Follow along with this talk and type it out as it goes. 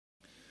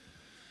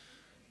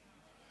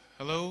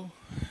Hello.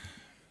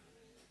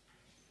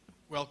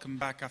 Welcome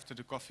back after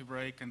the coffee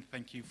break, and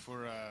thank you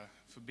for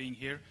being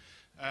here.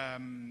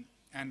 And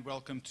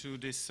welcome to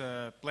this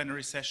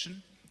plenary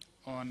session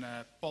on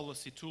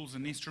policy tools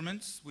and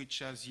instruments,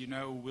 which, as you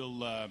know,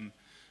 will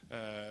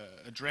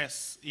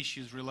address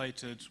issues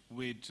related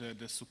with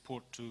the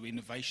support to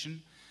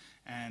innovation.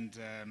 And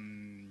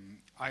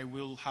I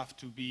will have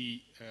to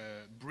be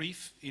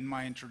brief in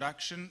my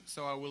introduction,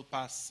 so I will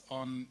pass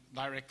on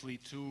directly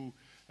to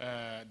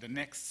the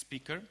next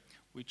speaker,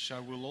 which I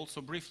will also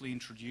briefly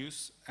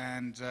introduce,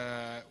 and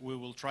we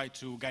will try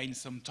to gain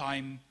some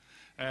time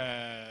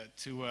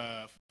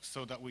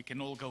so that we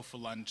can all go for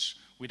lunch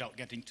without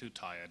getting too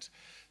tired.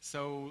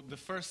 So the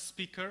first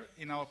speaker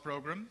in our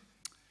program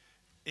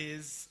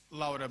is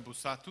Laura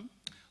Bussato.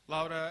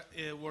 Laura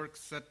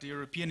works at the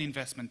European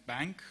Investment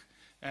Bank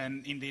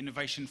and in the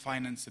Innovation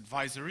Finance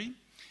Advisory.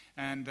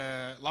 And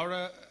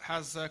Laura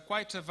has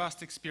quite a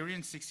vast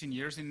experience, 16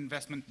 years in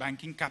investment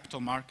banking, capital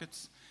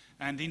markets,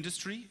 and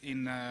industry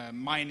in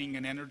mining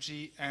and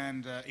energy,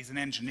 and is an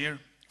engineer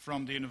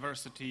from the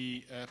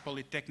University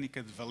Politécnica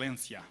de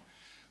Valencia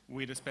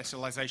with a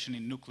specialization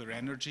in nuclear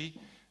energy,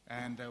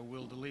 and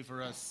will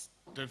deliver us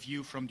the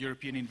view from the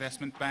European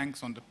investment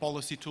banks on the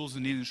policy tools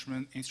and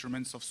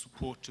instruments of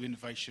support to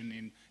innovation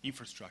in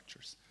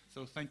infrastructures.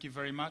 So thank you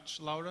very much,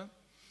 Laura,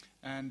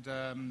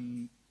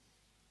 and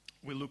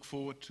we look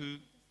forward to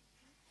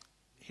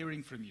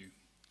hearing from you.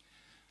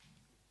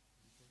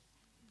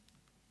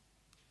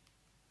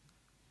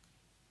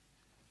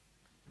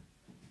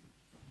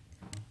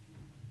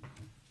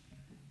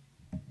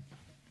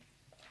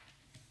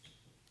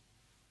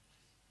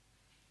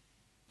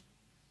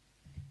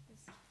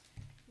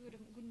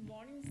 Good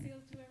morning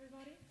still to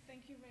everybody.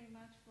 Thank you very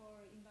much for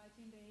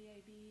inviting the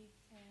EIB.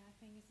 I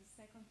think it's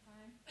the second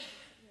time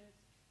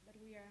that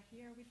we are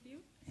here with you.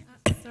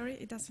 Sorry,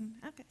 it doesn't.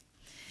 Okay.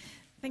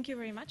 Thank you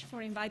very much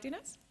for inviting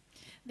us.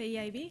 The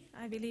EIB,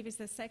 I believe, is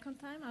the second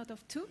time out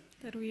of two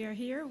that we are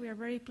here. We are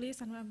very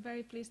pleased, and I'm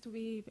very pleased to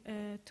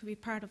be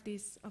part of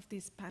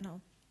this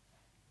panel.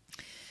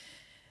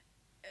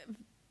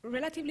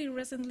 Relatively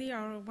recently,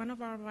 one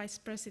of our vice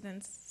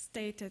presidents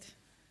stated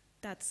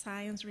that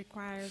science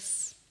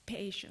requires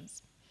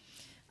patience.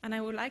 And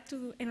I would like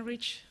to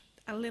enrich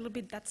a little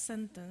bit that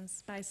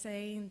sentence by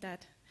saying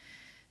that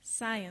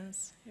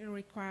science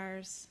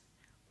requires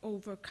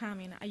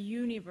overcoming a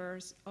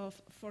universe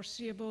of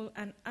foreseeable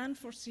and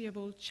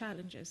unforeseeable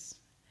challenges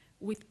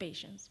with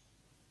patience.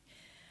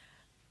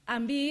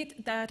 And be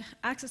it that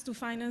access to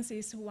finance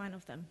is one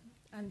of them.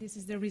 And this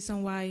is the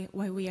reason why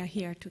we are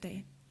here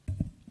today.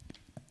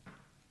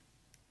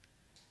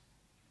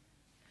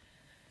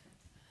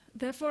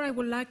 Therefore, I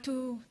would like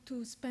to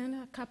spend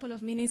a couple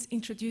of minutes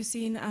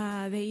introducing the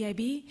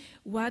EIB,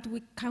 what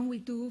can we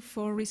do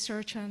for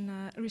research and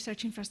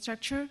research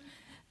infrastructure,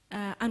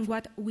 and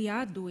what we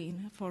are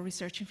doing for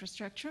research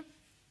infrastructure.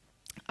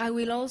 I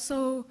will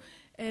also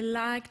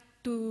like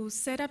to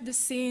set up the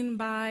scene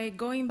by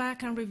going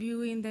back and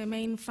reviewing the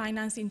main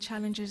financing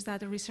challenges that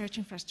the research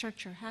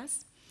infrastructure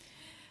has.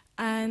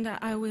 And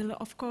I will,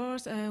 of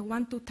course,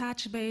 want to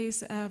touch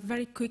base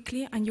very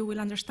quickly, and you will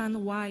understand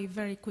why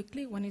very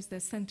quickly, when it's the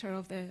center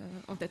of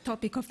the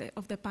topic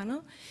of the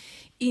panel,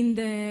 in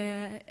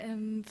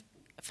the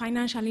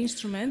financial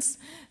instruments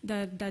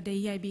that the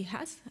EIB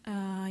has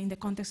in the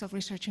context of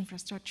research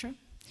infrastructure.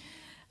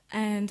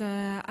 And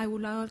I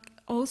would like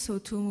also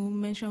to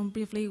mention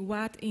briefly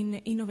what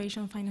in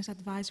Innovation Finance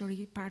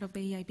Advisory part of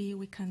the EIB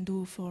we can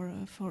do for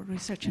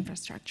research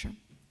infrastructure.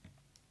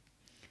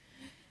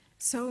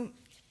 So,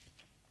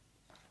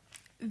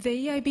 the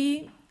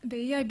EIB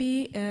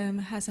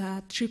has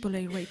a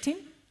AAA rating.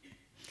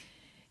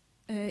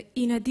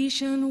 In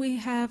addition, we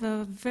have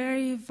a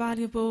very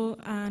valuable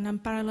and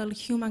unparalleled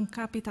human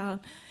capital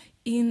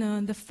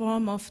in the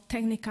form of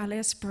technical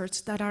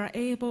experts that are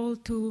able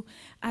to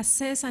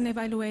assess and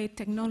evaluate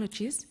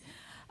technologies,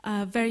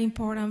 very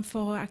important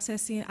for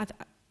assessing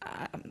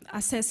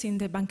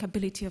the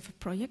bankability of a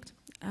project.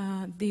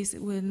 This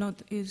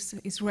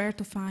is rare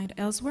to find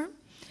elsewhere.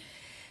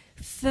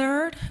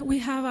 Third, we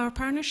have our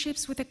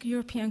partnerships with the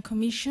European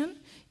Commission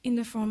in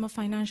the form of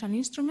financial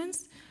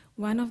instruments.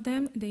 One of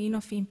them, the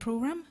InnoFin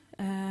program,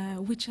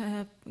 which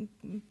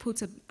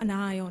puts an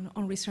eye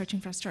on research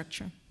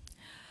infrastructure.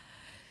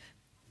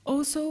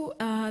 Also,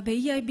 the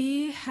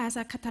EIB has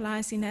a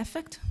catalyzing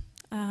effect.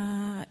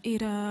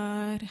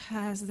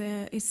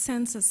 It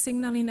sends a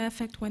signaling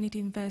effect when it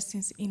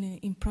invests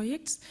in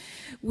projects,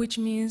 which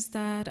means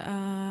that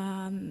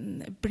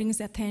it brings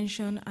the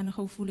attention and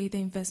hopefully the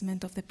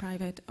investment of the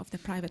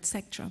private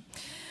sector.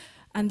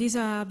 And these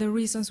are the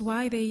reasons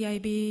why the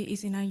EIB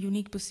is in a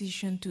unique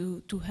position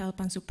to help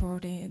and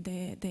support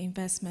the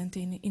investment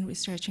in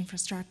research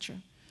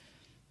infrastructure.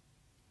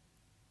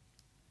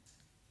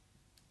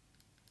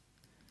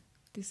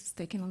 This is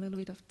taking a little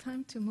bit of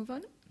time to move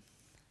on.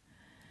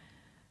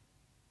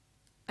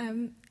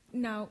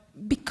 Now,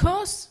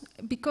 because,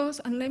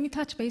 and let me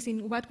touch base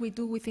in what we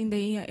do within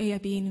the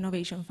EIB in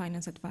Innovation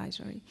Finance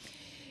Advisory.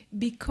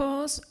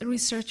 Because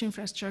research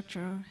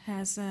infrastructure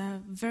has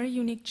very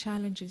unique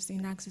challenges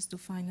in access to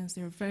finance.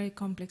 They're very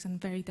complex and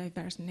very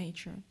diverse in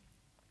nature.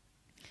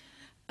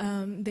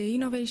 The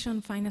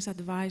innovation finance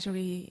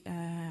advisory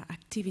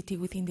activity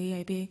within the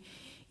EIB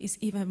is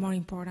even more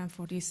important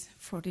for this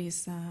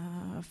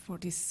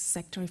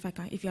sector,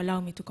 if you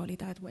allow me to call it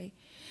that way.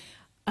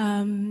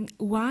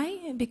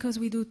 Why? Because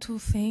we do two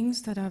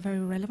things that are very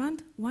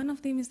relevant. One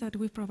of them is that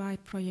we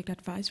provide project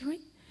advisory.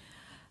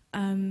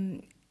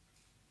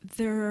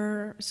 There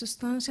are a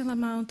substantial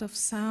amount of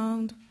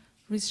sound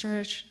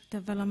research,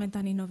 development,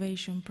 and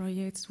innovation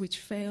projects which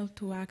fail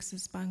to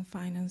access bank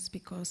finance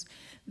because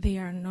they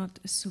are not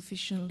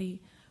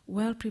sufficiently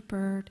well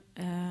prepared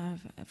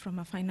from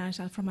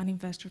an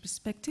investor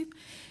perspective.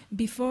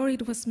 Before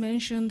it was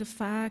mentioned the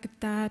fact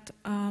that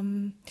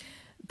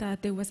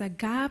that there was a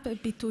gap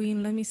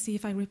between, let me see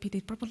if I repeat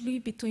it properly,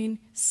 between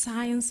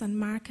science and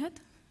market.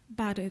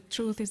 But the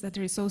truth is that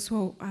there is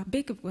also a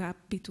big gap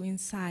between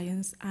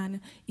science and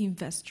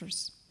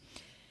investors.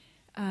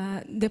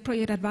 The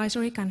project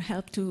advisory can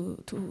help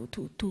to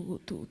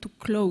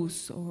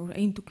close or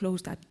aim to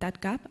close that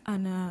gap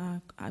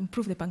and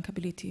improve the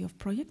bankability of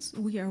projects.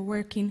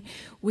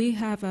 We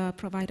have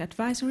provide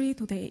advisory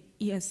to the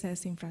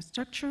ESS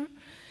infrastructure.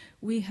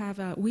 We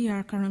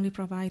are currently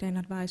providing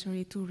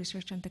advisory to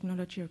research and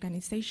technology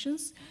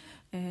organizations,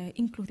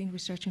 including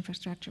research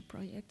infrastructure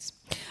projects.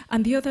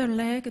 And the other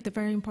leg, the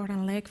very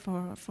important leg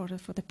for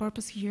the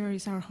purpose here,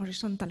 is our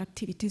horizontal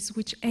activities,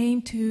 which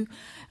aim to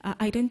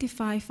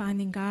identify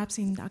funding gaps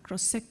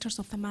across sectors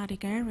of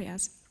thematic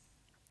areas.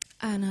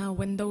 And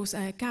when those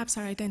gaps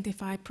are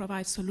identified,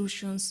 provide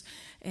solutions,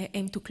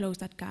 aim to close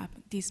that gap.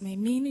 This may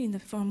mean in the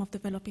form of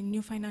developing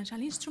new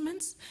financial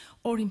instruments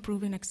or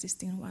improving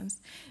existing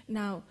ones.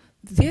 Now,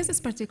 this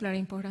is particularly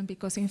important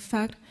because, in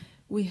fact,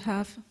 we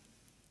have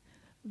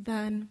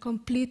then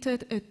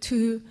completed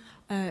two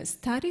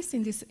studies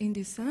in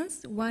this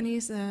sense. One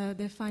is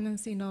the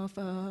financing of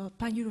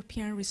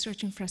pan-European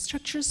research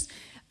infrastructures,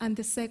 and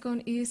the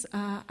second is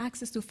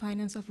access to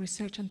finance of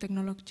research and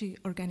technology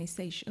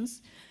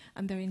organizations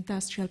and their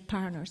industrial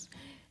partners.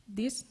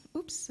 This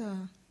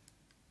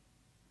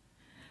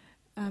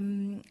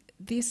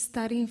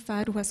study, in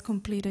fact, was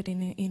completed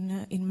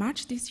in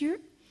March this year.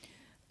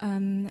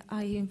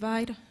 I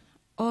invite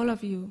all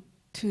of you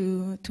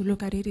to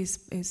look at it.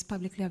 Is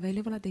publicly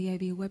available at the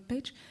EIB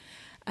webpage.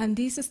 And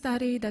this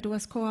study that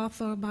was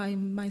co-authored by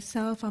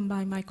myself and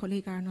by my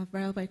colleague Arnold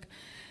Verbeek,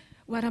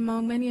 what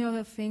among many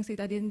other things, it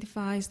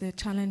identifies the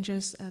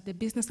challenges, the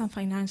business and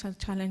financial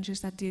challenges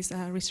that these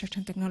research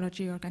and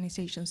technology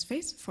organizations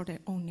face for their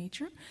own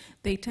nature.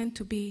 They tend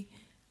to be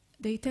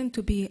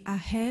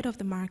ahead of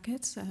the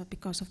markets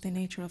because of the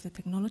nature of the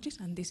technologies,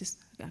 and this is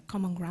a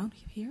common ground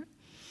here.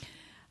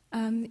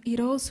 It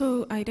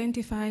also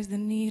identifies the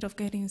need of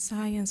getting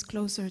science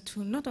closer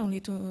to not only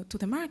to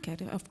the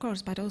market, of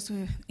course, but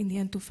also in the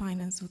end to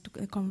finance, so to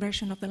the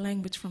conversion of the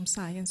language from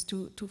science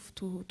to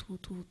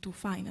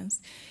finance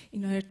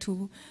in order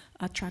to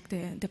attract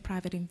the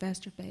private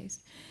investor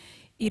base.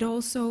 It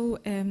also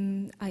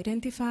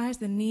identifies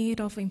the need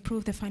of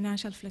improve the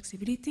financial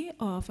flexibility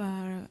of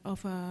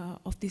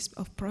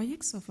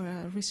projects, of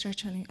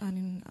research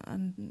and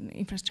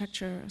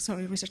infrastructure,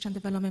 research and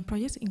development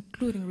projects,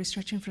 including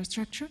research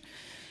infrastructure,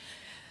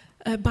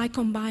 by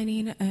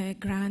combining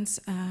grants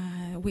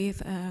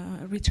with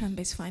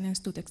return-based finance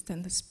to the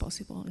extent that's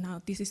possible.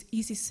 Now, this is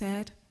easy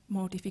said,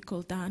 more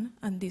difficult done,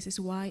 and this is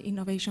why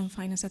innovation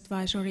finance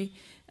advisory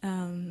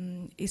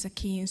is a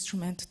key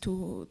instrument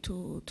to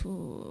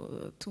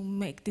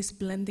make this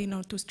blending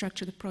or to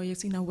structure the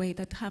projects in a way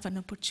that have an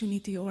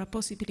opportunity or a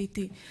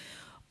possibility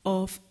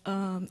of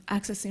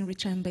accessing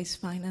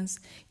return-based finance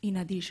in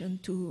addition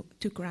to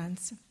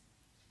grants.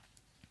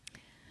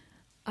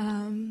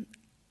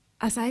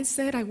 As I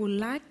said, I would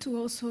like to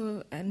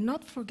also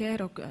not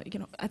forget, or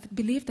I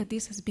believe that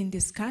this has been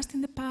discussed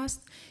in the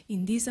past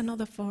in these and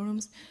other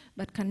forums,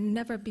 but can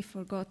never be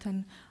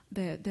forgotten.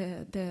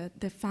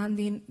 The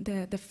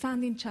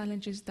funding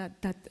challenges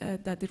that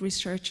the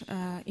research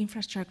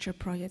infrastructure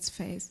projects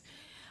face.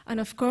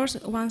 And of course,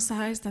 one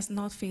size does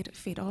not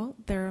fit all.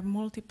 There are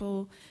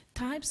multiple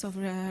types of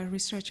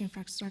research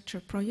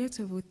infrastructure projects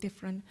with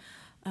different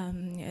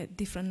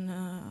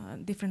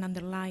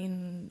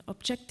underlying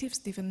objectives,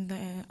 different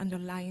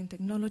underlying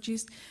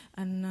technologies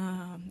and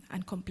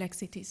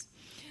complexities.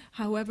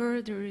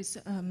 However, there is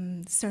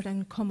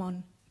certain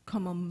common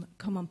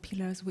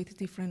pillars with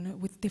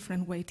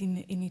different weight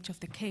in each of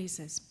the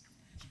cases.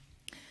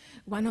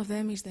 One of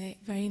them is the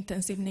very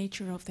intensive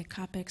nature of the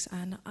CapEx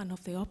and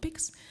of the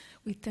OpEx,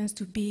 which tends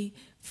to be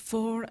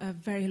for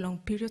very long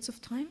periods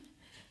of time.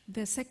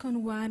 The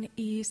second one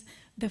is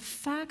the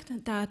fact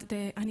that,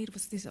 and it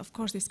was of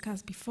course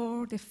discussed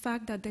before, the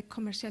fact that the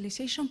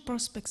commercialization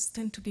prospects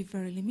tend to be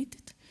very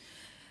limited.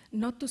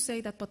 Not to say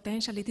that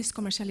potentially these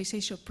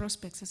commercialization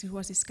prospects, as it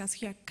was discussed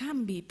here,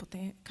 can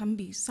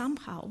be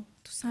somehow,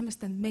 to some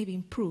extent, maybe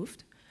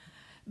improved.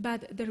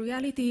 But the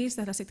reality is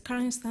that as it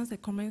currently stands, the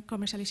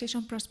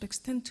commercialization prospects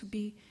tend to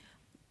be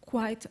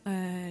quite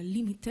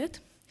limited.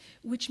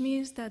 which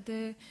means that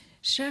the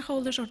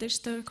shareholders or the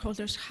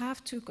stakeholders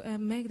have to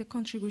make the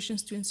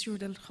contributions to ensure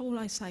the whole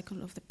life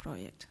cycle of the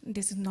project.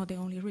 This is not the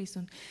only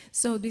reason.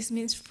 So this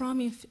means from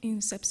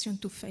inception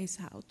to phase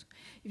out.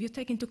 If you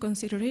take into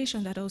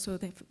consideration that also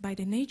by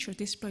the nature,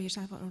 these projects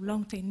have a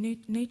long-term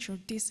nature,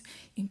 this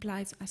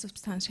implies a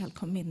substantial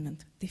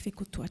commitment,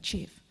 difficult to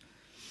achieve.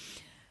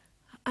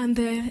 And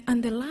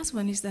the last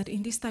one is that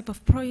in this type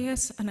of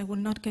projects, and I will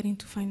not get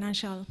into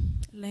financial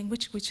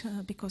language, which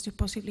because you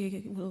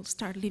possibly will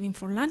start leaving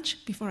for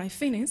lunch before I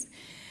finish,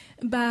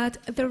 but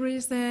there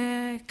is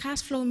the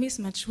cash flow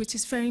mismatch, which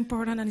is very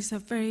important and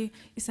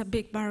it's a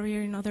big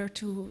barrier in order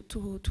to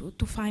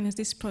finance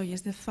these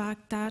projects. The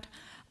fact that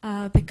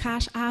the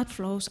cash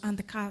outflows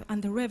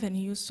and the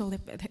revenues, so the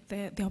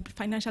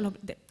financial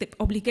the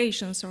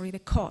obligations, sorry, the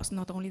cost,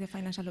 not only the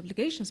financial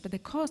obligations, but the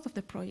cost of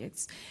the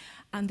projects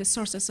and the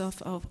sources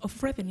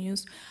of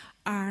revenues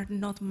are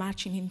not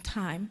matching in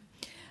time,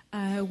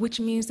 which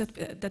means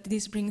that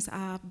this brings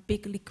a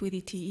big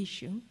liquidity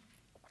issue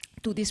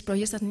to these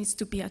projects that needs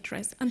to be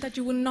addressed and that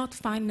you will not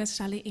find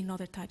necessarily in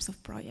other types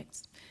of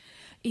projects.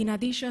 In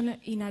addition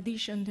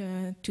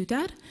to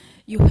that,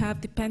 you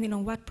have, depending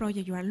on what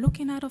project you are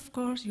looking at, of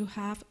course, you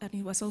have, and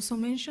it was also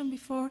mentioned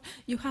before,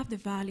 you have the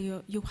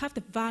value,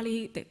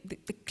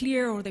 the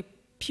clear or the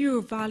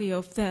pure value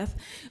of death,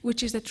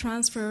 which is the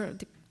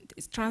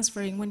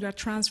transferring when you are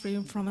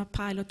transferring from a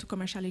pilot to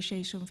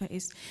commercialization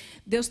phase.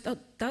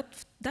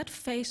 That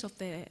phase of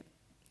the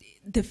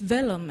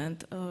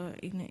development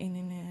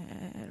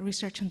in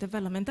research and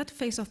development, that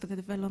phase of the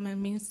development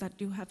means that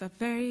you have a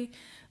very,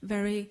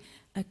 very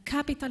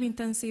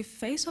capital-intensive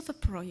phase of a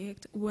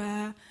project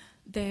where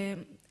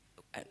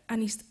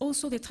and it's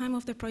also the time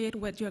of the project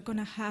where you're going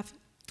to have,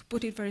 to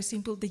put it very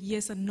simple, the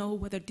yes and no,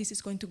 whether this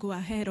is going to go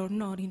ahead or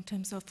not in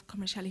terms of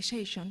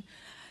commercialization.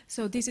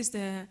 So this is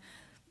the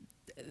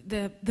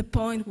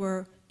point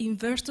where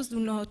investors are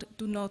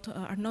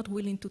not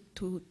willing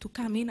to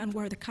come in, and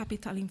where the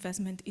capital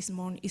investment is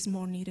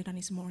more needed and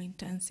is more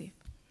intensive.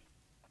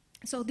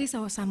 So these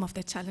are some of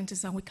the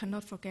challenges, and we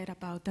cannot forget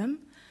about them.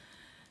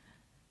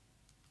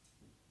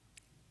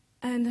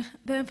 And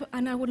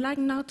I would like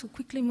now to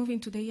quickly move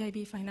into the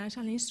EIB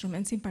financial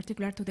instruments, in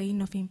particular to the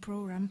Innofin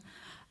program,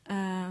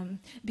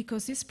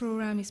 because this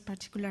program is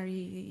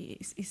particularly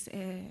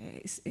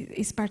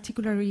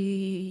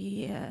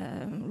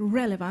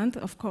relevant,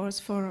 of course,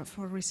 for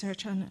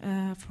research and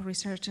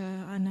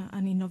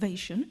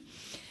innovation.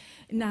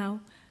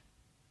 Now,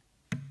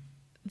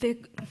 the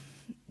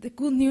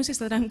good news is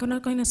that I'm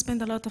not going to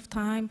spend a lot of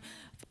time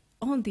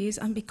on this,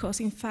 and because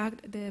in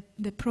fact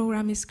the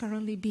program is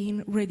currently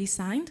being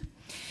redesigned.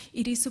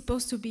 It is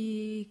supposed to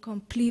be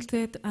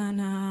completed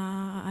and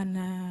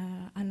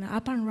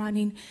up and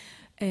running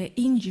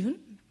in June.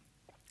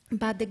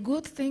 But the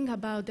good thing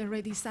about the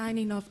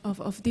redesigning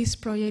of this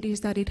project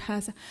is that it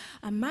has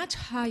a much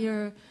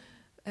higher,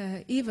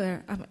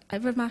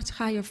 much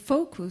higher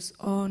focus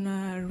on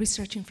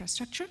research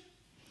infrastructure,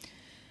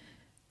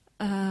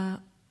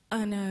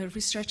 and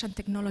research and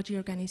technology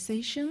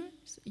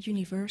organizations,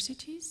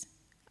 universities,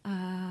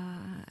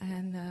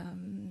 and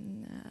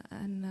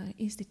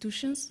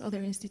institutions,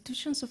 other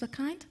institutions of the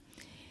kind.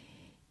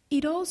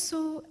 It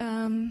also,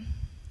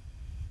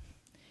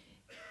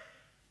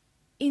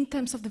 in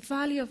terms of the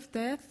value of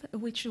death,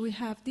 which we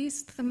have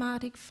this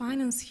thematic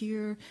finance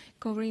here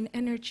covering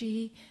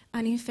energy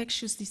and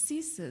infectious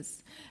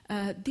diseases.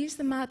 This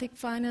thematic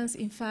finance,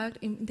 in fact,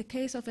 in the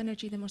case of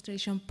energy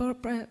demonstration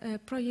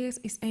projects,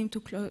 is aimed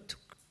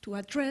to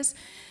address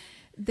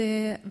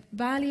the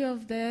value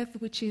of death,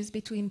 which is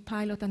between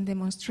pilot and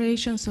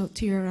demonstration, so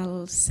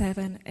TRL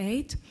 7,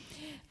 8.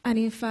 And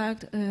in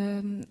fact,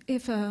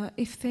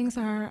 if things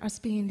are as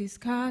being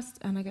discussed,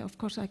 and of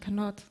course I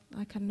cannot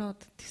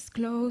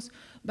disclose,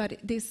 but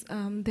this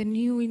the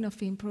new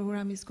Innofin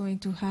program is going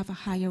to have a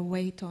higher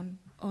weight on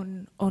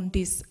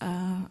these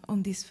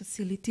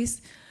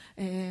facilities,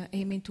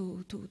 aiming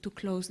to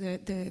close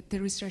the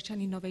research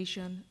and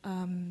innovation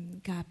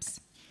gaps.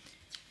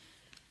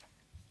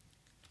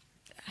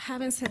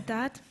 Having said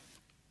that,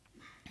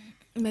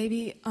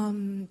 maybe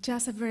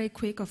just a very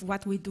quick of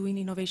what we do in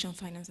Innovation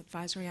Finance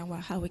Advisory and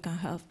how we can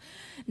help.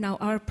 Now,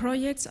 our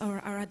projects or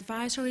our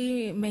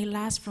advisory may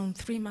last from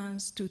 3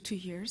 months to 2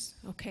 years,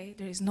 okay?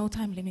 There is no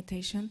time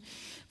limitation.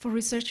 For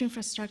research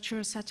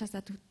infrastructure, such as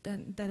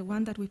the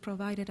one that we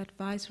provided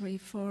advisory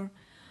for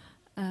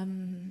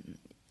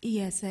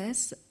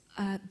ESS,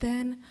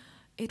 then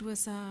it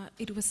was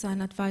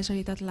an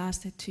advisory that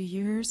lasted 2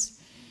 years.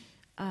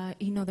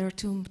 In order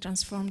to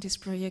transform this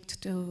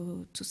project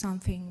to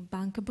something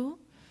bankable.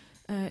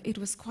 It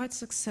was quite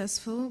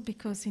successful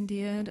because in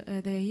the end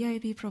the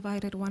EIB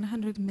provided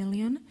 100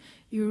 million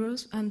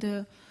euros, and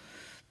the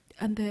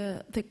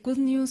good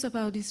news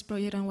about this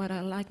project, and what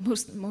I like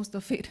most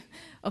of it,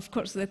 of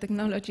course, the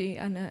technology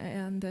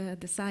and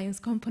the science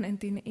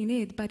component in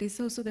it, but it's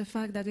also the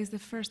fact that it's the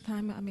first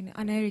time, I mean,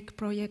 an ERIC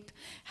project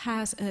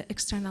has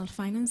external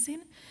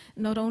financing,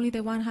 not only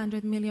the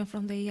 100 million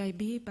from the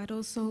EIB, but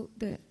also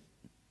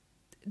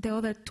the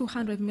other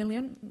 200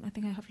 million, I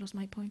think I have lost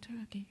my pointer,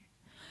 okay.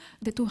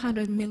 The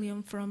 200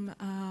 million from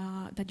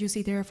that you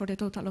see there for the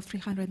total of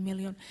 300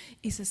 million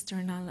is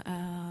external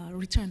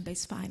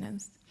return-based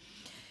finance.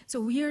 So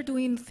we are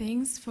doing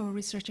things for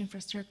research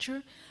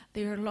infrastructure.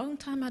 There are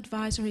long-term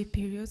advisory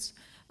periods.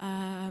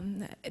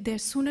 The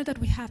sooner that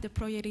we have the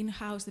project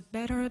in-house, the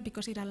better,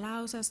 because it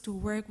allows us to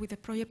work with the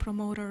project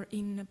promoter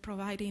in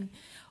providing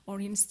or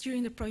in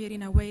steering the project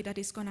in a way that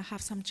is going to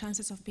have some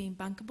chances of being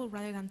bankable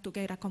rather than to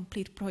get a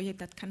complete project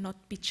that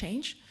cannot be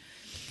changed.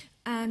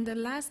 And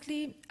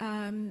lastly,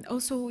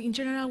 also in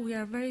general, we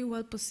are very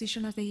well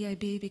positioned as the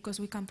EIB because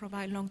we can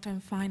provide long-term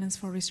finance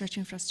for research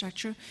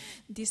infrastructure.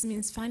 This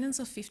means finance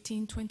of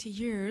 15, 20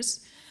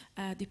 years,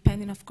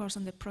 depending, of course,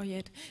 on the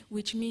project,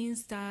 which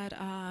means that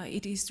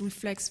it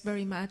reflects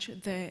very much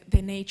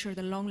the nature,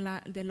 the long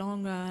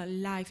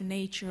life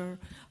nature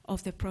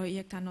of the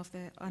project and of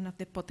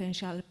the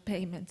potential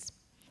payments.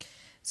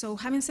 So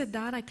having said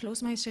that, I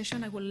close my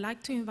session. I would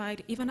like to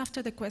invite, even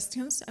after the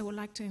questions, I would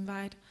like to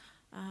invite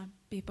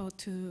people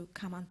to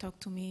come and talk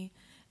to me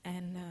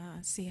and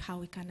see how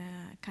we can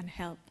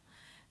help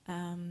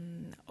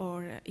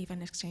or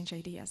even exchange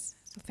ideas.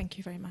 So thank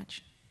you very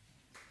much.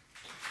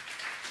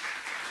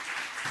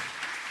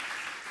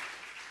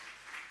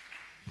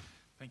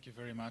 Thank you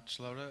very much,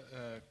 Laura.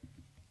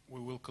 We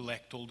will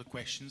collect all the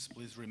questions.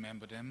 Please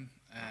remember them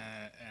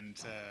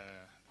and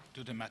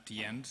do them at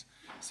the end.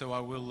 So I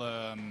will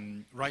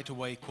right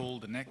away call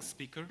the next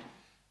speaker,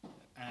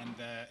 and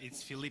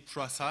it's Philippe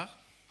Froissart,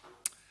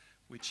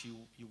 which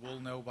you all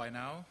know by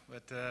now,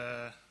 but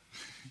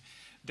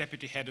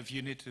Deputy Head of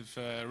Unit of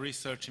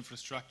Research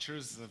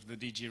Infrastructures of the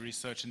DG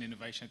Research and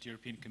Innovation at the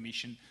European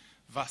Commission,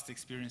 vast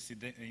experience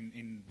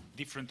in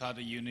different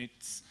other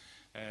units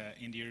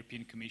in the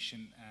European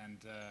Commission,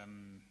 and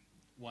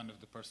one of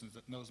the persons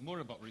that knows more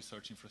about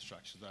research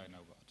infrastructure that I know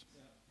about.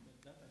 Yeah,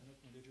 that I'm not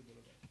knowledgeable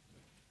about.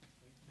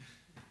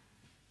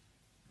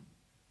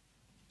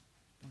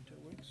 Pointer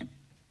works?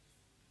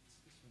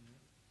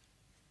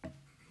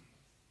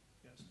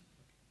 Yes.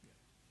 Okay.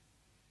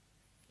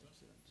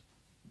 Yeah.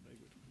 Very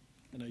good.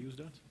 Can I use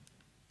that?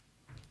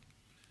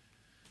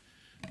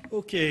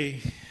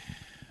 Okay.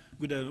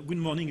 Good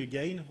morning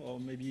again, or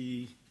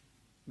maybe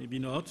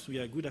not.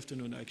 Yeah, good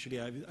afternoon, actually.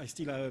 I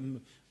still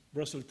am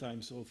Brussels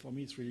time, so for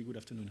me it's really good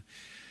afternoon.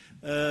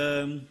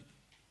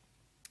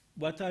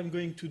 What I'm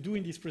going to do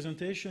in this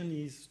presentation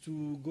is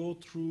to go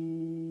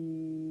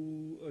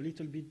through a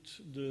little bit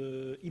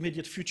the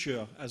immediate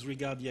future as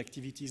regards the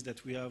activities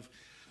that we have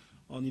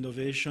on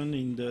innovation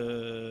in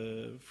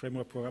the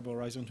framework program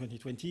Horizon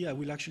 2020. I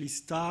will actually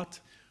start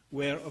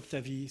where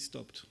Octavie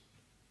stopped.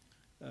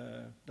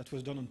 That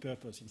was done on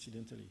purpose,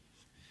 incidentally.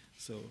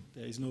 So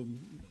there is no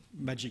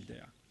magic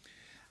there.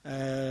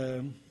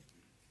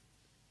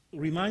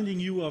 Reminding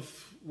you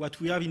of what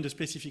we have in the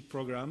specific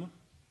program.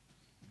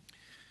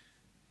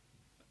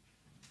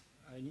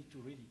 I need to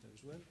read it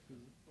as well,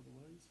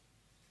 otherwise,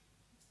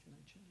 can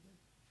I change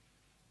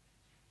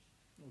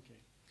that? Okay.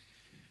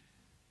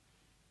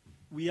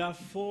 We have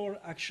 4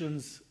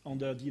 actions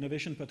under the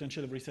innovation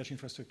potential of research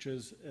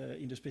infrastructures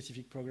in the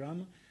specific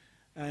program.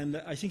 And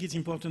I think it's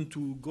important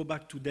to go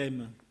back to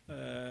them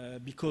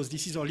because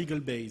this is our legal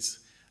base.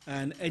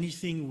 And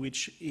anything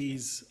which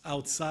is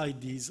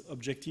outside these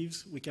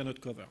objectives, we cannot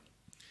cover.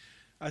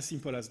 As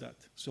simple as that.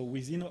 So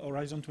within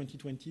Horizon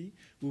 2020,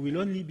 we will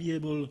only be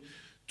able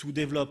to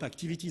develop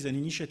activities and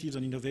initiatives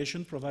on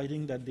innovation,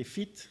 providing that they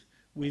fit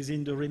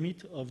within the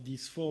remit of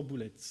these 4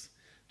 bullets.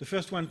 The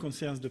first one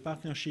concerns the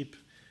partnership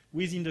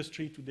with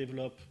industry to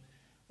develop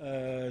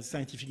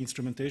scientific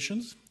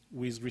instrumentations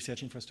with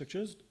research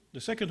infrastructures.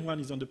 The second one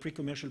is on the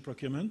pre-commercial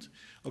procurement.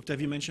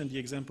 Octavie mentioned the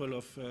example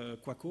of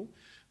Quaco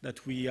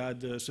that we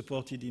had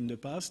supported in the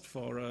past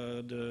for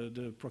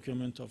the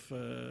procurement of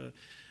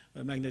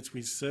magnets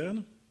with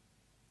CERN.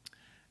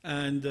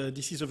 And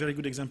this is a very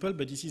good example,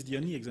 but this is the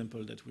only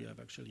example that we have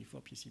actually for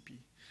PCP.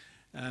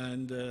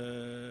 And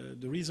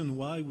the reason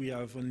why we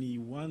have only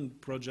one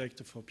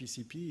project for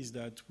PCP is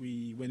that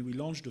when we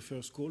launched the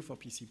first call for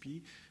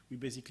PCP, we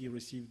basically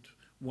received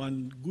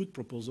one good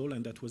proposal,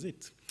 and that was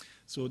it.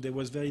 So there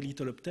was very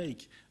little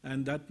uptake,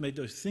 and that made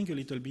us think a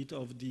little bit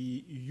of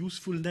the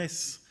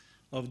usefulness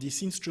of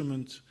this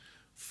instrument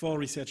for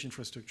research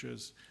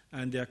infrastructures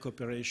and their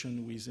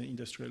cooperation with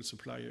industrial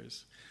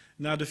suppliers.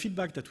 Now, the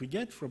feedback that we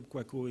get from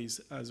Quaco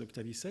is, as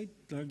Octavie said,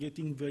 they're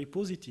getting very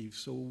positive.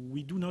 So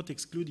we do not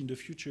exclude in the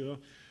future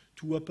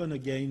to open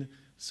again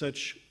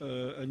such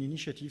an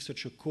initiative,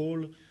 such a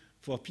call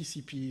for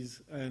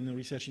PCPs and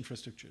research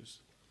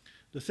infrastructures.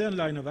 The third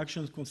line of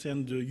action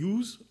concerns the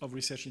use of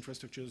research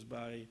infrastructures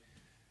by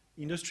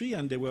industry,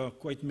 and there were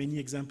quite many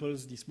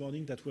examples this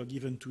morning that were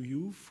given to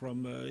you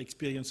from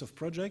experience of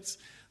projects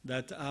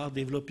that are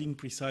developing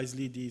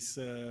precisely these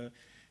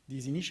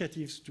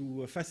initiatives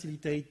to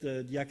facilitate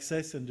the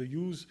access and the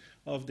use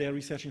of their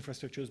research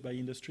infrastructures by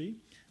industry.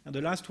 And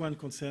the last one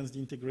concerns the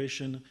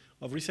integration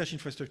of research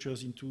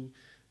infrastructures into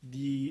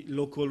the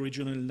local,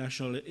 regional,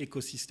 national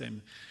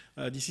ecosystem.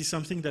 This is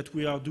something that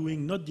we are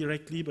doing not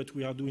directly, but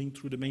we are doing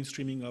through the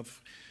mainstreaming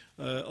of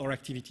our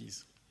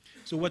activities.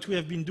 So what we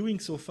have been doing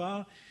so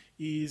far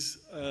is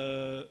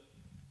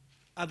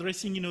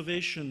addressing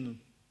innovation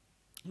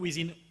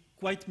within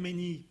quite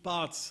many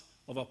parts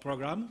of our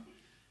program,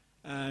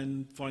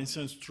 and for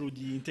instance through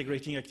the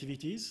integrating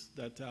activities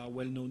that are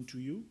well known to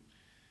you,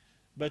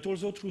 but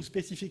also through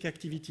specific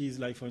activities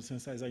like, for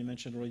instance, as I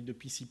mentioned already, the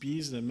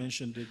PCPs, I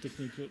mentioned the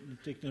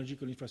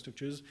technological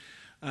infrastructures,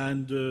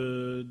 and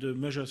the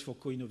measures for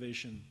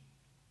co-innovation.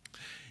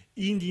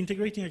 In the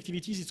integrating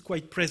activities, it's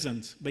quite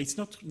present, but it's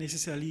not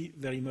necessarily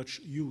very much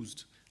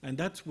used. And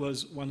that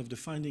was one of the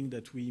findings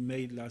that we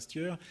made last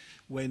year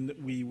when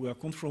we were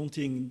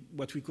confronting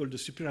what we call the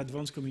super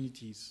advanced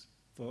communities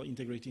for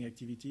integrating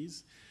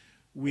activities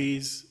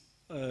with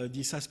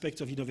this aspect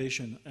of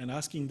innovation, and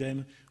asking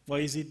them, why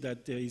is it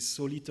that there is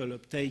so little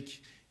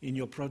uptake in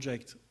your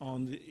project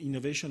on the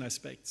innovation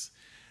aspects?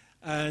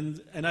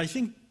 And I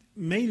think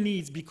mainly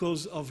it's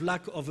because of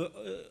lack of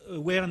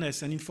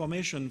awareness and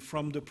information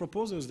from the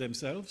proposers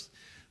themselves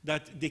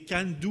that they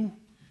can do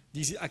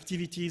these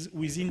activities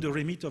within the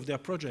remit of their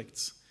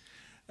projects.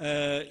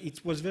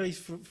 It was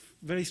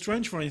very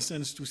strange, for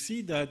instance, to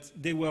see that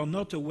they were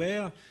not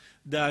aware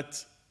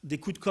that they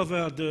could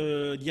cover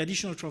the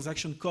additional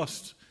transaction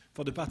costs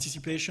for the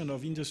participation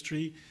of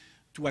industry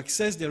to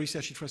access their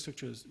research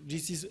infrastructures.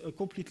 This is a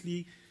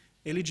completely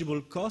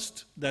eligible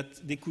cost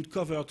that they could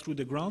cover through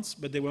the grants,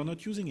 but they were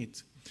not using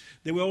it.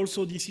 There were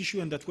also this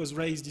issue, and that was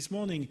raised this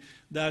morning,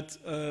 that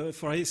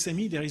for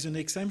SME there is an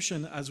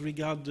exemption as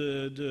regards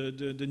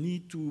the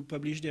need to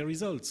publish their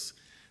results.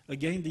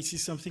 Again, this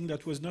is something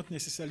that was not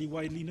necessarily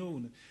widely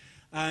known.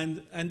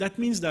 And that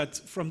means that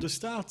from the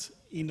start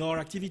in our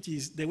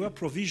activities, there were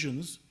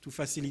provisions to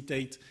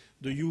facilitate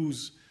the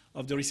use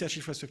of the research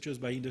infrastructures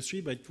by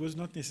industry, but it was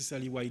not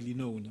necessarily widely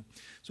known.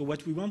 So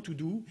what we want to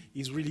do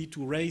is really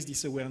to raise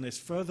this awareness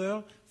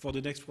further for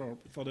the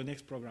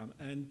next program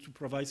and to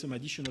provide some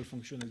additional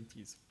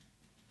functionalities.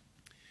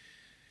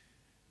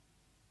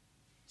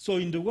 So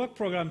in the work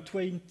program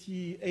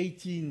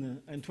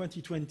 2018 and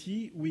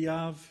 2020, we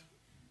have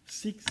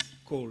 6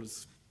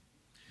 calls,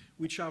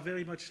 which are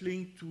very much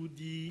linked to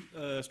the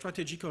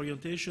strategic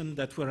orientation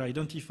that were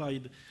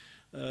identified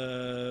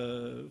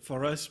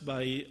for us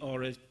by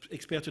our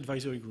expert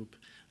advisory group.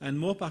 And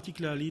more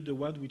particularly, the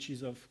one which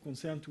is of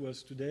concern to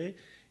us today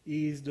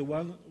is the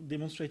one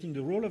demonstrating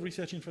the role of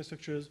research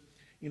infrastructures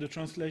in the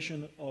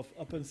translation of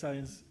open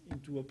science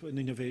into open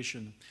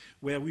innovation,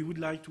 where we would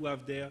like to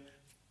have their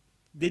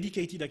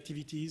dedicated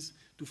activities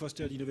to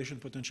foster the innovation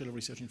potential of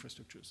research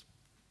infrastructures.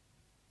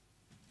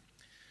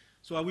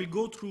 So I will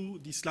go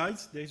through these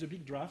slides. There is a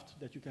big draft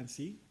that you can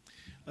see.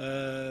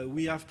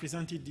 We have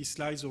presented these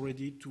slides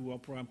already to our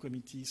program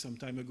committee some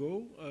time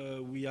ago.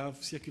 We have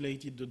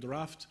circulated the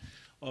draft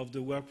of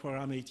the work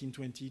program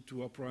 1820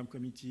 to our program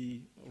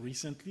committee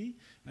recently,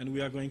 and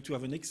we are going to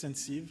have an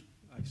extensive,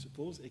 I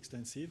suppose,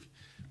 extensive,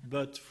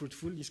 but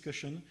fruitful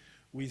discussion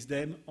with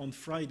them on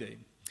Friday.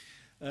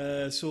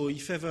 So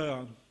if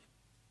ever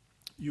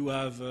you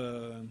have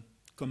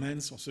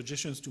comments or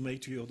suggestions to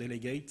make to your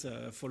delegate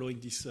following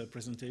this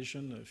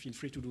presentation, feel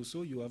free to do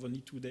so. You have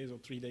only 2 days or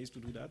 3 days to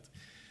do that.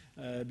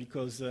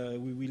 Because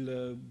we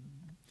will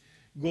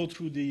go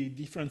through the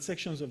different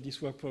sections of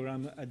this work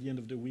program at the end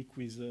of the week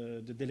with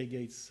the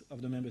delegates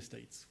of the member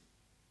states.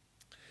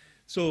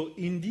 So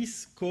in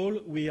this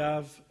call, we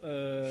have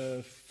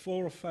 4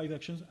 or 5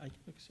 actions. I can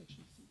actually see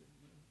them.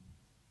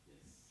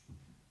 Yes.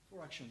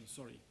 4 actions,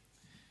 sorry.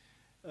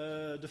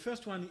 The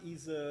first one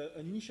is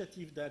an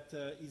initiative that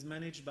is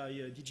managed by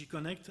DG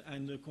Connect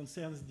and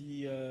concerns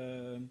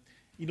the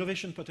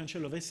innovation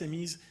potential of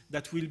SMEs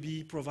that will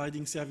be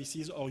providing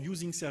services or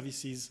using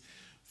services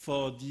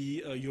for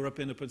the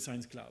European Open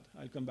Science Cloud.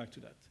 I'll come back to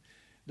that.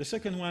 The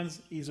second one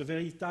is a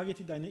very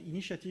targeted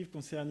initiative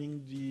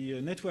concerning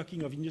the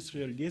networking of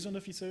industrial liaison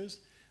officers.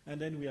 And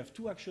then we have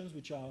 2 actions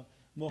which are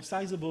more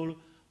sizable.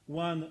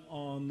 One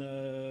on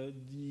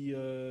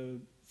the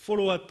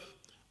follow-up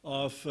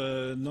of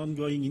an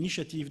ongoing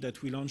initiative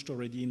that we launched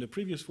already in the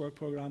previous work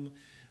program,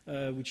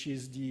 which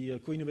is the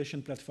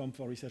co-innovation platform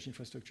for research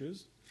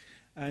infrastructures.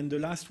 And the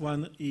last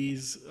one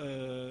is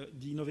the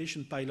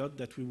innovation pilot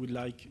that we would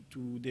like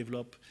to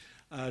develop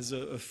as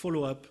a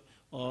follow-up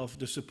of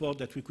the support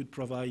that we could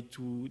provide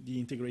to the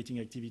integrating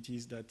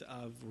activities that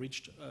have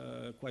reached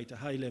quite a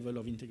high level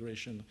of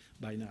integration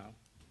by now.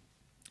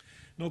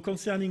 Now,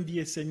 concerning the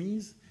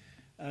SMEs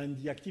and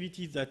the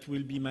activities that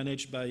will be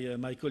managed by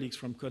my colleagues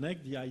from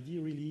Connect, the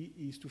idea really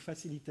is to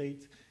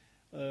facilitate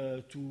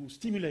to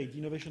stimulate the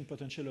innovation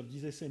potential of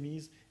these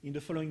SMEs in the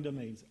following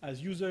domains: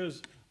 as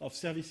users of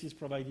services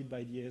provided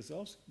by the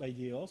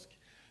EOSC,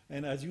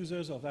 and as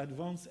users of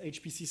advanced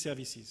HPC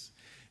services.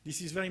 This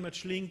is very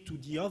much linked to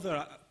the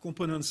other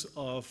components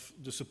of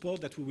the support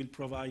that we will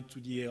provide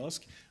to the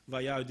EOSC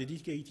via a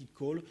dedicated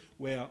call,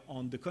 where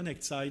on the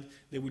Connect side,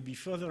 there will be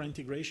further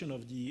integration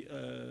of the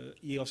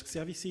EOSC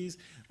services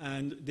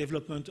and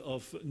development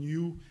of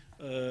new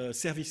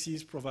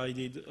services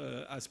provided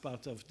as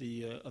part of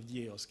the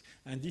EOSC.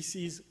 And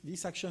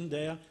this action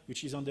there,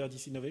 which is under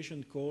this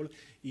innovation call,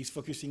 is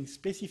focusing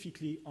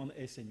specifically on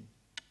SME.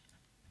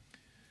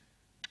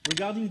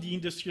 Regarding the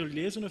industrial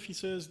liaison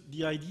officers,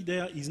 the idea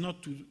there is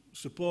not to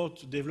support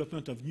the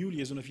development of new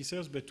liaison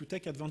officers, but to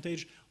take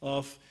advantage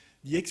of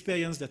the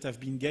experience that have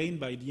been gained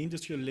by the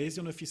industrial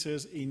liaison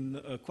officers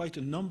in quite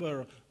a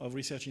number of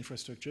research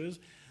infrastructures,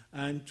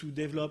 and to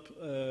develop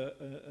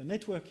a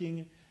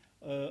networking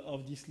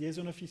of these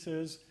liaison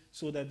officers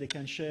so that they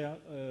can share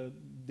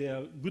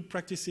their good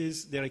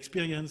practices, their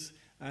experience,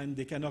 and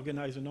they can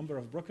organize a number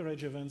of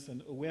brokerage events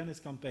and awareness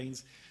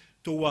campaigns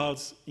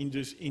towards,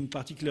 in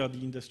particular, the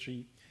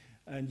industry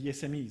and the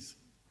SMEs.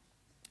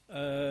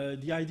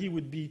 The idea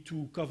would be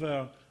to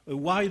cover a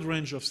wide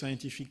range of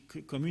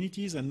scientific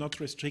communities and not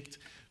restrict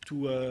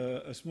to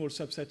a small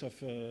subset of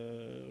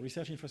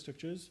research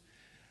infrastructures.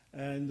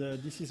 And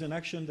this is an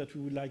action that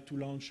we would like to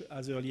launch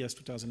as early as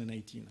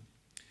 2018.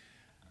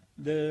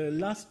 The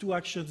last two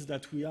actions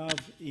that we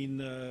have in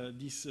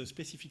this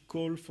specific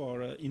call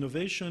for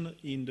innovation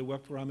in the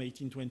work program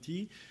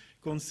 1820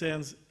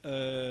 concerns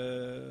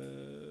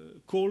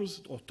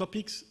calls or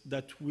topics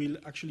that will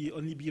actually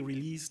only be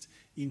released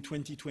in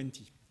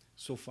 2020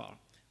 so far.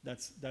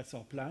 That's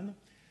our plan.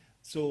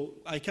 So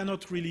I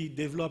cannot really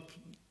develop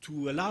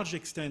to a large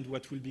extent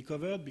what will be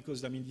covered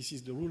because, I mean, this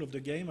is the rule of the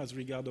game as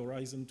regard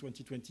Horizon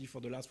 2020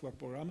 for the last work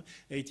program,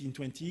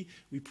 1820.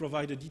 We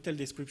provide a detailed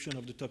description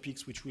of the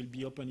topics which will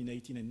be open in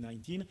 18 and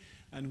 19,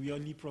 and we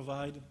only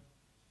provide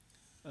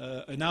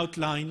an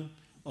outline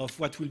of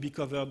what will be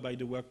covered by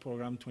the work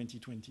program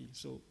 2020.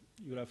 So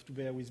you'll have to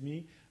bear with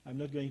me. I'm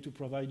not going to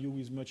provide you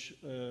with much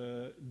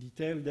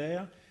detail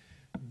there.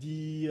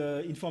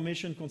 The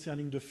information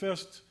concerning the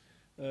first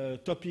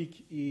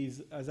topic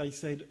is, as I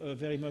said,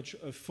 very much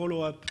a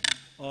follow-up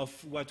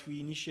of what we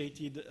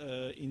initiated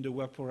in the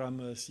work program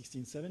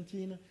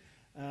 16-17,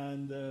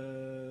 and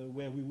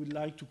where we would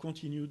like to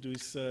continue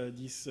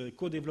this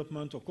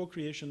co-development or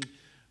co-creation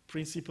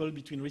principle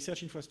between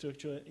research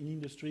infrastructure and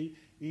industry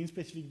in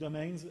specific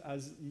domains.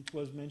 As it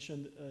was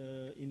mentioned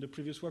in the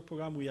previous work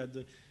program, we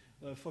had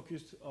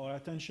focused our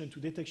attention to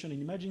detection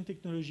and imaging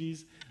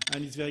technologies,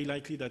 and it's very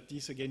likely that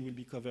this again will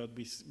be covered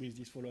with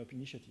this follow-up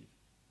initiative.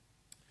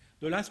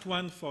 The last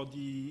one for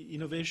the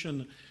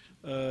innovation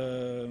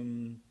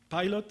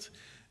pilot,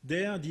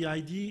 there the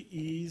idea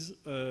is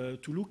to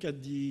look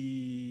at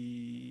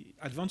the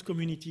advanced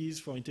communities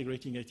for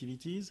integrating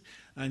activities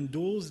and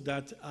those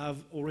that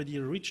have already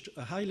reached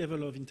a high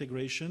level of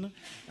integration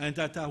and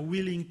that are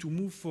willing to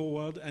move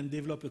forward and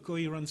develop a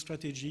coherent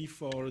strategy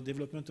for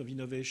development of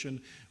innovation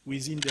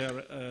within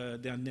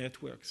their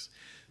networks.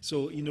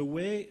 So in a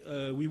way,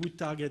 we would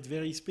target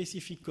very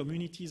specific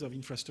communities of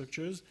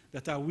infrastructures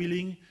that are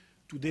willing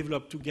to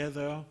develop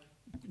together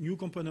new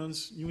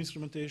components, new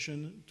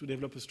instrumentation, to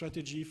develop a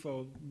strategy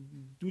for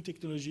new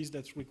technologies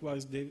that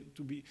requires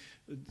to be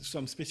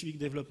some specific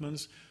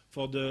developments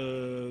for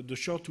the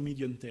short to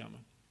medium term.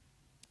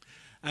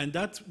 And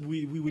that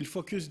we will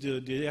focus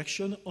the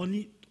action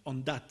only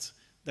on that.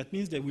 That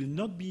means there will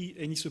not be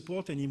any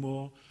support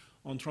anymore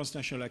on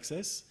transnational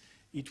access.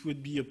 It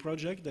would be a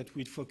project that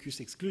would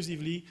focus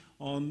exclusively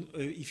on,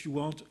 if you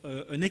want,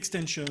 an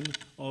extension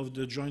of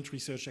the joint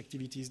research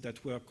activities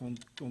that were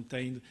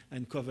contained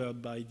and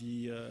covered by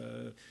the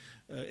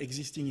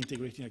existing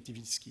integrating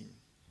activity scheme.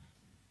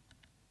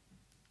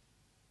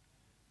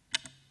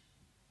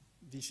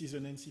 This is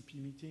an NCP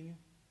meeting.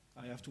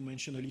 I have to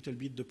mention a little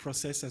bit the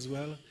process as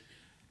well,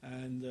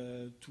 and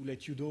to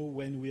let you know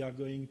when we are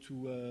going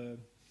to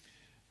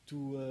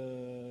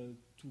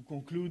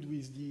conclude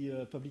with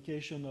the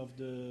publication of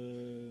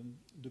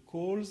the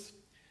calls.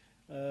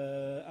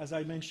 As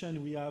I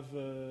mentioned, we have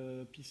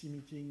a PC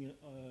meeting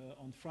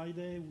on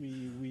Friday.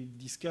 We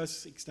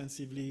discuss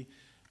extensively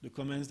the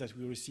comments that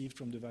we received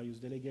from the various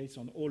delegates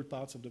on all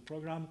parts of the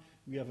program.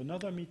 We have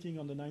another meeting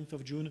on the 9th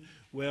of June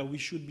where we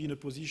should be in a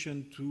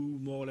position to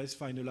more or less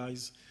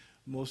finalize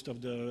most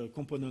of the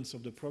components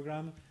of the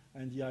program,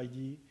 and the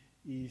idea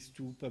is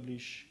to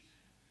publish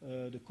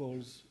the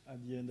calls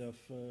at the end of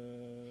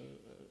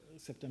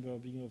September or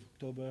beginning of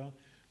October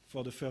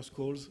for the first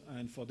calls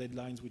and for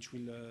deadlines which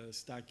will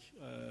stack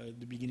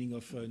the beginning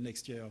of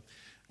next year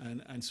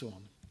and so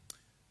on.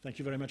 Thank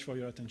you very much for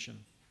your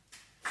attention.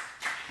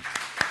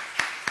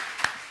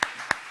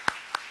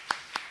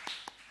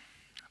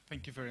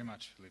 Thank you very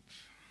much, Philippe.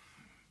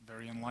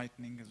 Very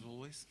enlightening as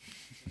always.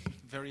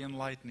 Very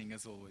enlightening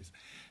as always.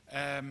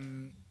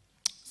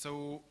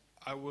 So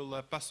I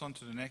will pass on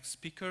to the next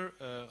speaker,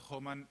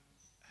 Roman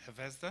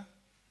Hvezda.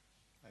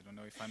 I don't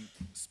know if I'm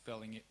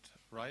spelling it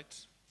right,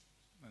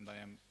 and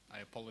I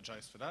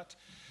apologize for that.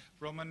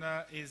 Roman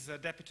is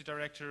Deputy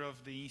Director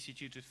of the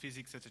Institute of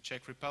Physics at the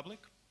Czech Republic,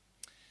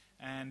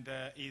 and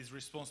is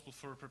responsible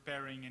for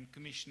preparing and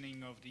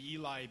commissioning of the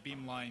Eli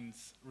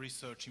beamlines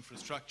research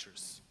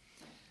infrastructures.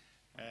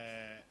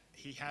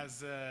 He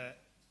has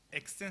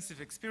extensive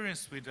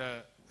experience with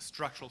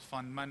structural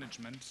fund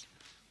management,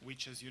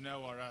 which, as you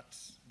know, are at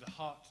the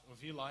heart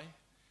of Eli,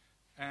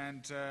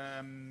 and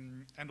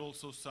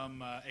also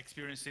some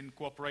experience in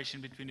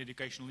cooperation between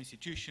educational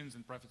institutions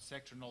and private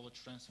sector,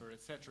 knowledge transfer,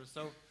 etc.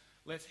 So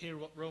let's hear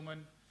what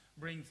Roman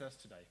brings us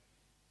today.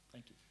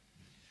 Thank you.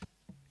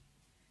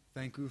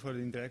 Thank you for the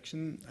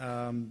introduction.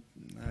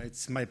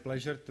 It's my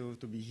pleasure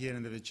to be here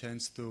and have a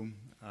chance to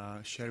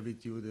share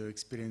with you the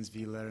experience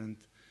we learned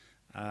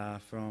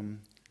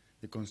from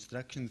the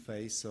construction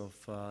phase of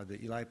the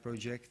ELI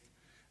project.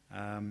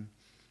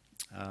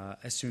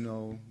 As you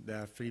know,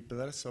 there are 3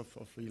 pillars of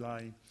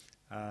ELI,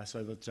 so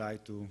I will try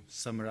to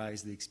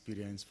summarize the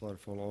experience for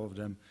all of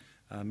them,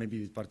 maybe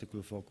with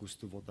particular focus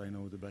to what I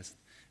know the best,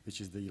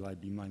 which is the ELI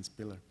beamlines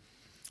pillar.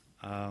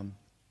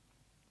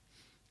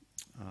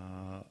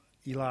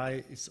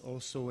 ELI is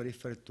also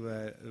referred to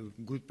a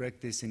good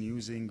practice in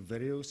using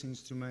various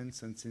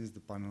instruments, and since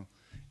the panel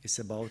is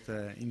about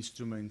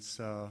instruments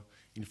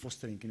in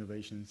fostering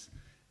innovations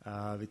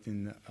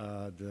within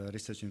the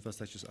research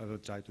infrastructures, I will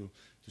try to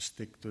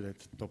stick to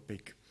that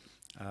topic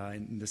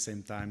in the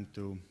same time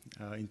to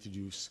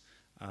introduce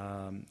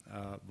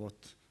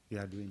what we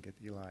are doing at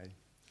ELI.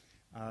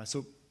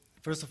 So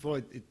first of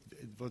all,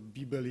 what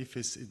we believe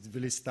is it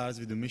really starts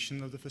with the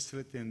mission of the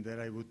facility, and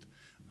there I would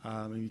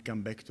maybe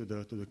come back to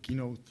the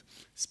keynote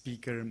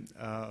speaker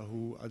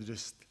who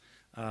addressed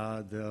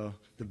the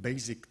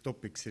basic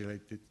topics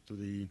related to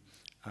the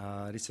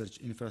research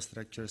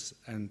infrastructures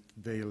and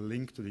their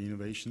link to the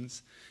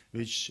innovations,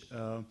 which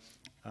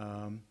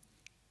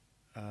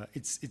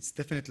it's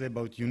definitely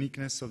about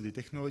uniqueness of the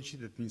technology.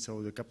 That means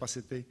all the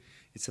capacity.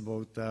 It's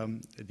about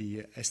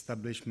the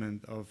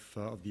establishment of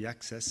the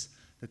access.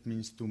 That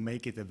means to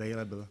make it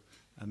available,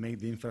 make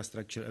the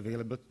infrastructure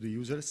available to the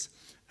users.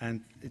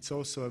 And it's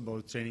also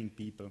about training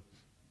people.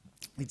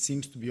 It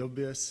seems to be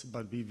obvious,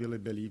 but we really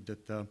believe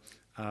that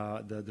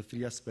the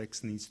 3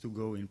 aspects needs to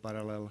go in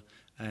parallel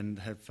and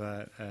have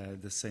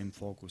the same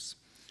focus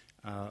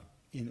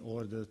in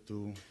order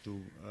to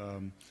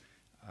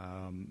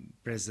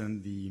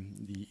present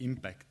the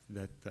impact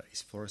that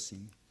is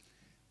foreseen.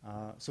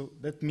 So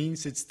that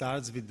means it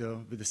starts with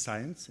the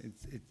science.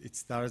 It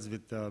starts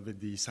with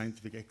the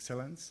scientific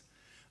excellence.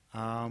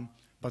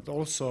 But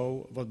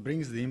also what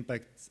brings the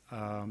impact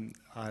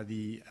are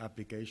the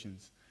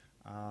applications.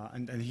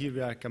 And here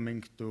we are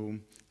coming to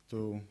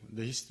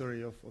the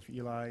history of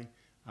ELI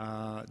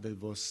that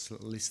was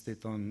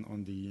listed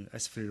on the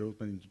S3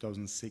 roadmap in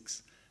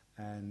 2006.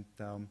 And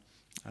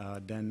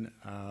then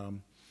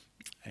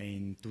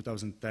in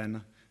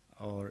 2010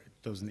 or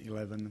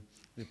 2011,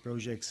 the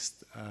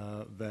projects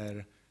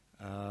were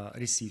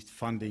received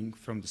funding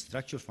from the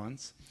structure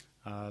funds,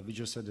 which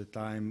was at the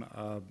time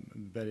for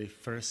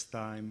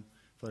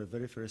the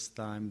very first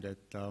time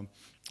that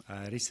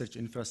research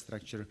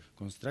infrastructure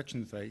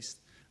construction phase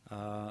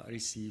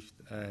received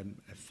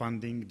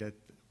funding that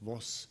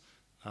was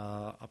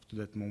up to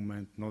that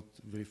moment not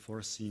very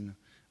foreseen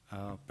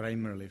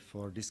primarily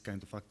for this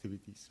kind of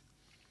activities.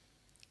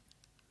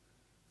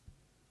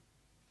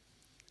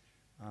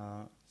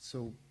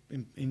 So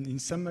in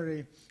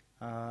summary,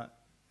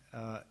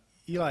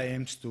 ELI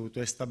aims to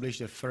establish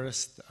the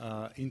first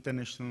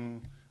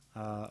international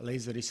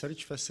laser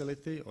research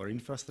facility or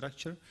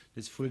infrastructure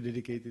that's fully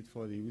dedicated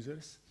for the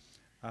users.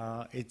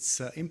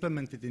 It's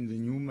implemented in the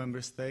new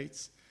member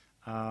states,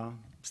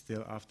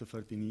 still after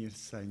 13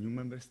 years, new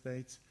member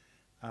states,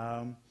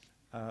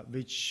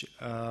 which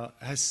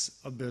has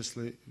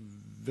obviously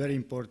very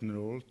important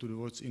role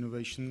towards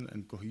innovation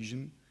and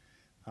cohesion.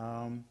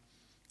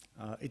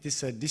 It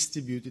is a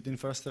distributed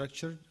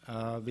infrastructure,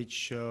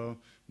 which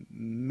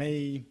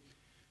may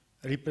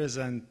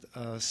represent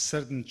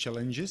certain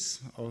challenges,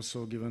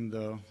 also given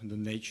the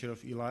nature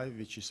of ELI,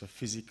 which is a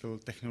physical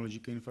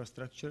technological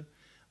infrastructure,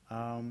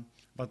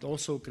 but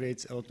also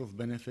creates a lot of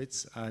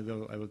benefits I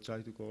will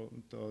try to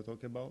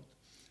talk about.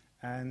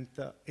 And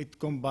it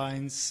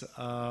combines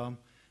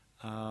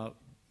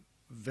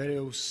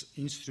various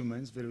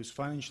instruments, various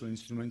financial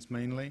instruments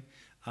mainly.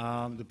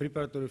 The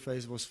preparatory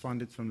phase was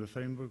funded from the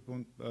framework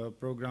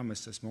program,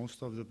 as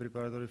most of the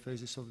preparatory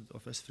phases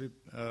of S3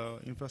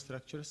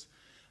 infrastructures.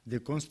 The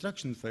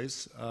construction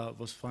phase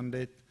was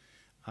funded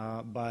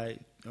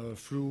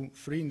through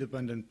 3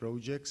 independent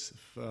projects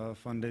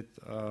funded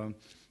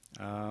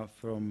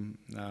from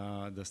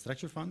the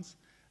structure funds,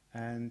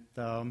 and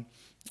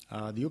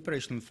the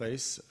operational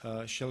phase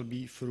shall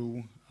be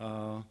through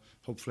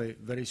hopefully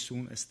very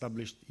soon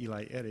established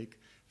ELI ERIC,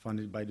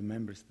 funded by the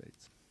member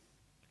states.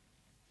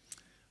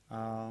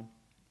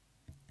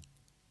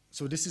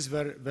 So this is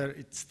where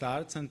it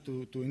starts, and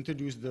to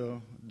introduce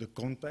the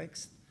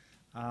context,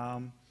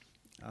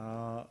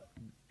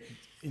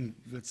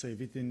 let's say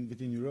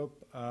within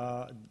Europe,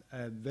 a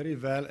very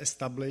well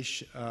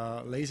established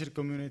laser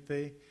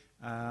community,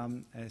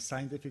 a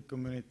scientific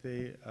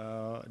community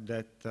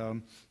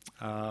that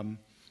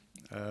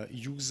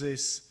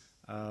uses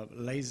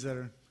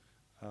laser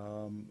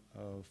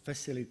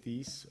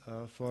facilities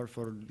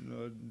for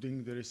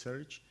doing the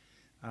research.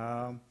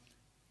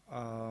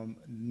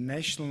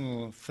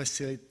 National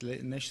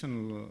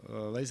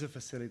laser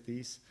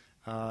facilities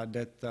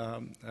that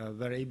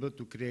were able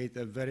to create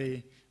a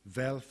very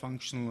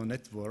well-functional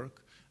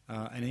network,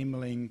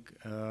 enabling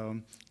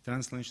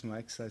transnational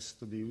access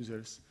to the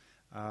users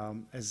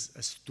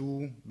as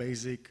 2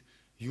 basic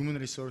human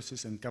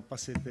resources and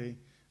capacity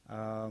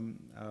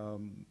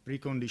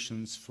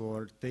preconditions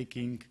for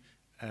taking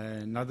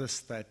another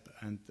step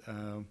and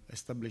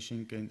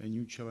establishing a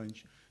new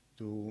challenge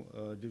to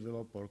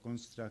develop or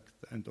construct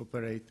and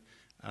operate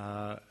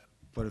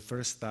for the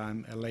first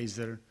time a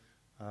laser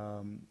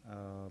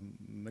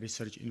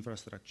research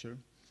infrastructure.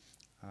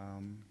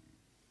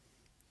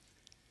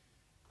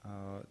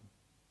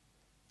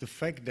 The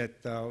fact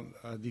that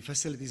the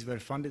facilities were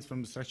funded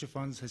from the structure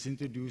funds has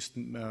introduced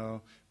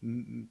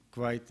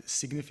quite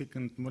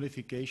significant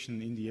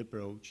modification in the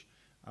approach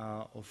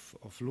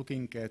of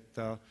looking at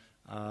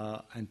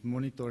and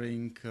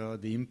monitoring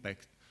the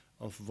impact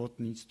of what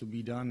needs to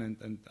be done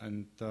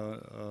and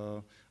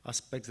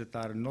aspects that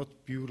are not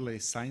purely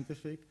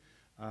scientific.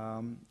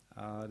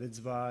 That's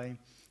why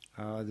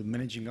the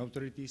managing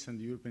authorities and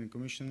the European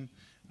Commission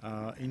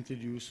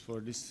introduced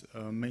for these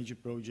major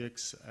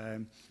projects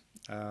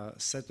a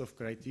set of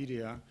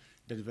criteria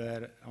that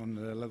were on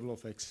the level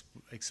of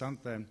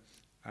ex-ante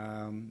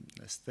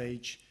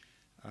stage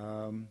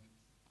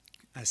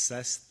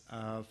assessed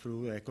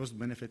through a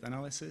cost-benefit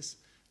analysis,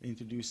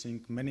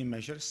 introducing many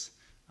measures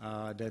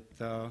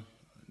that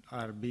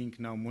are being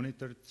now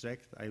monitored,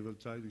 tracked. I will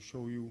try to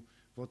show you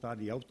what are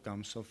the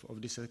outcomes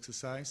of this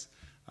exercise,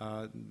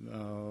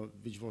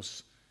 which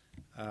was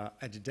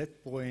at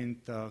that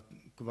point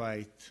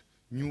quite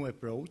new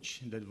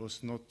approach that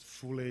was not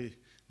fully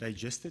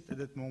digested at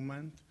that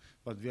moment,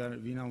 but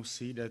we now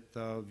see that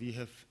we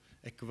have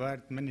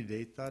acquired many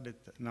data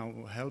that now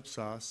helps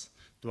us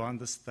to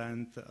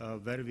understand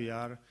where we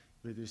are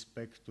with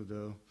respect to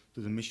the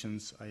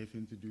missions I have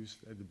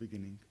introduced at the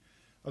beginning.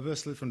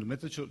 Obviously, from the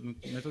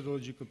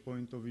methodological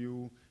point of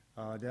view,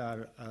 they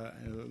are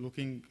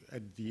looking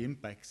at the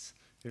impacts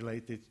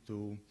related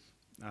to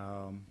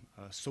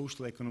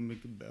social economic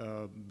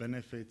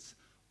benefits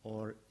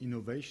or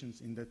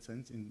innovations in that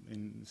sense,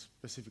 in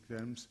specific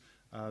terms.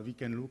 We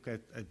can look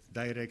at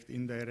direct,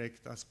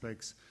 indirect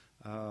aspects,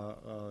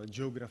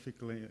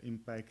 geographical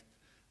impact,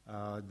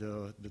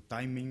 the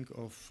timing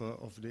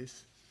of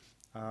this.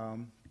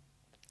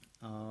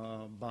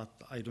 But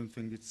I don't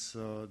think it's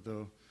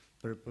the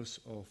purpose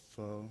of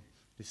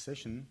this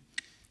session.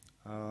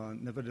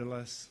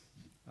 Nevertheless,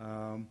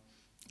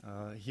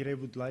 here I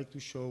would like to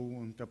show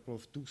on a couple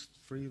of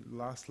three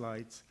last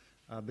slides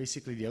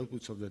basically the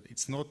outputs of that.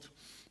 It's not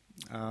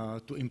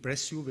to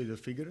impress you with the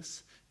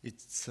figures.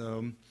 It's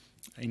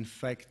in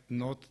fact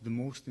not the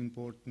most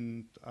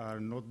important are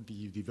not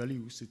the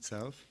values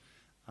itself.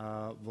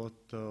 What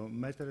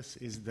matters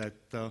is that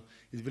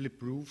it really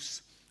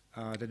proves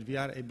that we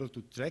are able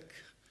to track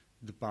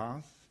the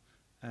path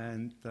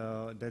and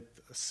that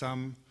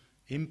some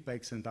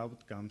impacts and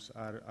outcomes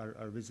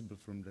are visible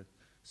from that.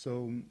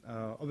 So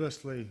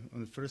obviously,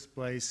 in the first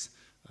place,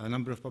 a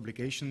number of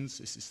publications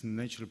is a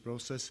natural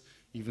process,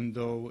 even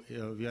though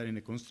we are in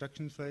a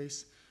construction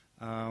phase,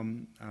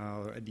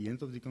 or at the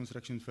end of the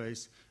construction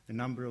phase, a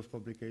number of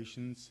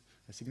publications,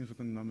 a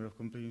significant number of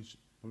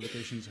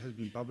publications has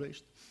been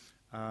published.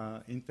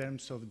 In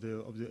terms of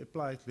the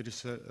applied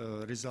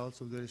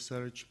results of the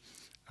research,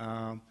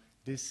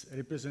 this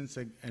represents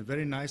a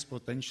very nice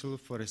potential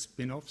for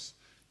spin-offs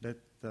that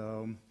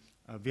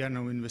we are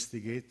now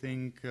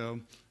investigating,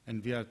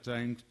 and we are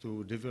trying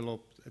to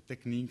develop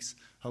techniques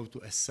how to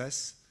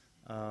assess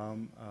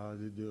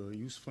the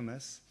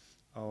usefulness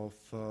of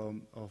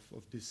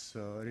these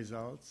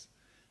results.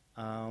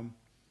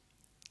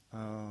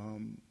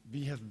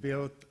 We have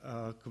built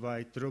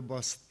quite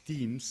robust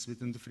teams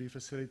within the three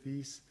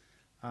facilities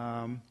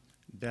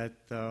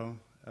that,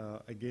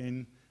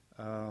 again,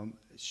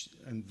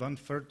 and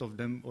 1/3 of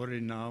them already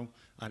now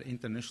are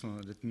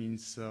international. That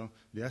means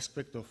the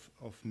aspect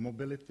of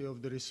mobility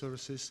of the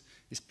resources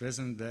is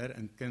present there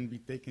and can be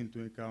taken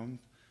into account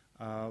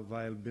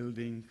while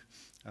building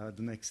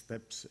the next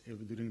steps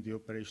during the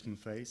operational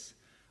phase.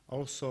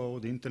 Also,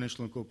 the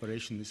international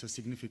cooperation is a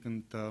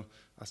significant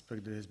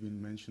aspect that has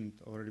been mentioned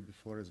already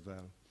before as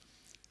well.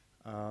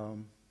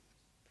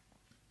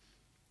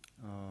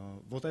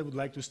 What I would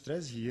like to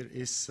stress here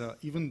is,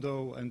 even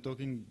though I'm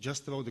talking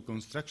just about the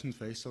construction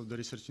phase of the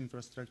research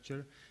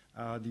infrastructure,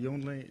 the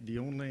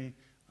only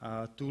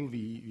tool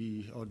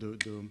or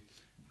the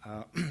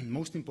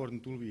most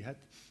important tool we had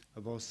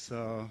was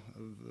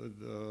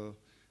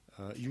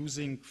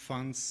using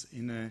funds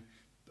in an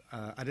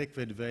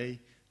adequate way,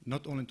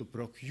 not only to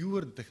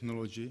procure the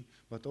technology,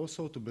 but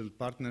also to build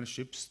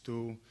partnerships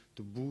to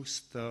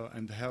boost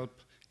and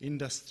help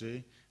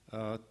industry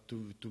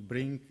to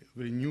bring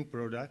very new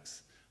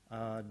products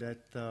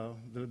that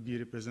will be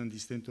represent the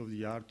state of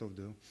the art of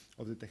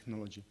the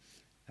technology.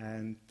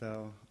 And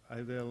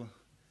I will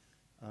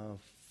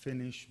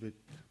finish with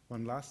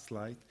one last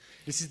slide.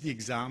 This is the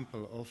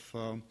example of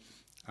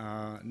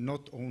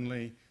not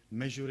only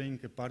measuring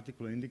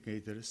particular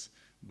indicators,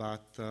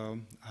 but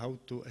how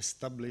to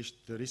establish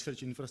the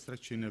research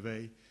infrastructure in a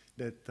way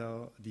that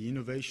the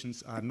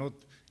innovations are not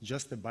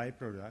just a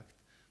byproduct,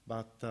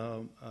 but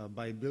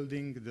by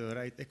building the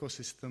right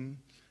ecosystem,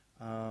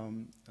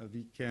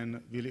 we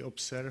can really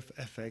observe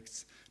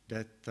effects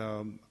that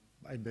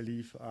I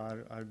believe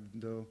are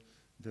the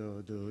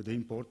the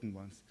important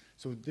ones.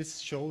 So this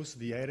shows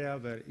the area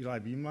where Eli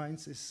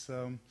Beamlines is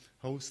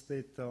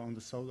hosted on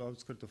the south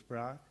outskirts of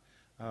Prague,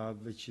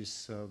 which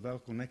is well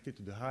connected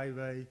to the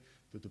highway,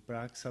 to the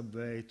Prague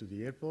subway, to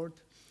the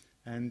airport,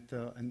 and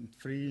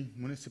 3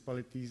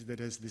 municipalities that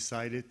has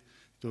decided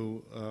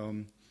to,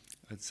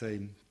 let's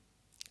say,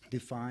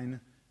 define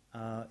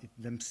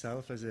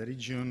themselves as a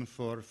region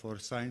for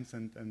science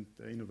and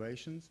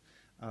innovations,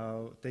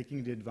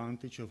 taking the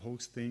advantage of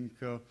hosting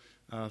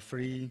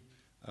free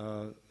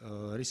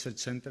research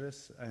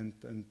centers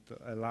and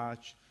a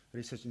large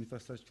research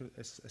infrastructure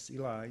as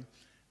Eli.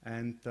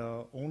 And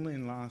only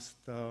in the last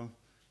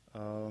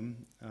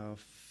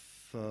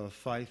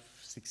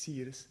 5-6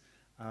 years,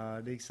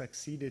 they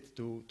succeeded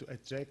to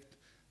attract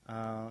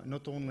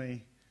not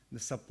only the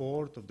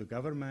support of the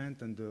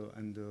government and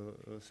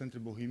the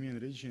Central Bohemian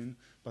region,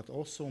 but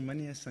also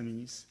many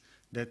SMEs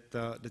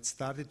that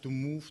started to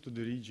move to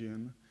the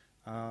region,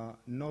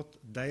 not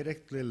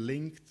directly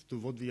linked to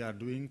what we are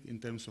doing in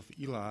terms of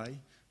Eli,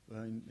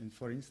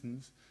 for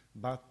instance,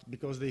 but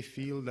because they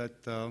feel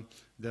that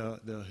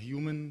the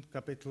human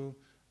capital,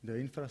 the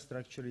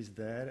infrastructure is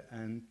there,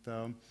 and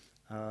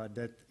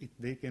that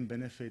they can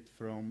benefit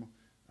from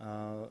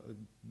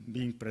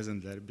being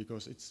present there,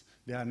 because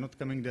they are not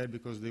coming there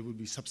because they will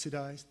be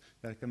subsidized.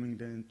 They are coming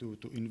there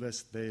to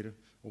invest their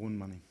own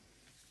money.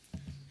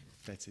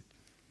 That's it.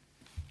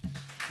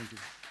 Thank you.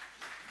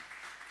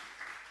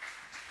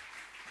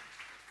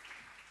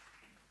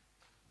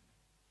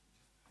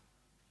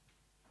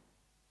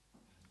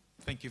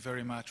 Thank you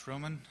very much,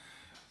 Roman.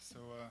 So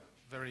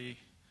very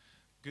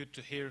good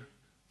to hear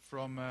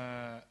from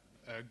a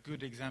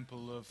good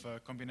example of a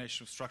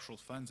combination of structural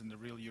funds and the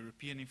real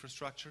European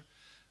infrastructure.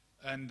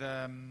 And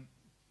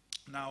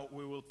now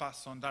we will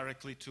pass on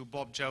directly to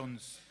Bob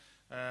Jones,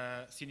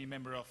 senior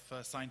member of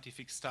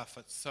scientific staff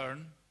at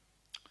CERN,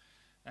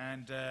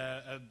 and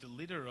the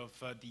leader of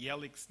the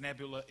Helix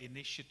Nebula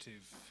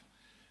Initiative.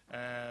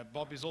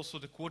 Bob is also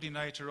the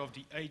coordinator of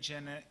the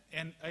AGEN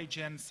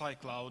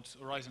SciCloud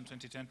Horizon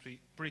 2020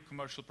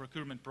 pre-commercial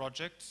procurement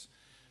project,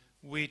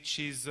 which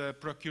is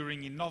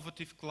procuring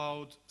innovative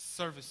cloud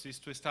services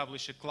to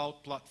establish a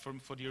cloud platform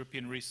for the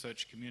European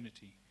research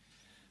community.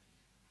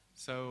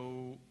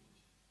 So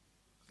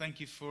thank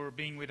you for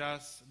being with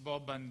us,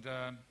 Bob, and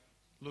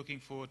looking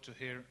forward to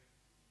hear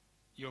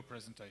your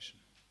presentation.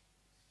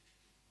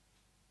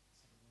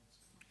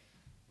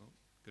 Well,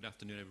 good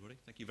afternoon, everybody.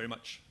 Thank you very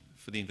much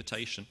for the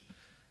invitation.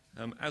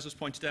 As was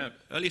pointed out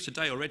earlier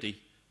today already,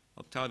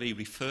 Octavi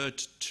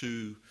referred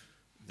to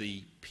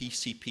the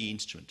PCP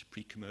instrument,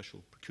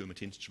 pre-commercial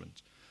procurement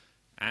instrument,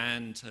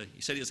 and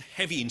he said it was a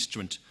heavy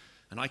instrument,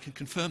 and I can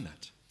confirm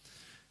that.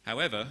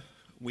 However,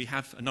 we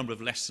have a number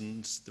of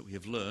lessons that we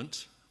have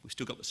learnt. We've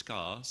still got the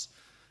scars,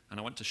 and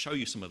I want to show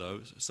you some of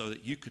those so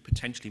that you could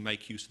potentially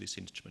make use of this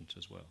instrument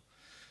as well.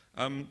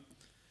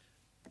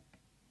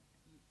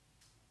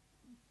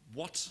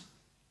 What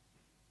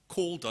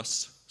called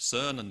us,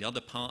 CERN and the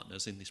other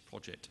partners in this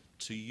project,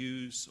 to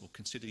use or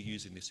consider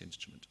using this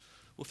instrument?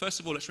 Well, first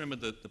of all, let's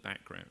remember the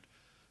background.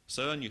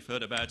 CERN, you've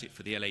heard about it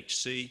for the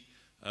LHC.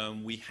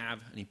 We have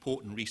an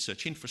important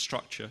research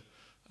infrastructure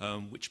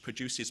which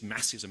produces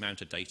massive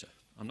amount of data.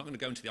 I'm not going to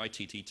go into the IT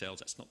details,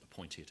 that's not the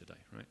point here today,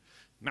 right?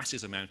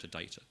 Massive amount of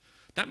data.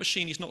 That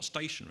machine is not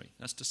stationary.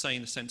 That's to say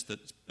in the sense that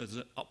there's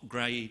an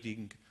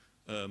upgrading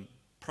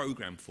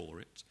program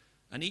for it.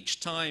 And each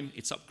time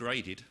it's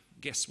upgraded,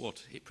 guess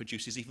what? It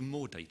produces even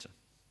more data.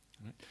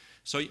 Right?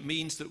 So it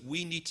means that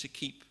we need to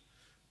keep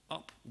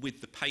up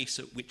with the pace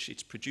at which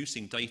it's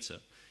producing data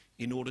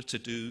in order to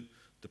do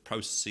the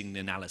processing, the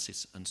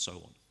analysis, and so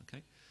on.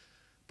 Okay?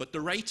 But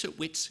the rate at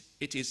which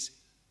it is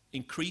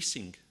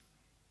increasing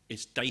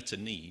its data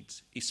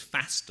needs is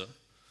faster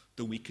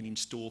than we can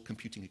install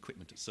computing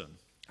equipment at CERN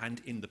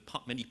and in the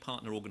many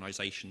partner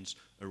organizations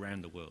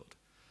around the world.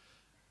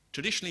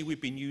 Traditionally,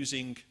 we've been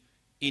using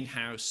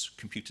in-house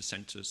computer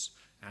centers,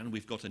 and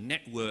we've got a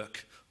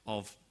network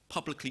of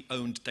publicly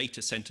owned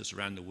data centers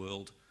around the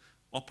world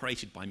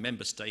operated by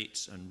member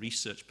states and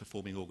research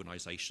performing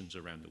organizations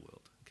around the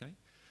world. Okay?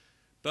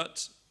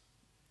 But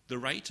the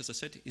rate, as I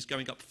said, is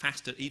going up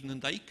faster even than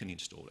they can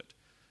install it.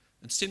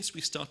 And since we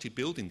started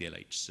building the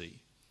LHC,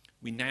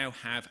 we now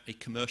have a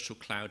commercial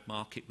cloud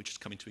market which has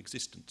come into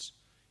existence.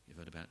 You've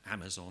heard about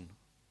Amazon,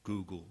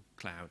 Google,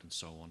 Cloud, and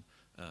so on,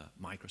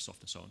 Microsoft,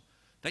 and so on.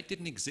 They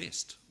didn't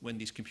exist when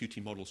these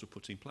computing models were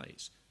put in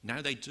place.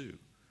 Now they do.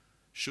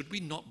 Should we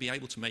not be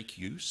able to make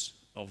use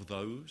of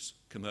those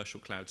commercial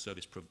cloud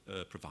service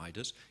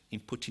providers in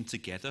putting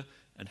together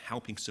and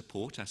helping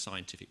support our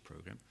scientific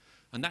program?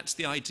 And that's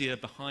the idea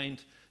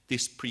behind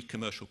this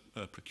pre-commercial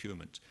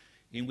procurement,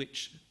 in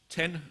which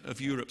 10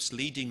 of Europe's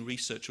leading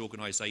research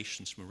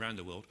organizations from around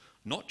the world,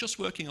 not just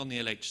working on the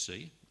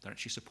LHC, they're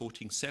actually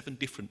supporting 7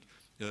 different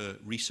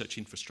research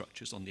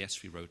infrastructures on the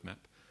S3 roadmap,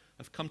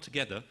 have come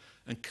together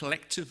and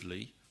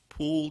collectively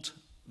pooled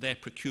their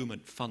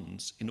procurement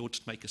funds in order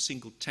to make a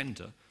single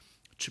tender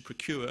to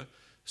procure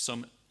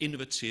some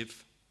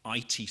innovative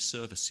IT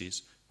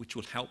services which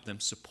will help them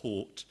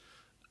support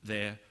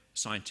their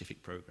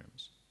scientific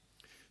programs.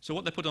 So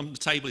what they put on the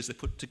table is they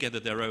put together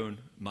their own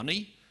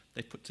money,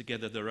 they put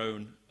together their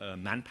own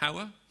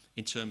manpower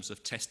in terms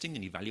of testing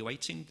and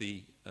evaluating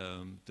the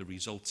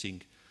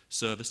resulting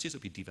services that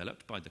will be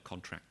developed by the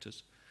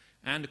contractors.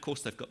 And of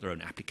course they've got their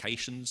own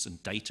applications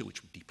and data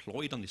which were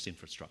deployed on this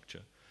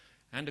infrastructure.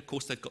 And of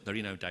course they've got their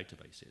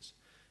databases.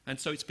 And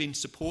so it's been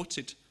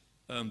supported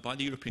by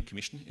the European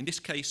Commission, in this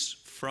case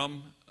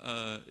from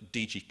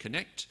DG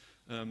Connect,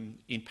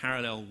 in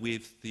parallel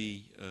with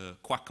the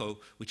Quaco,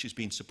 which has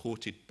been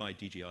supported by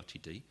DG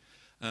RTD.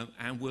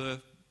 And we're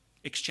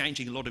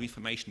exchanging a lot of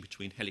information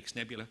between Helix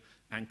Nebula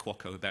and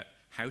Quaco about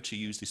how to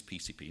use this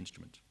PCP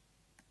instrument.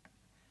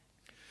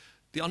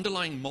 The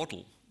underlying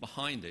model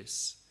behind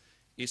this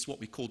is what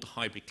we call the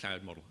hybrid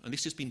cloud model. And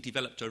this has been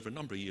developed over a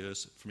number of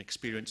years from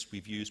experience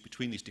we've used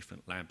between these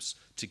different labs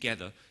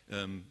together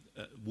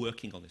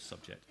working on this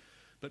subject.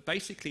 But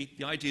basically,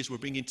 the idea is we're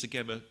bringing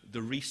together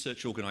the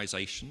research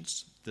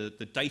organizations, the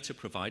data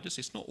providers.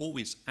 It's not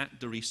always at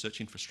the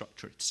research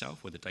infrastructure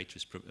itself where the data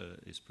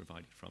is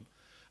provided from.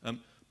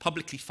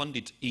 Publicly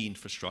funded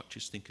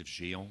e-infrastructures, think of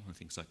Géant and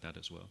things like that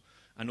as well.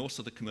 And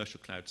also the commercial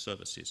cloud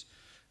services.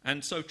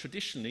 And so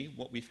traditionally,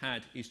 what we've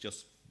had is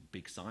just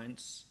big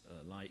science,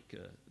 like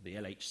the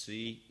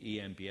LHC,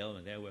 EMBL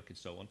and their work and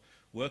so on,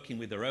 working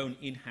with their own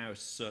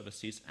in-house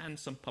services and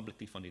some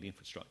publicly funded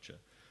infrastructure.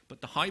 But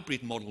the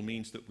hybrid model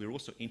means that we're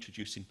also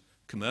introducing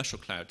commercial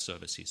cloud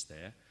services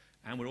there,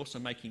 and we're also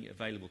making it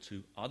available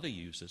to other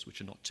users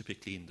which are not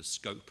typically in the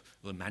scope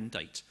or the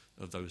mandate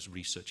of those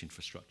research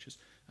infrastructures,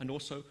 and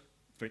also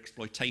for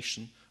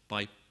exploitation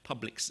by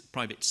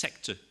private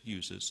sector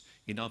users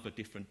in other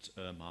different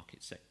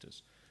market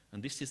sectors.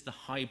 And this is the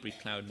hybrid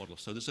cloud model.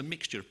 So there's a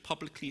mixture of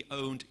publicly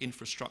owned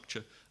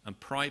infrastructure and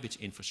private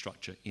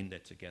infrastructure in there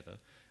together.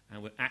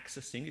 And we're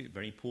accessing it,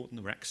 very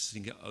important, we're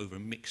accessing it over a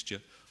mixture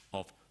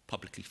of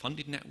publicly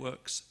funded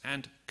networks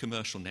and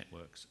commercial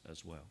networks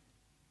as well.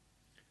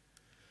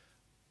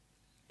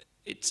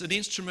 It's an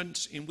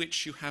instrument in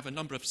which you have a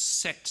number of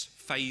set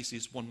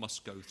phases one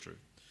must go through.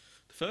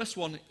 The first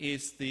one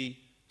is the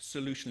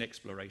solution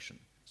exploration.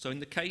 So in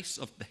the case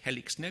of the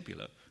Helix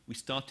Nebula, we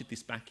started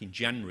this back in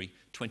January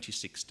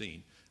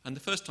 2016. And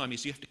the first time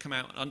is you have to come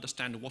out and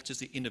understand what is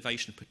the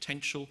innovation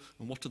potential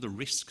and what are the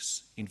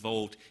risks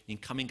involved in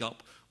coming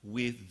up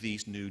with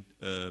these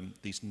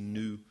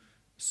new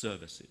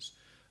services.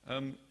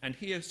 And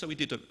here, so we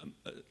did,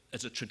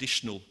 as a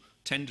traditional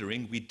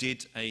tendering, we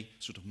did a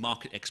sort of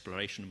market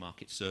exploration and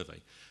market survey.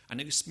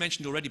 And it was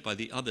mentioned already by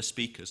the other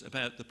speakers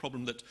about the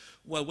problem that,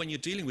 well, when you're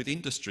dealing with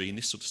industry in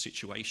this sort of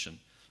situation,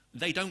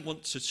 they don't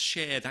want to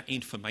share that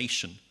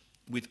information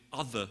with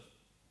other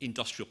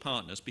industrial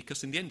partners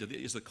because in the end of it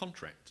is a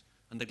contract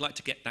and they'd like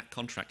to get that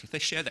contract. If they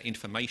share that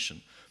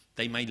information,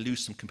 they may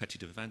lose some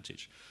competitive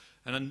advantage.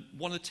 And then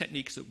one of the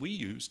techniques that we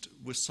used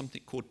was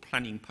something called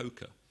planning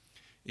poker.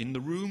 In the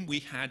room we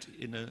had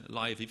in a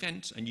live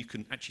event, and you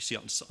can actually see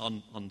it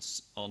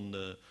on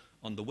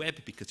the web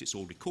because it's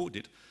all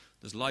recorded.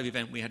 There's a live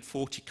event, we had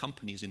 40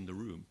 companies in the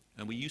room,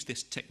 and we used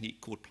this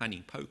technique called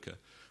planning poker,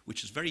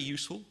 which is very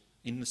useful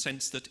in the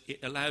sense that it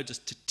allowed us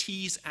to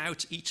tease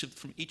out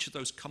from each of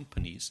those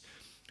companies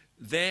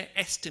their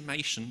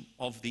estimation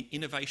of the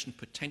innovation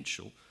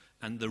potential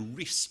and the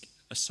risk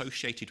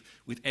associated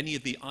with any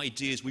of the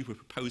ideas we were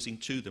proposing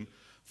to them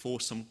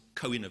for some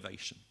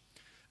co-innovation.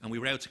 And we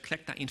were able to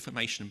collect that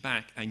information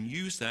back and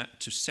use that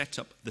to set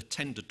up the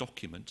tender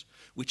document,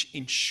 which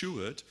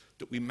ensured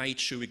that we made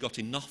sure we got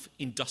enough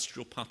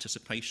industrial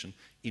participation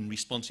in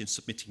response in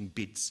submitting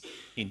bids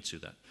into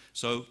that.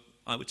 So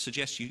I would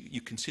suggest you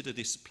consider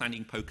this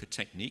planning poker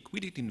technique. We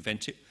didn't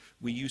invent it.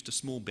 We used a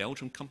small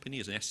Belgian company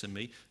as an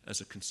SME, as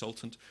a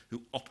consultant,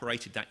 who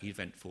operated that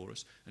event for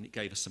us, and it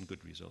gave us some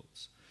good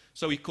results.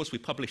 So, of course, we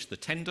published the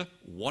tender,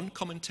 one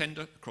common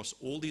tender across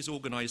all these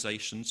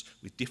organisations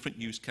with different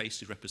use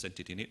cases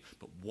represented in it,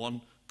 but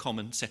one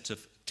common set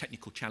of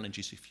technical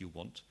challenges, if you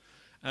want.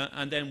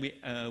 And then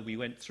we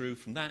went through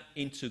from that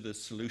into the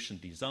solution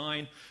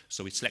design.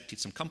 So we selected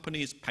some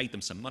companies, paid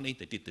them some money,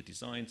 they did the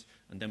designs,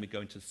 and then we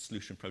go into the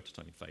solution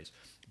prototyping phase.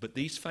 But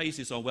these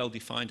phases are well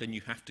defined, and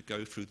you have to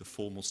go through the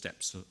formal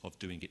steps of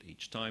doing it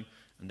each time.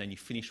 And then you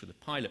finish with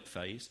the pilot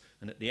phase,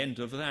 and at the end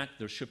of that,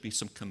 there should be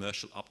some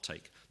commercial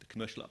uptake. The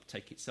commercial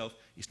uptake itself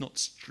is not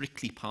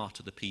strictly part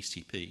of the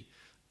PCP,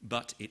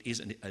 but it is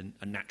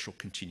a natural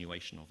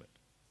continuation of it.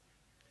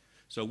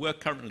 So we're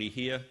currently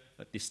here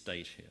at this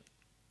stage here.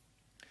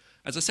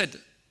 As I said,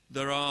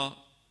 there are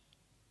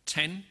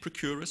 10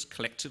 procurers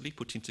collectively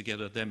putting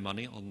together their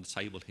money on the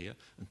table here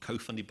and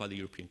co-funded by the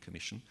European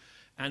Commission.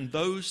 And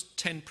those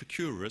 10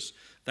 procurers,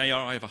 they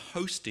are either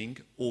hosting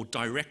or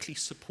directly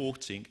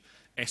supporting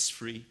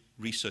S3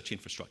 research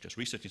infrastructures.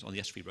 Research is on the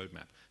S3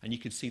 roadmap, and you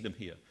can see them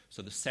here.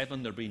 So the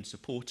 7 that are being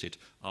supported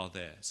are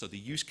there. So the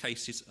use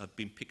cases have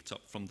been picked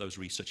up from those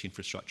research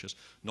infrastructures,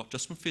 not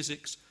just from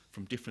physics,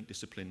 from different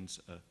disciplines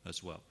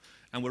as well.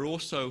 And we're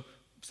also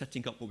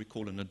setting up what we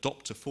call an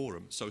adopter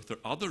forum. So if there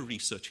are other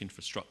research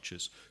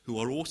infrastructures who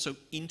are also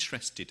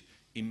interested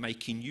in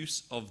making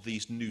use of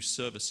these new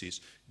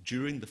services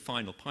during the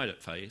final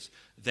pilot phase,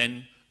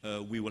 then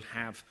we will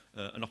have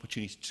an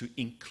opportunity to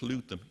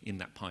include them in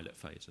that pilot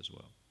phase as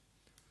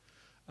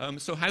well.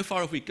 So how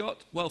far have we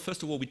got? Well,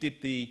 first of all, we did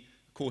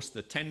of course,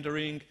 the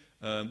tendering.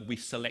 We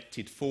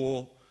selected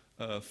four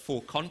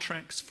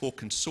contracts, 4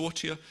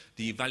 consortia.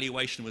 The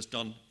evaluation was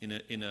done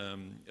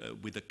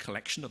with a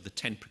collection of the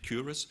 10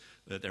 procurers.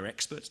 They're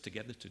experts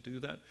together to do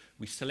that.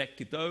 We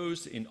selected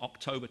those in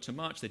October to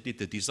March. They did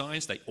the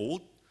designs. They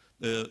all,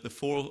 the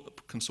 4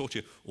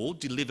 consortia, all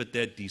delivered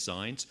their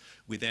designs.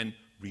 We then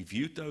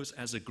reviewed those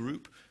as a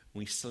group.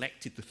 We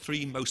selected the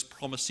 3 most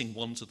promising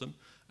ones of them,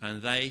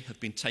 and they have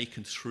been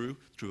taken through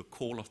a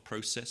call-off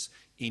process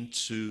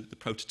into the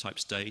prototype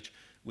stage,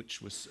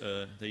 which was,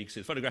 there you can see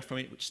the photograph from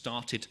it, which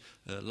started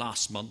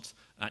last month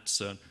at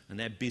CERN, and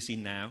they're busy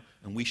now,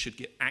 and we should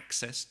get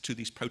access to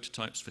these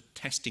prototypes for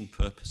testing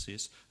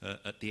purposes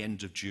at the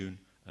end of June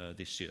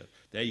this year.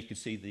 There you can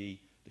see the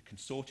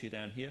consortia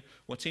down here.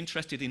 What's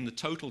interesting in the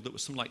total, there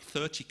was something like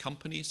 30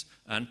 companies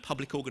and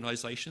public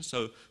organizations,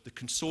 so the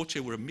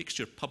consortia were a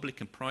mixture of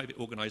public and private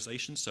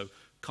organizations, so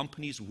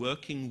companies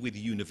working with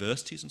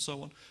universities and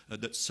so on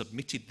that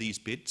submitted these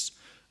bids.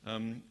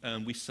 And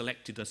we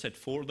selected, I said,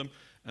 4 of them,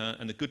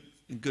 and a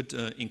good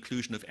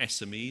inclusion of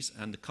SMEs,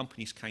 and the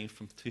companies came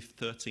from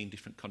 13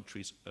 different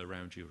countries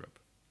around Europe.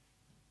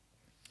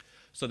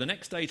 So the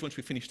next stage, once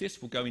we finish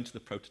this, we'll go into the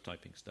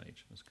prototyping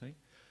stage.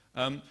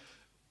 Okay?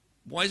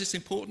 Why is this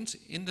important?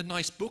 In the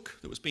nice book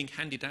that was being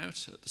handed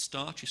out at the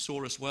start, you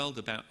saw as well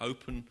about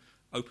open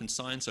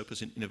science,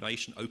 open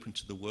innovation, open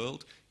to the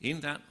world. In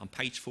that, on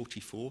page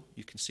 44,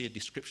 you can see a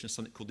description of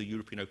something called the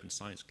European Open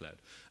Science Cloud.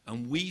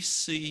 And we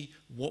see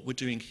what we're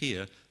doing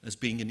here as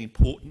being an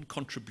important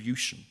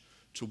contribution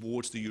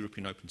towards the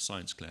European Open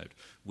Science Cloud.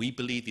 We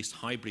believe this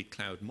hybrid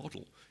cloud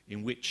model,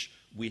 in which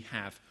we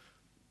have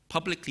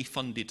publicly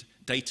funded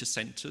data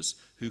centers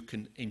who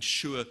can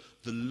ensure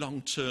the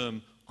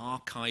long-term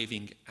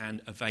archiving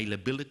and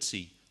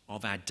availability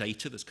of our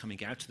data that's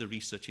coming out of the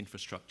research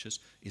infrastructures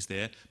is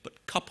there,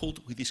 but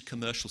coupled with these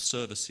commercial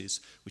services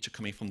which are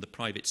coming from the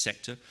private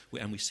sector,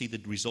 and we see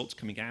the results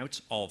coming out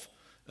of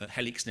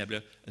Helix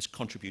Nebula as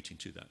contributing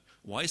to that.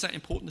 Why is that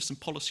important? There's some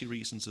policy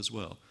reasons as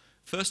well.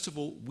 First of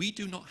all, we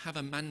do not have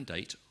a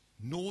mandate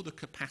nor the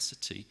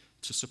capacity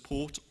to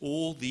support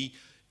all the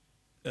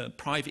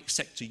private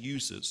sector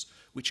users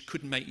which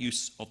could make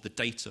use of the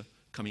data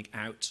coming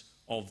out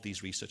of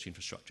these research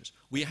infrastructures.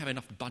 We have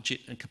enough budget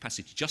and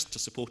capacity just to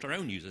support our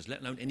own users,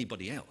 let alone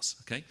anybody else,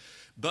 okay?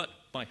 But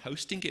by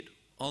hosting it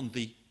on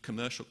the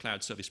commercial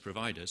cloud service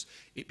providers,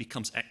 it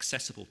becomes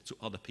accessible to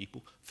other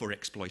people for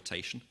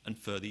exploitation and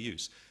further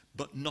use,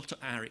 but not at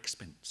our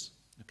expense,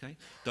 okay?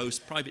 Those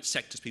private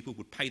sectors people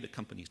would pay the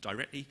companies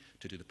directly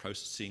to do the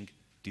processing,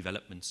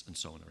 developments, and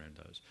so on around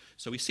those.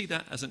 So we see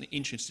that as an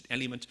interesting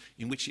element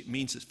in which it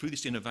means that through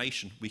this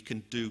innovation, we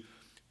can do,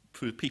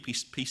 through the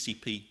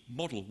PCP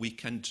model, we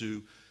can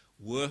do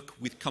work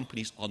with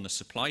companies on the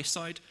supply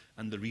side,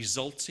 and the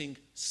resulting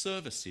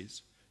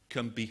services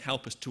can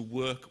help us to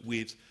work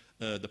with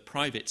the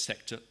private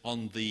sector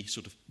on the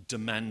sort of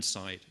demand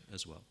side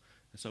as well.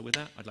 And so with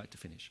that, I'd like to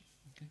finish.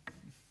 Okay.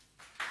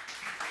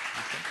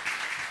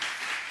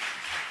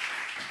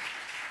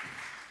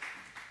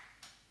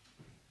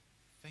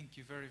 Thank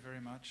you very,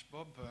 very much,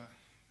 Bob.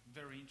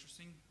 Very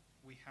interesting.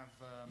 We have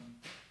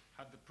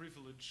had the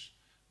privilege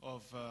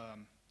of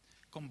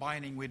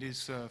combining with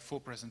these 4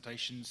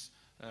 presentations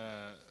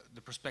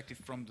the perspective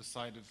from the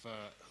side of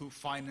who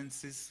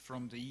finances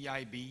from the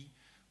EIB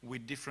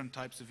with different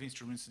types of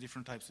instruments,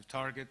 different types of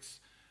targets,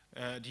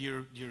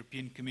 the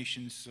European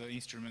Commission's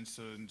instruments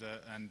and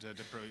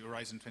the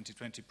Horizon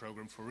 2020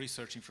 program for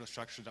research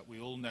infrastructure that we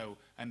all know,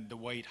 and the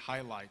way it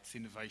highlights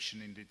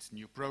innovation in its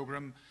new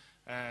program,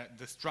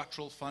 the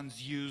structural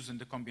funds used and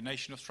the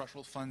combination of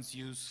structural funds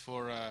used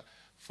for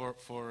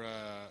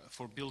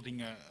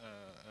building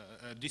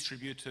a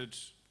distributed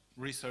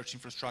research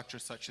infrastructure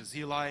such as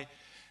ELI,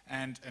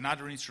 and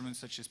another instruments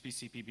such as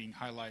PCP being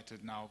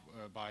highlighted now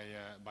by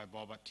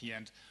Bob at the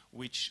end,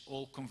 which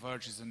all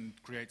converges and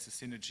creates a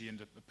synergy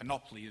and a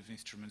panoply of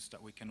instruments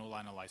that we can all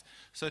analyze.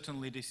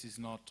 Certainly this is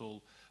not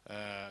all,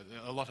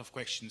 a lot of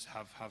questions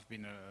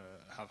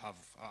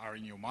are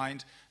in your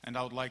mind, and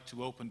I would like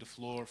to open the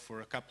floor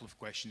for a couple of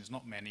questions,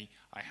 not many.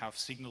 I have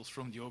signals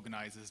from the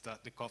organizers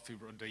that the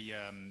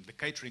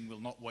catering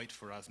will not wait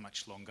for us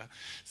much longer.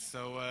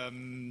 So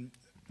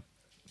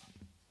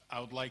I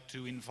would like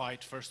to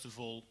invite, first of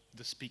all,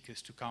 the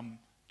speakers to come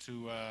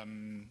to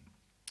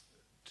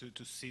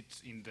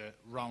sit in the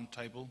round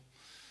table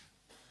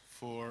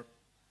for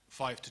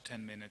 5 to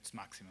 10 minutes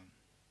maximum.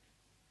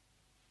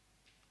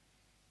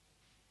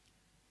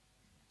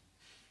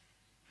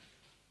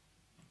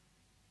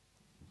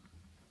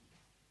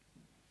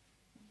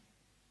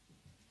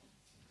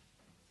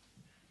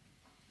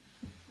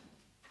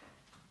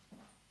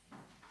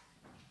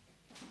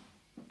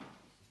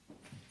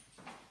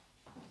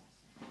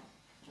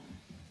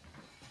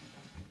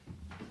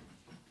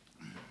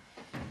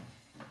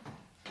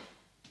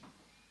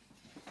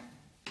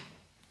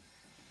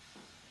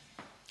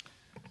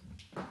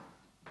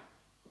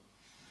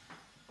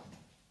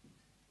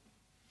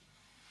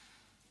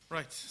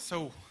 Right,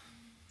 so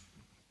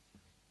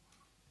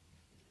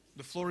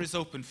the floor is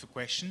open for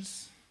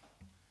questions.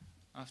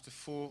 After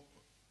 4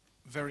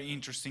 very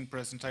interesting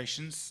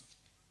presentations,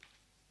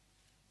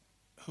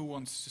 who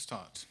wants to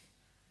start?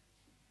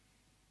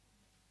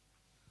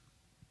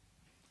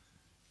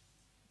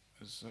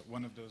 There's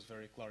one of those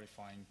very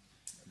clarifying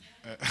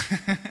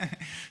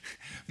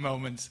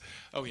moments.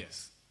 Oh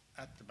yes,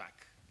 at the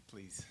back,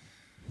 please.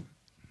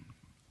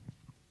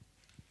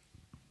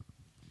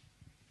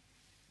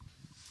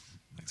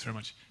 Thanks very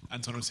much.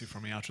 Anton Rossi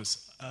from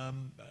IATRIS.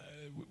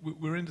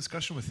 We're in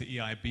discussion with the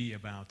EIB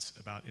about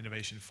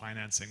innovation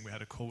financing. We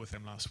had a call with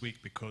them last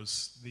week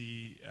because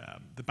the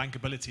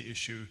bankability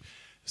issue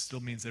still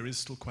means there is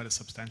still quite a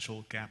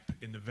substantial gap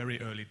in the very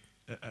early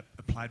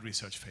applied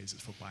research phases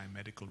for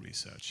biomedical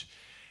research.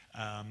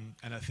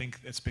 And I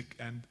think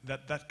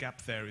that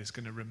gap there is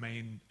going to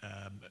remain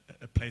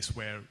a place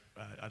where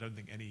I don't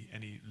think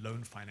any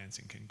loan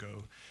financing can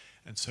go.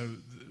 And so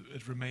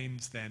it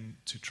remains then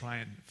to try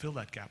and fill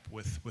that gap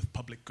with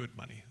public good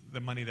money, the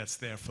money that's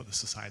there for the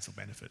societal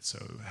benefit, so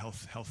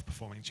health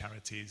performing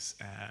charities,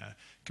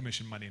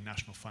 commission money,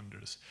 national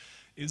funders.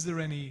 Is there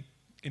any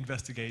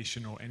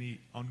investigation or any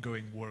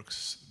ongoing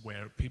works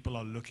where people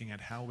are looking at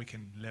how we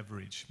can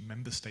leverage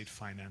member state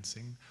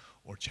financing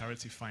or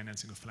charity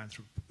financing or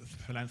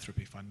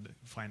philanthropy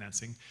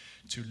financing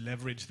to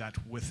leverage that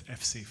with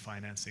FC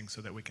financing so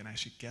that we can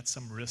actually get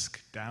some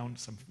risk down,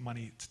 some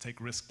money to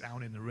take risk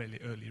down in the really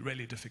early,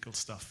 really difficult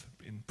stuff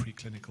in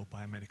preclinical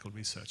biomedical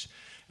research?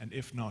 And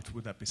if not,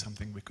 would that be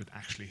something we could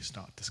actually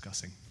start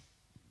discussing?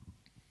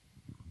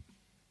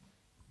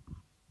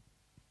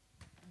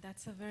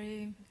 That's a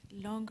very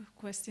long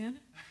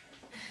question.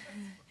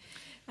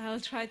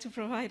 I'll try to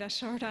provide a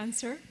short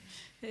answer.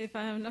 If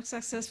I'm not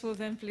successful,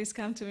 then please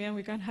come to me and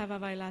we can have a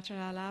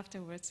bilateral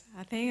afterwards.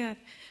 I think that,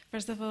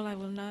 first of all, I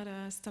will not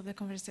stop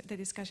the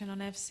discussion on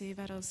FC,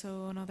 but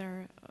also on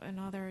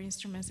other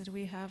instruments that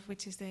we have,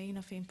 which is the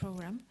InnoFin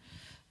program.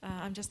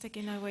 I'm just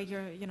taking away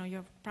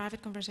your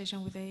private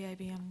conversation with the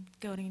AIB and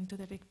going into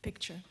the big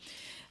picture.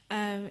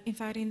 In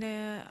fact, in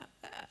the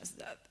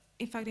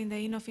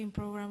InnoFin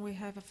program, we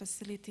have a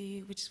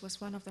facility which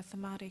was one of the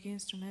thematic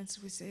instruments,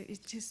 which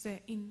is the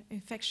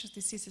infectious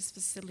diseases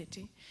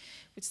facility,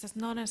 which does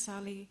not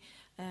necessarily,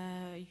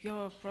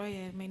 your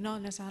project may not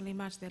necessarily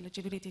match the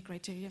eligibility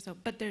criteria,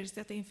 but there is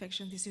that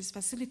infectious disease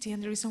facility,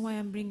 and the reason why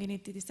I'm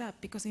bringing this up,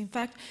 because in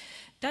fact,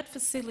 that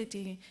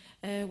facility,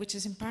 which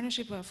is in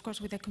partnership, of course,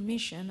 with the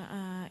Commission,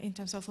 in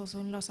terms of also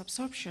in loss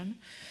absorption,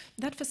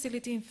 that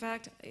facility, in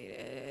fact,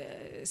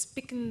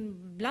 speaking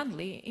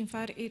bluntly, in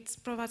fact, it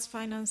provides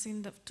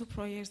financing the 2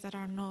 projects that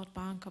are not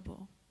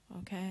bankable,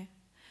 okay?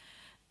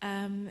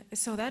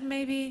 So that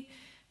maybe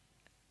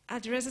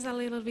addresses a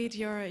little bit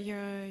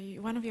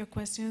one of your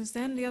questions.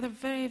 Then the other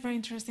very, very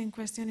interesting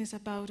question is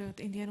about,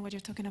 in the end, what you're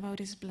talking about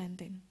is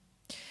blending.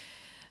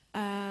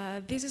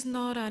 This is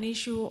not an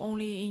issue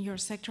only in your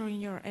sector, in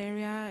your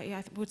area.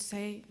 I would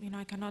say,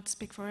 I cannot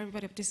speak for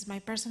everybody, but this is my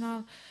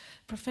personal,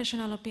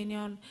 professional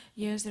opinion.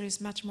 Yes, there is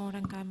much more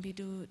that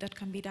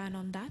can be done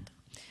on that.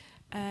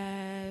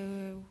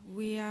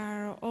 We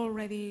are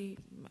already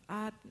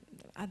at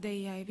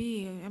the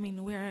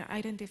EIB. We are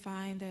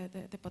identifying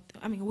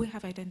we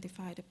have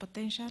identified the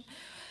potential.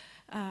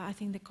 I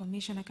think the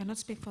Commission, I cannot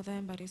speak for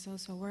them, but is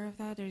also aware of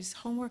that. There is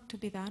homework to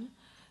be done.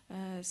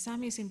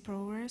 Some is in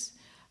progress,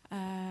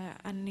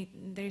 and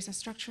there is a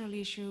structural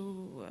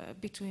issue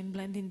between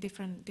blending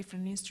different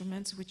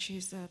instruments, which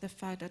is the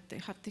fact that they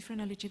have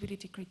different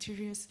eligibility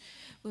criteria,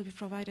 will be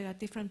provided at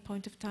different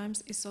point of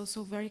times. It's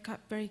also very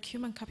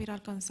human capital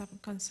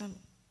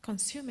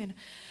consuming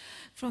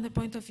from the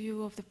point of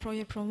view of the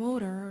project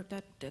promoter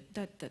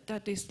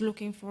that is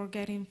looking for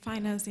getting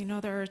finance in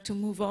order to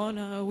move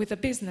on with the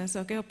business,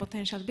 okay, or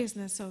potential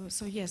business.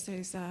 So yes, there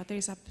is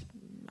a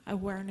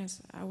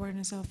awareness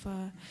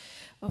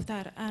of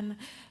that. And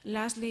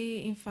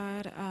lastly, in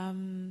fact,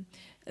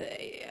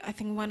 I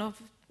think one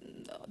of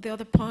the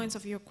other points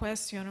of your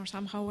question, or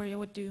somehow where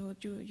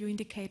you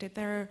indicated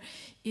there,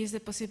 is the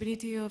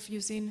possibility of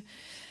using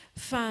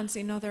funds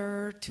in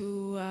order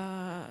to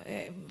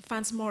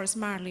funds more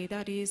smartly.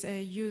 That is,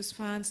 use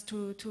funds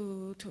to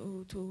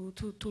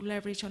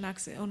leverage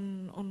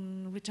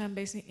on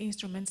return-based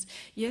instruments.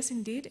 Yes,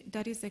 indeed,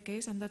 that is the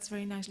case, and that's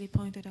very nicely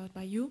pointed out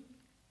by you.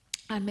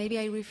 And maybe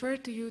I refer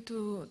to you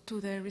to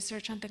the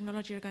Research and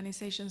Technology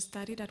Organization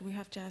study that we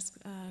have just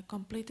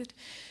completed,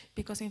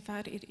 because in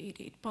fact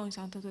it points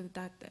out to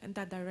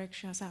that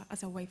direction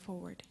as a way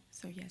forward.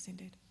 So yes,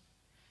 indeed.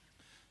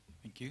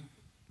 Thank you.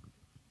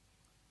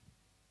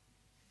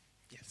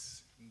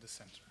 Yes, in the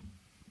center.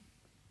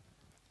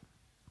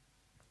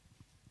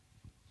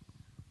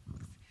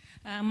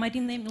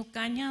 Marina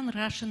Milkanyan,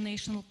 Russian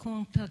National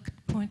Contact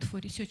Point for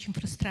Research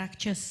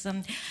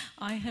Infrastructures.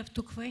 I have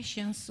two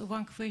questions.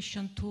 One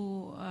question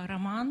to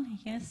Roman,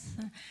 yes,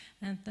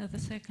 and the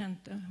second,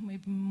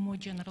 maybe more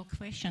general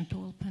question to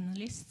all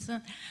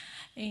panelists.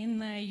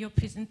 In your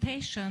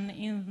presentation,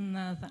 in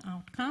the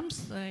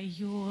outcomes,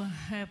 you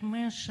have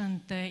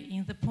mentioned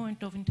in the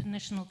point of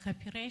international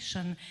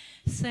cooperation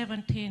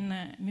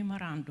 17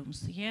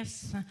 memorandums,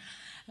 yes?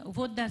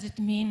 What does it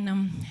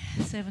mean,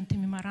 70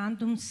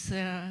 memorandums?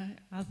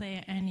 Are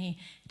there any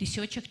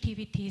research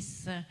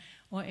activities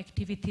or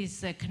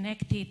activities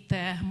connected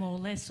more or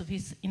less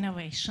with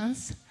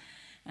innovations?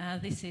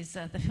 This is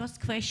the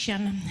first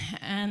question.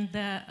 And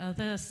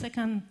the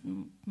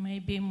second,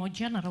 maybe more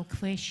general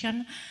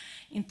question,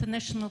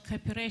 international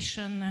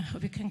cooperation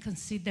we can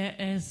consider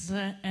as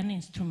an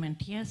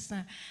instrument, yes?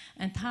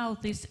 And how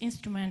this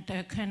instrument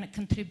can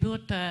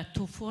contribute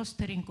to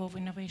fostering of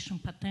innovation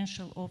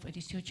potential of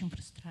research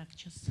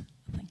infrastructures.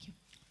 Thank you.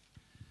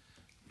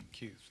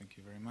 Thank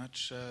you very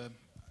much.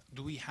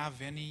 Do we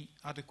have any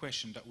other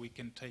question that we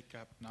can take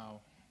up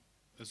now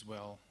as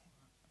well,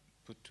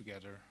 put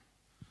together?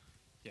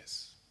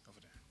 Yes,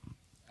 over there.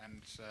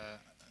 And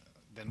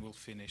then we'll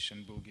finish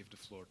and we'll give the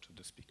floor to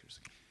the speakers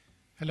again.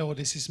 Hello,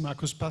 this is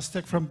Markus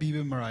Pastek from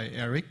BBMRI,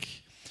 Eric.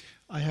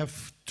 I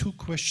have two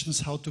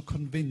questions how to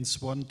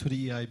convince, one to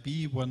the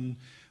EIB, one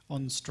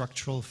on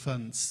structural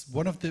funds.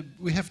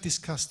 We have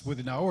discussed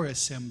within our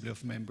assembly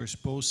of members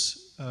both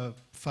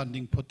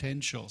funding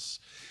potentials.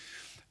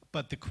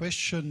 But the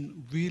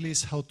question really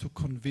is how to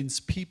convince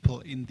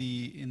people in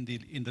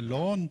the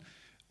loan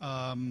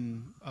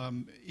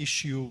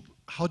issue.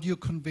 How do you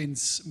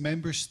convince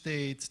member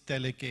state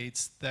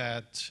delegates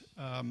that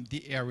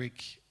the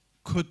ERIC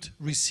could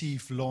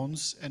receive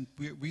loans? And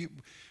we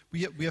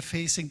are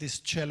facing this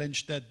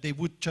challenge that they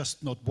would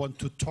just not want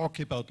to talk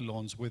about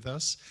loans with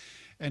us.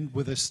 And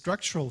with the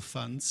structural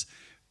funds,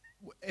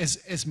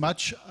 as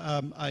much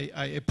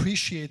I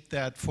appreciate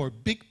that for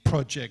big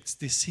projects,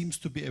 this seems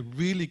to be a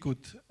really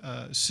good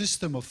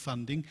system of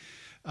funding.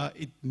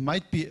 It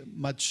might be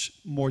much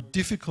more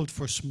difficult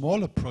for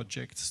smaller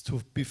projects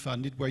to be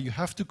funded, where you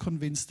have to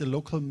convince the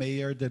local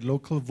mayor, the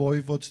local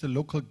voivodes, the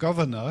local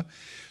governor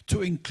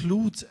to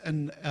include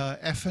an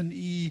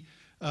F&E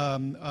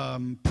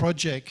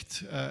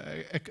project,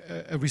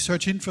 a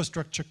research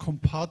infrastructure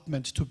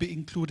compartment to be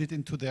included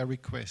into their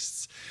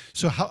requests.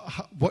 So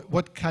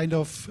what kind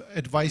of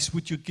advice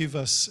would you give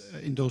us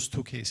in those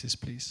two cases,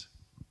 please?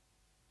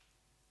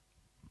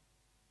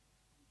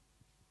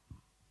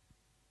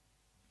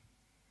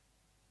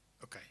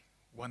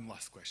 One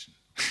last question.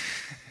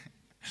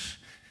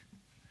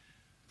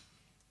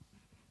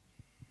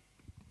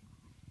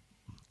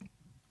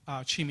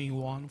 Chi-Ming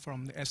Wang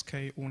from the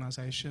SK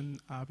organization.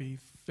 I'll be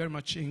very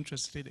much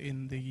interested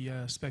in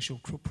the special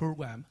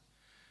program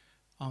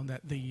on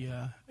the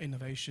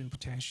innovation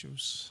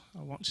potentials.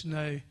 I want to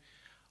know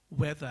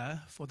whether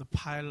for the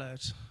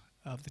pilot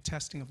of the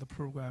testing of the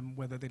program,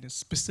 whether there are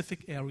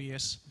specific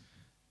areas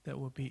that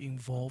will be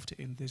involved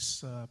in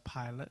this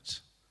pilot,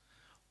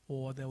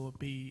 or there will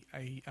be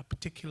a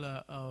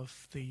particular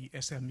of the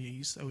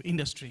SMEs or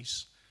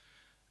industries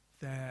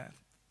that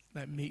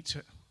meet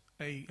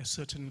a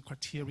certain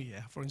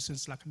criteria, for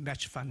instance, like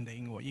match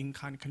funding or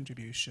in-kind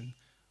contribution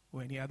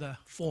or any other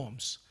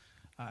forms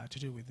to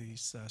do with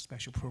this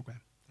special program.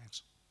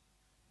 Thanks.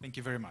 Thank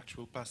you very much.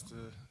 We'll pass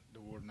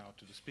the word now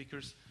to the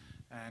speakers.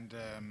 And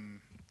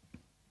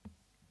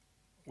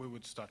we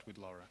would start with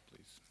Laura,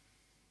 please.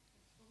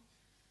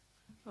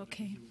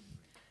 Okay.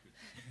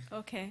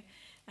 Okay.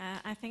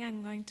 I think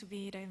I'm going to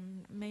be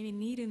maybe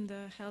needing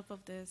the help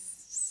of the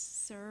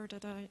sir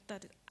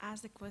that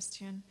asked the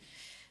question,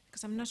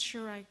 because I'm not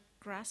sure I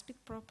grasped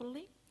it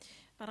properly.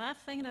 But I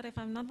think that if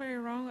I'm not very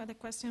wrong, the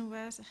question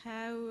was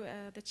how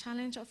the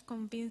challenge of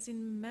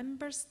convincing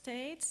member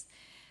states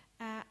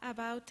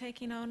about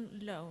taking on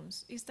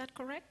loans. Is that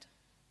correct?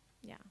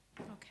 Yeah,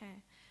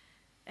 okay.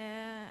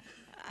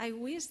 I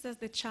wish that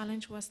the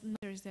challenge was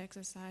not the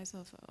exercise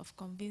of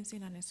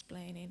convincing and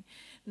explaining.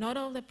 Not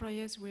all the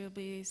projects will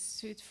be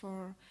suited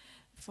for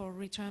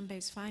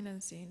return-based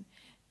financing.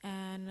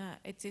 And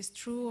it is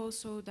true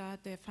also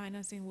that the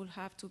financing will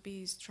have to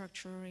be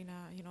structured in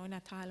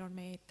a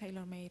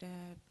tailor-made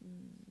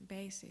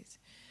basis.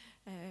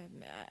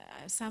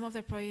 Some of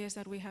the projects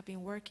that we have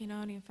been working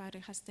on, in fact,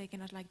 it has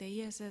taken us, like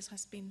the ESS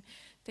has been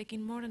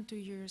taking more than 2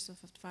 years of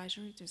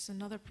advisory. There's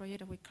another project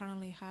that we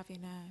currently have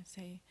in,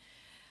 say,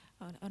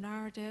 on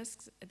our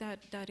desks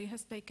that it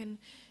has taken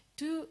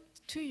two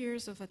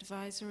years of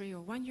advisory,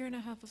 or 1.5 years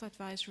of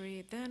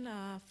advisory, then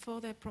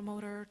for the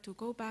promoter to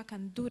go back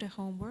and do the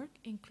homework,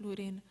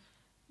 including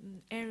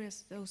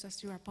areas, those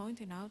as you are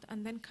pointing out,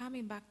 and then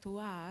coming back to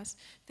us,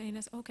 telling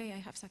us, okay,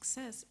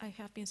 I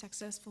have been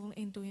successful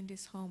in doing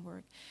this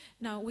homework.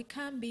 Now, we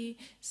can be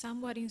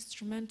somewhat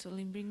instrumental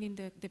in bringing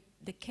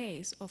the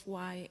case of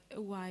why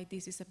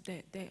this is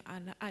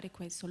an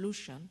adequate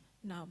solution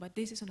now, but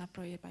this is on a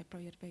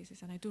project-by-project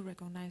basis, and I do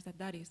recognize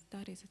that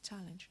is a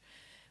challenge.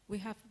 We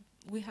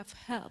have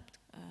helped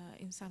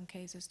in some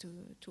cases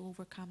to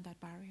overcome that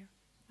barrier,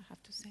 I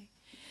have to say.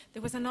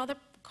 There was another,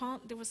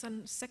 there was a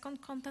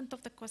second content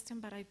of the question,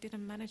 but I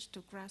didn't manage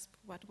to grasp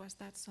what was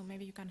that, so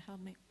maybe you can help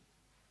me.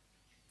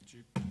 Do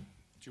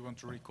you want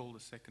to recall the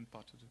second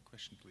part of the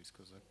question, please?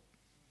 Because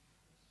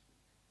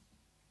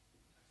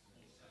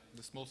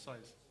the small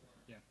size,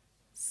 yeah.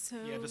 So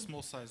yeah, the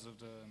small size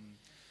of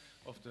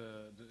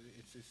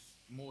it's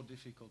more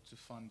difficult to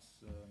fund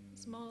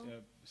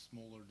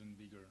smaller than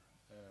bigger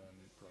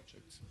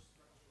projects.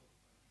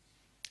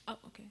 Oh,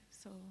 okay.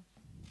 So.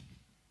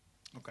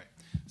 Okay,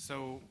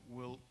 so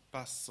we'll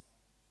pass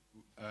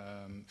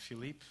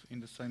Philippe in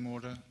the same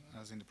order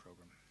as in the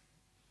program.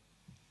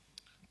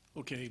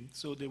 Okay,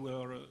 so there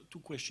were two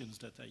questions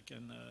that I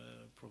can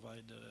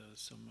provide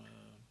some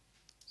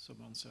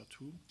answer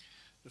to.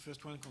 The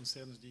first one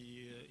concerns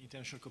the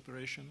international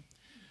cooperation.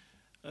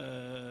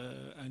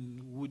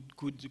 And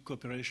could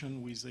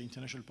cooperation with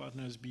international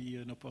partners be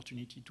an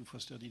opportunity to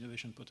foster the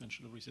innovation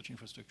potential of research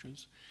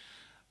infrastructures?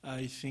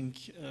 I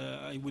think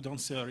I would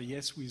answer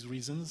yes with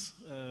reasons,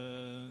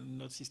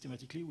 not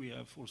systematically. We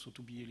have also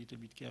to be a little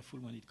bit careful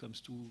when it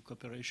comes to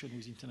cooperation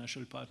with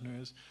international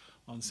partners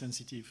on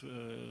sensitive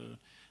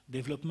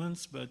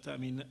developments. But I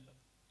mean,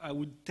 I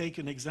would take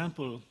an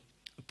example,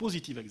 a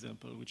positive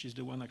example, which is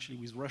the one actually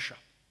with Russia.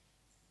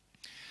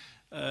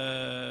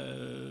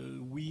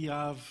 We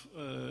have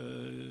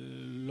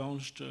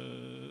launched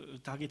a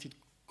targeted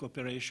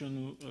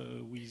cooperation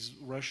with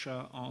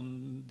Russia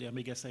on their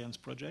mega science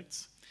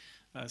projects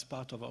as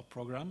part of our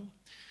program.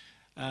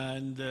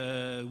 And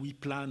we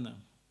plan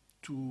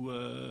to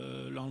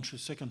launch a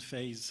second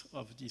phase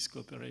of this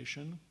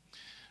cooperation,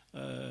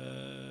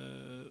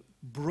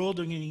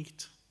 broadening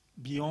it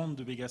beyond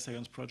the mega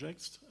science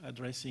projects,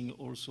 addressing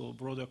also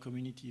broader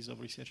communities of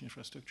research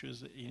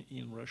infrastructures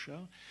in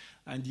Russia.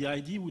 And the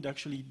idea would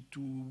actually to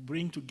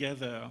bring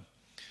together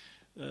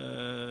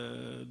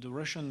the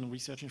Russian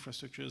research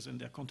infrastructures and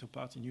their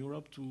counterparts in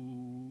Europe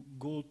to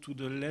go to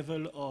the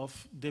level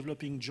of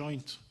developing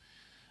joint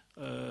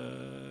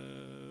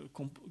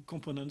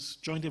components,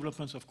 joint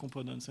developments of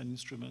components and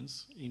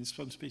instruments in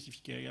some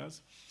specific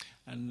areas.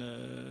 And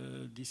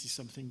this is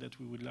something that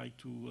we would like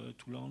to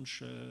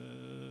launch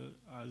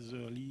as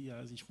early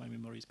as, if my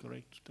memory is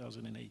correct,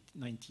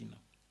 2019.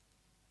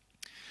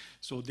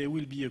 So there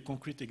will be a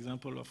concrete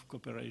example of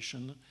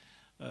cooperation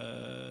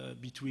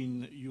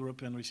between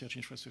European research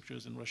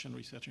infrastructures and Russian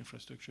research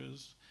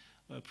infrastructures,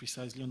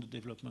 precisely on the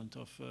development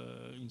of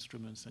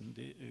instruments and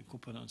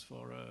components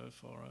for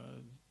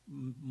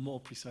more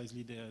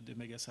precisely the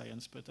mega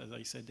science. But as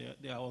I said,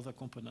 there are other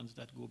components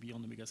that go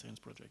beyond the mega science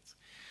projects.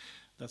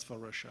 That's for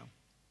Russia.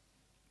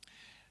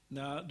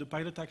 Now, the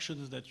pilot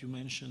actions that you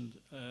mentioned,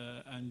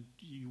 and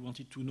you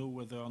wanted to know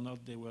whether or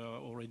not there were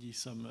already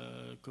some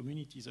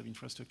communities of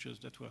infrastructures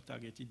that were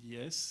targeted.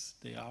 Yes,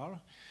 they are.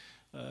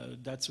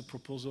 That's a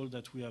proposal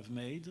that we have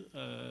made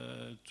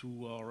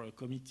to our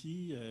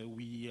committee.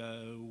 We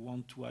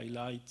want to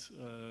highlight,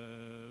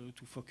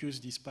 to focus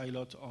this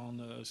pilot on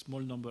a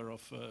small number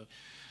of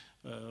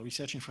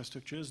research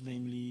infrastructures,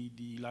 namely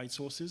the light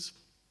sources,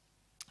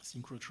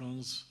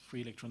 synchrotrons,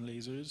 free electron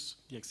lasers,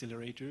 the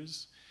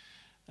accelerators,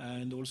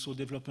 and also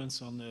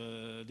developments on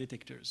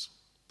detectors.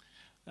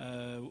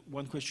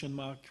 One question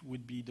mark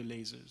would be the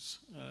lasers,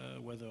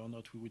 whether or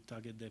not we would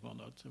target them or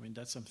not. I mean,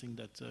 that's something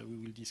that we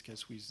will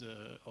discuss with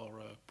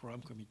our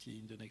program committee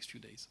in the next few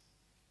days.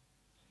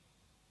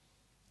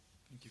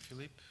 Thank you,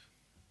 Philippe.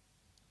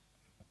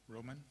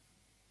 Roman?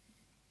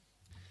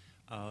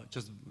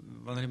 Just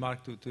one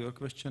remark to your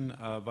question.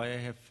 Why I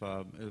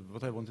have,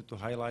 what I wanted to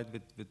highlight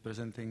with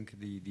presenting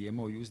the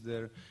MOUs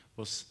there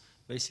was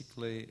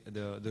basically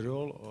the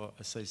role,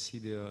 as I see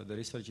the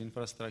research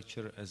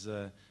infrastructure as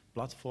a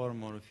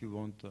platform, or if you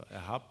want, a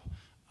hub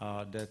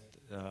that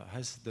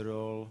has the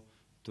role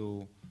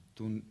to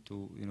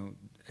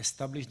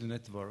establish the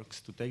networks,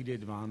 to take the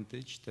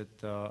advantage that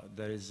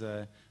there is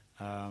a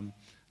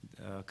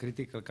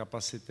critical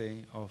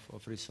capacity of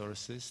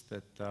resources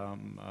that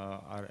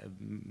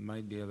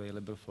might be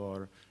available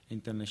for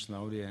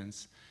international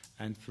audience,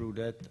 and through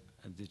that,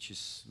 which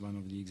is one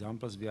of the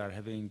examples we are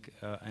having,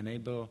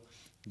 enable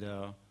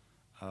the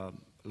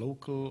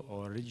local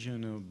or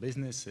regional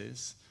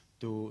businesses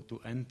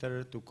to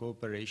enter to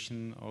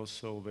cooperation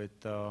also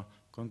with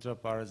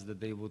counterparts that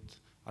they would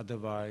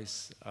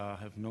otherwise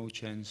have no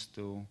chance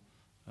to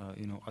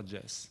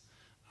address.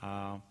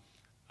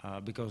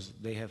 Because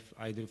they have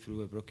either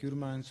through a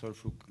procurement or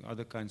through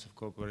other kinds of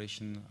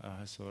cooperation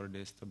has already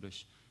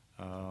established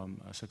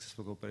a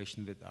successful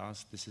cooperation with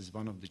us. This is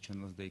one of the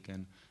channels they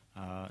can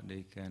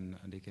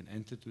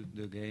enter to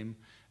the game,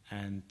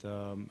 and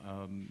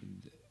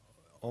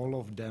all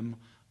of them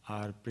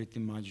are pretty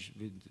much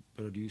with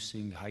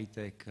producing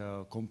high-tech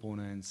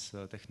components,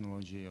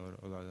 technology, or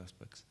other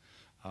aspects.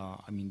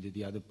 I mean,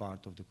 the other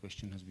part of the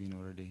question has been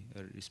already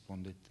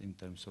responded in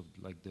terms of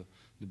like the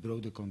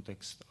broader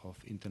context of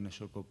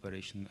international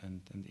cooperation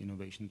and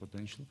innovation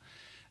potential.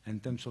 In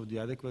terms of the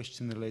other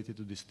question related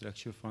to the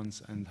structure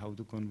funds and how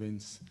to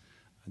convince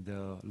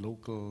the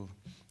local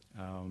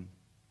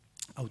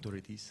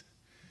authorities,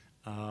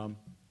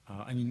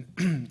 I mean,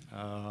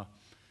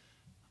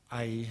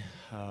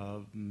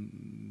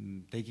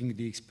 taking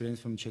the experience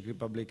from Czech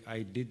Republic,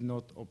 I did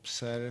not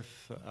observe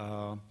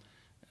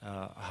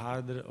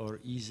harder or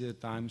easier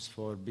times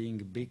for being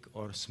big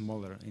or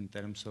smaller in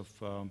terms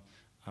of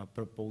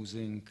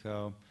proposing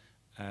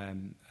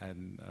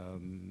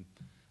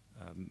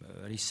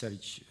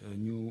research,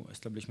 new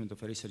establishment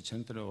of a research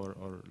center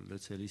or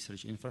let's say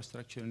research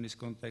infrastructure in this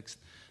context.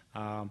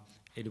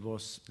 It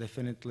was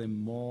definitely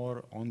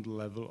more on the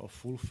level of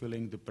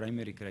fulfilling the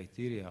primary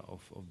criteria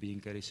of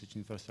being a research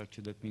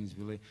infrastructure. That means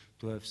really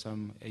to have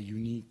a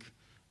unique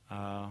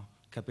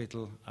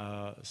capital,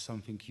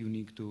 something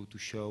unique to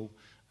show,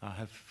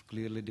 have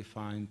clearly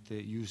defined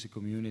user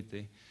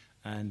community,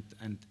 and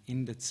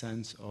in that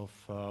sense of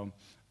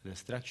the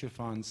structure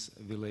funds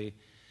really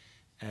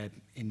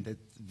in that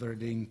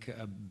wording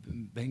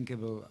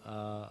bankable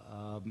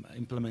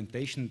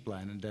implementation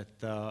plan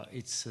that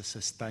it's a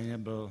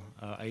sustainable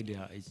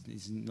idea.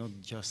 It's not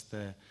just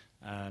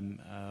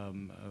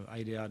an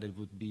idea that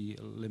would be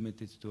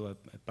limited to a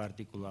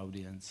particular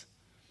audience.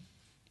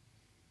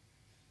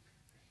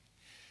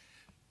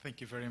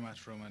 Thank you very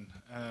much, Roman.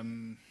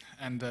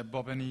 And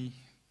Bob, any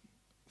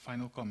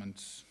final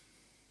comments?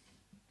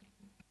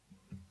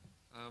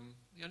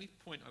 The only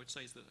point I would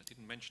say is that I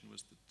didn't mention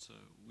was that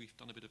we've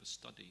done a bit of a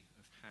study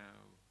of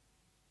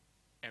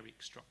how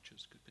ERIC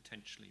structures could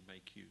potentially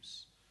make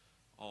use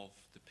of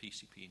the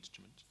PCP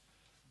instrument.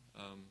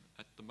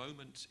 At the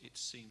moment, it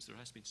seems there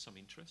has been some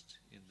interest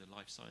in the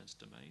life science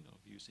domain of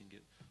using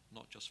it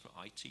not just for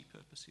IT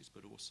purposes,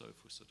 but also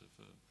for sort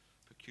of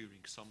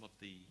procuring some of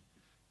the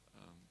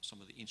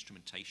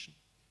instrumentation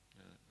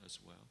as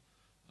well,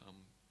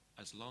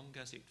 as long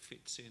as it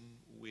fits in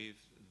with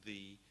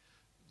the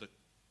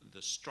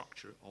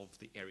structure of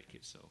the ERIC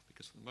itself.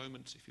 Because for the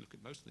moment, if you look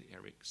at most of the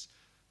ERICs,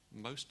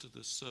 most of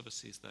the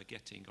services they're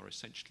getting are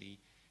essentially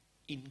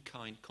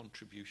in-kind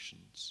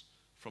contributions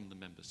from the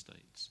member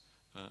states.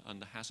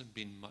 And there hasn't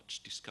been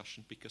much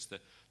discussion, because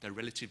they're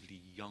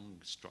relatively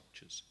young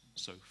structures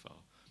so far,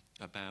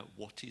 about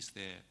what is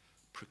their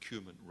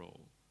procurement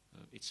role.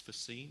 It's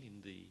foreseen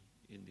in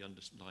the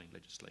underlying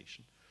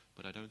legislation,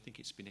 but I don't think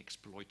it's been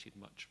exploited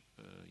much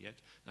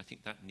yet. And I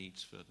think that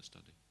needs further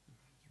study.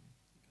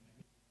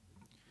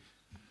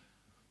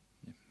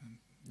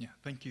 Yeah,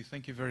 thank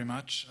you very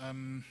much.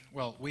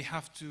 Well, we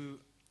have to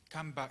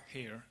come back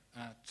here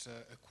at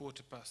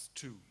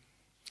 2:15.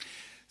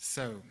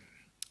 So,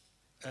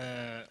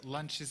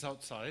 lunch is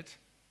outside.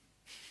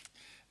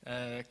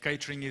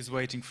 Catering is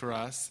waiting for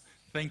us.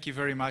 Thank you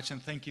very much,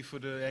 and thank you for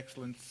the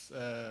excellent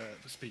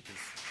speakers.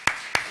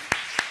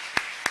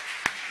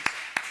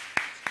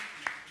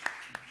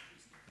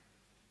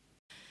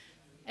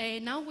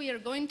 Now we are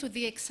going to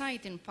the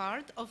exciting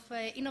part of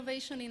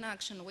innovation in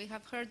action. We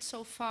have heard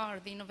so far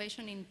the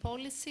innovation in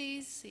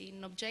policies,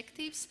 in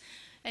objectives,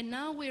 and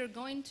now we are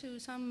going to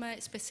some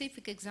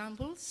specific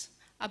examples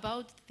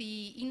about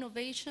the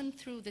innovation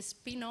through the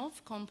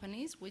spin-off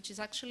companies, which is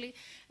actually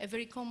a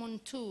very common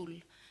tool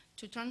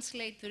to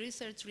translate the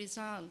research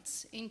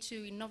results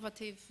into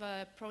innovative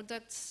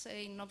products,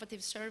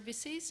 innovative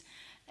services.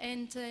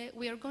 And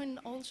we are going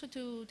also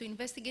to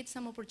investigate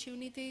some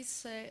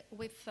opportunities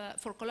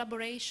for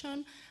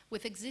collaboration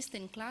with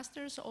existing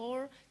clusters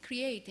or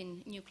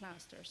creating new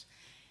clusters.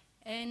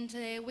 And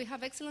we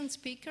have excellent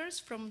speakers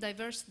from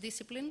diverse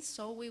disciplines,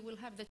 so we will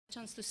have the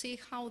chance to see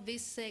how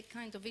these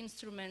kind of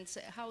instruments,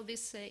 how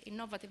these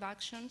innovative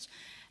actions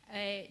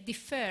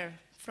differ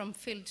from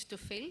field to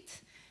field.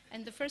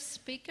 And the first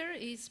speaker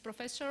is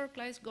Professor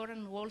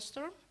Claes-Göran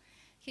Wallstorm.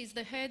 He's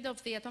the head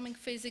of the Atomic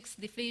Physics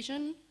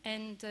Division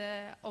and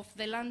of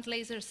the Land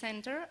Laser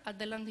Center at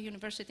the Lund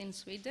University in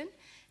Sweden.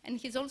 And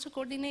he's also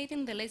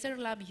coordinating the Laser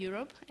Lab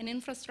Europe, an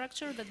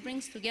infrastructure that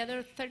brings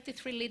together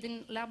 33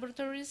 leading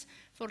laboratories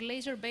for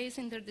laser-based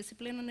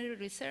interdisciplinary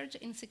research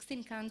in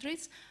 16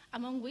 countries,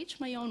 among which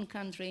my own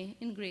country,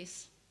 in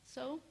Greece.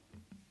 So.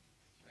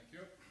 Thank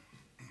you.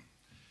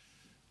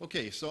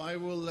 Okay, so I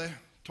will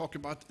talk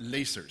about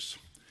lasers.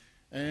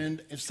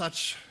 And as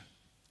such,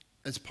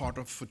 as part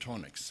of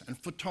photonics. And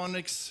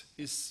photonics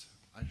is,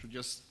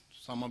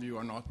 some of you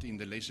are not in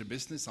the laser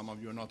business, some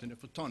of you are not in the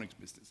photonics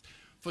business.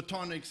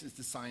 Photonics is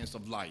the science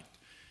of light.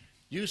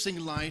 Using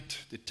light,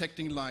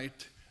 detecting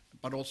light,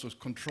 but also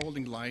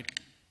controlling light,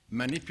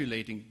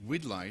 manipulating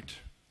with light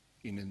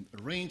in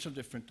a range of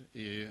different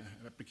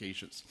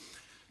applications.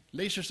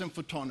 Lasers and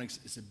photonics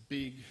is a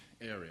big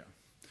area.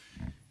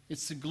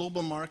 It's a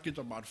global market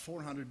of about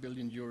 400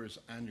 billion euros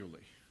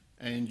annually,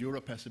 and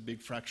Europe has a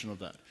big fraction of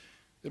that.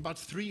 About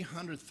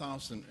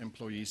 300,000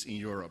 employees in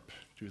Europe,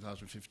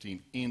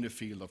 2015, in the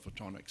field of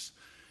photonics.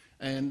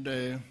 And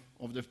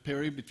over the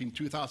period between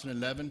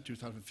 2011 and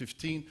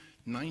 2015,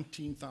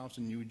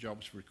 19,000 new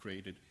jobs were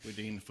created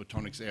within the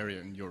photonics area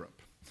in Europe.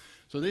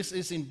 So this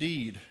is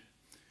indeed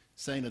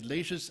saying that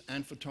lasers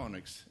and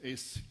photonics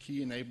is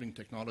key enabling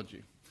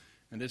technology.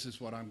 And this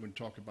is what I'm going to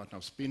talk about now,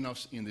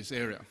 spin-offs in this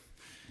area.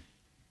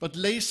 But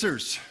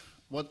lasers,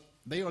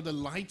 they are the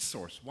light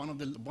source, one of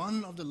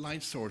the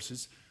light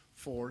sources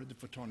for the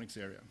photonics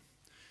area.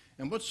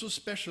 And what's so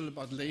special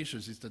about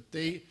lasers is that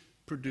they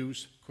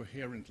produce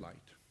coherent light.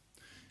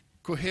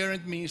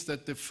 Coherent means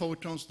that the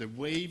photons, the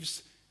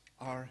waves,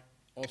 are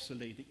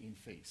oscillating in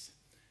phase.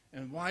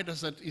 And why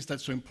is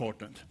that so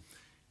important?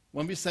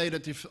 When we say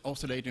that they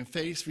oscillate in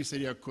phase, we say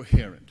they are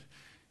coherent.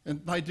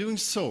 And by doing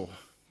so,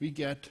 we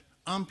get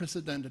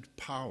unprecedented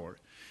power.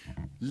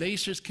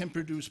 Lasers can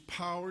produce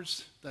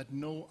powers that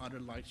no other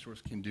light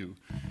source can do,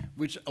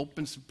 which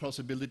opens the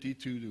possibility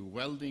to do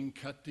welding,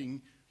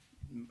 cutting,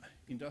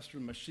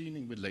 industrial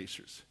machining with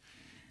lasers.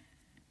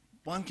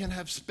 One can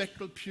have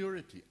spectral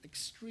purity,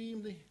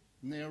 extremely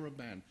narrow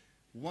band,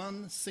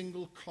 one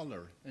single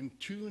color, and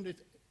tune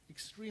it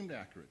extremely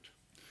accurate.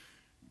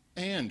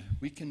 And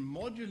we can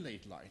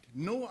modulate light.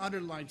 No other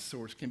light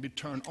source can be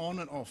turned on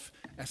and off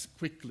as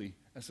quickly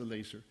as a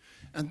laser.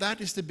 And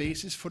that is the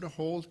basis for the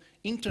whole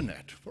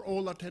internet, for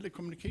all our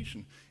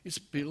telecommunication. It's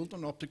built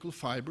on optical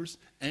fibers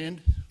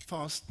and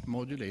fast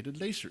modulated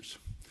lasers.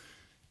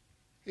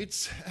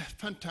 It's a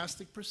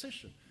fantastic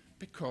precision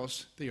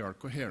because they are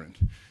coherent.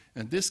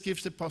 And this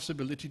gives the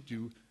possibility to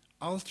do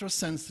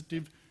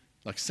ultra-sensitive,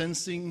 like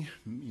sensing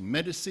in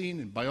medicine,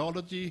 in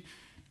biology.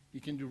 We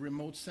can do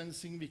remote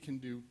sensing, we can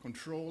do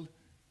control,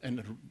 and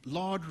a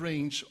large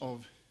range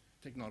of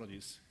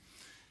technologies.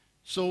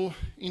 So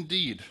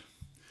indeed,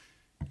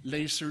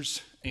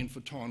 lasers and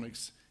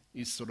photonics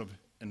is sort of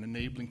an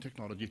enabling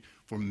technology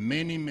for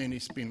many, many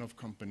spin-off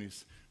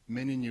companies,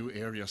 many new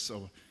areas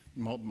of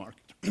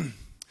market.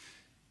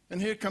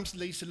 And here comes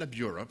Laser Lab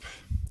Europe.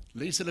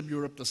 Laser Lab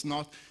Europe does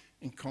not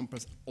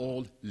encompass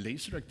all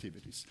laser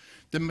activities.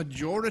 The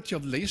majority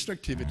of laser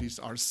activities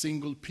are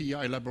single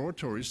PI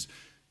laboratories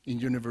in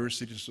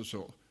universities or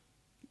so.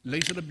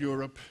 Laser Lab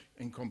Europe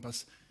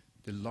encompasses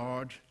the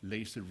large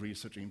laser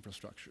research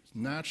infrastructures,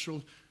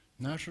 natural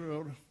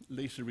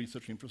laser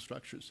research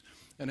infrastructures.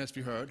 And as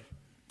we heard,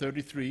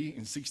 33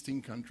 in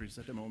 16 countries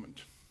at the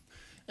moment.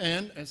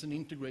 And as an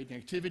integrating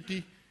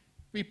activity,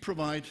 we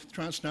provide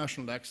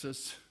transnational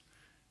access,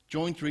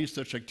 joint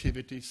research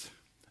activities,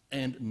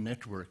 and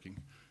networking,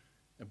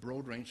 a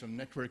broad range of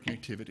networking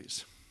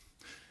activities.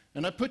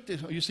 And I put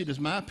this, you see this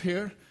map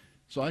here.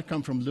 So I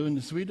come from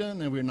Lund,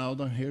 Sweden, and we're now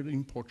down here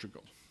in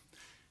Portugal.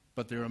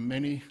 But there are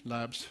many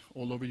labs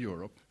all over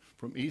Europe,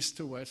 from east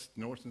to west,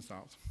 north and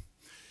south.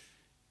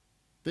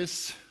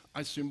 This,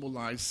 I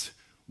symbolize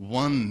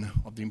one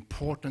of the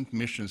important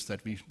missions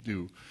that we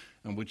do,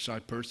 and which I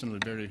personally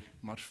very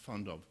much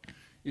fond of,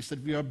 is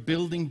that we are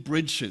building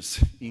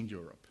bridges in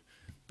Europe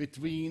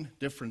between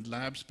different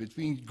labs,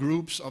 between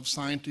groups of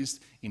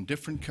scientists in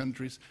different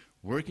countries,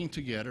 working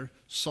together,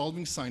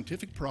 solving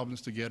scientific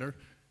problems together,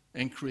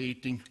 and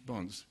creating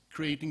bonds,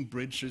 creating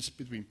bridges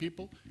between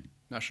people,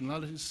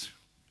 nationalities,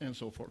 and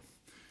so forth.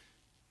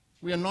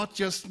 We are not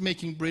just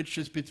making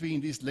bridges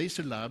between these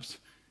laser labs,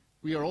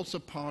 we are also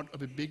part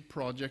of a big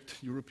project,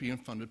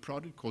 European-funded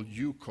project called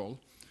UCOL,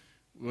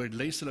 where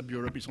Laser Lab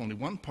Europe is only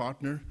one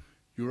partner,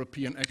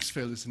 European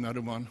XFEL is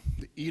another one,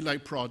 the ELI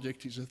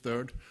project is a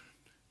third,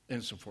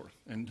 and so forth.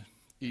 And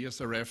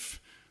ESRF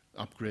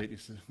upgrade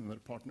is another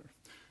partner.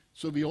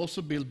 So we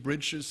also build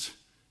bridges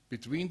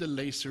between the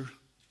laser,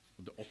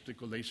 the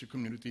optical laser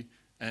community,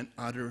 and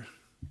other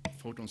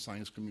photon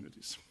science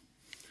communities.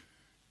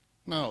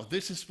 Now,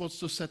 this is what's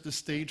to set the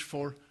stage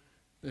for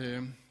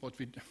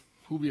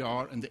who we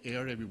are and the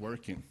area we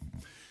work in.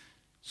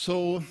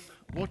 So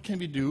what can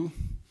we do?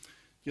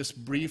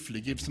 Just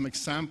briefly give some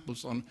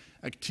examples on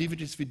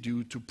activities we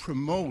do to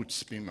promote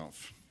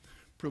spin-off,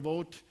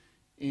 promote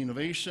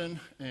innovation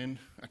and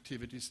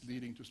activities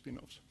leading to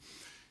spin-offs.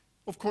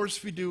 Of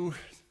course, we do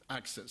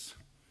access.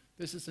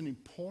 This is an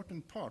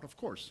important part, of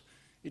course.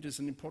 It is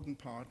an important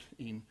part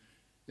in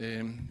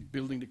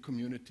building the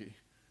community,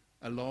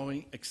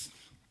 allowing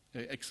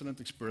excellent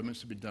experiments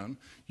to be done,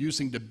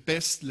 using the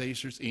best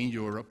lasers in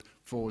Europe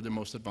for the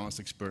most advanced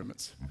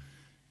experiments.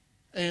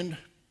 And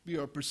we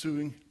are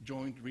pursuing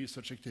joint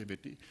research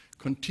activity,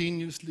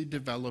 continuously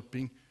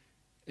developing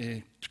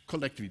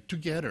collectively,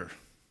 together,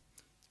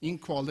 in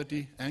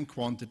quality and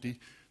quantity,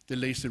 the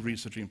laser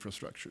research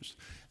infrastructures.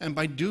 And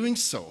by doing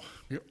so,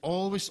 we're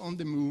always on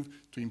the move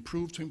to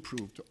improve,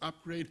 to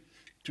upgrade,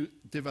 to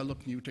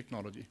develop new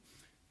technology,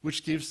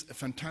 which gives a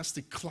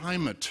fantastic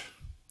climate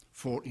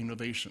for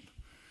innovation.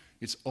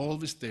 It's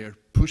always there,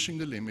 pushing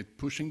the limit,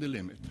 pushing the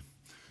limit.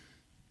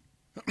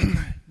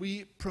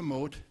 We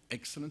promote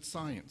excellent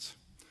science.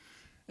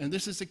 And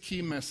this is a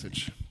key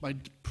message. By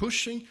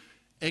pushing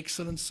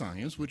excellent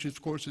science, which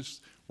of course is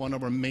one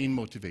of our main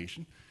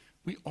motivations,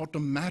 we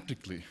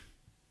automatically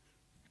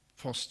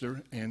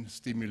foster and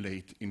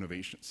stimulate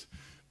innovations.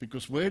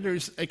 Because where there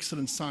is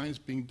excellent science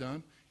being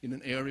done in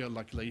an area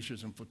like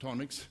lasers and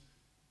photonics,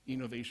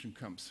 innovation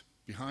comes.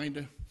 Behind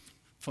the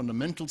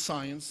fundamental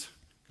science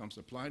comes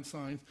applied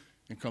science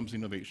and comes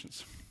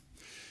innovations.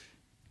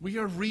 We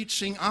are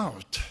reaching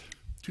out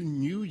to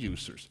new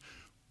users,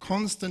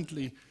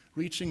 constantly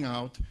reaching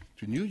out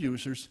to new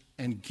users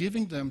and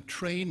giving them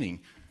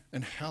training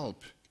and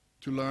help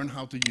to learn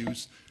how to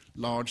use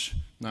large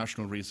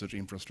national research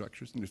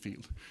infrastructures in the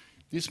field.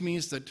 This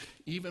means that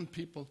even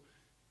people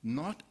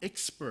not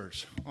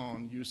experts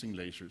on using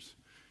lasers,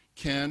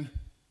 can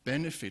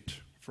benefit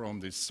from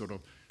this sort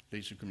of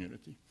laser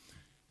community,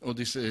 or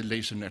this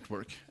laser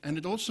network. And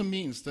it also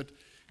means that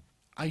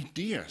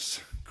ideas,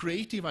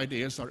 creative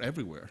ideas are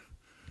everywhere.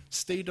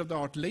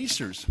 State-of-the-art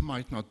lasers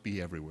might not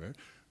be everywhere,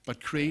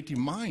 but creative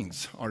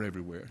minds are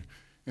everywhere.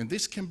 And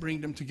this can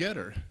bring them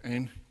together.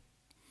 And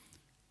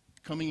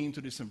coming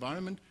into this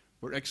environment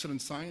where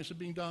excellent science is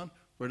being done,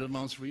 where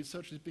advanced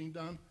research is being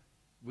done,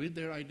 with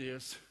their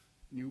ideas,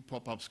 new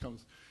pop-ups come,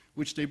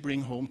 which they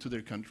bring home to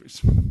their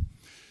countries.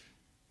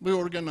 We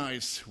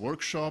organize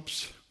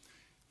workshops.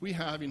 We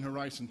have in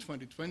Horizon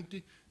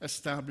 2020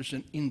 established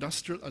an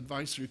industrial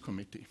advisory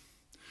committee.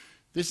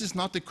 This is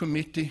not a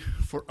committee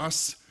for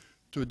us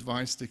to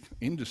advise the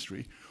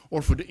industry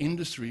or for the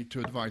industry to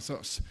advise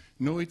us.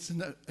 No, it's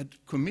a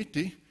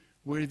committee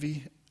where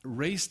we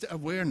raise the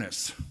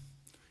awareness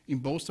in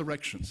both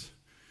directions.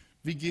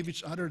 We give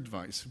each other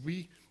advice.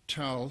 We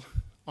tell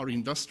our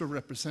industrial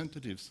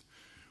representatives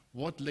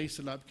what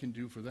Laser Lab can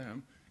do for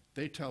them.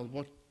 They tell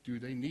what do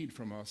they need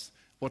from us,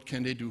 what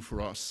can they do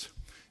for us.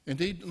 And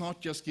they're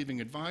not just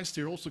giving advice,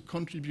 they're also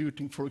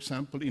contributing, for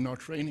example, in our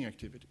training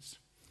activities,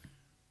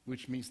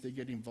 which means they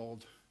get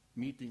involved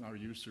meeting our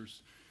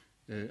users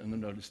in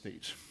an early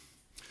stage.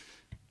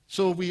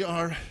 So we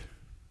are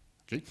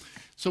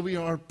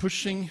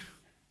pushing,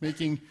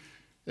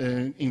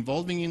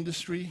 involving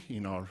industry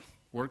in our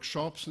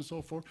workshops and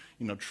so forth,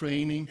 in our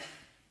training.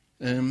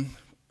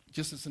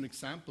 Just as an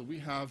example, we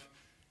have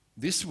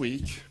this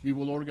week, we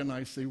will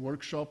organize a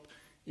workshop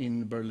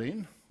in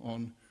Berlin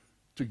on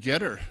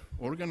together,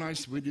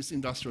 organized with this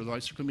Industrial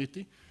Advisory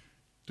Committee,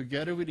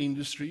 together with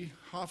industry,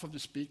 half of the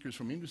speakers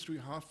from industry,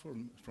 half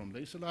from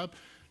Laser Lab,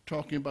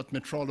 talking about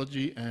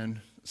metrology and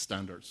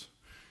standards.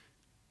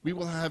 We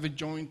will have a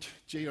joint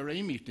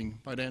JRA meeting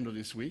by the end of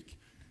this week,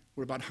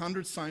 where about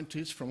 100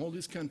 scientists from all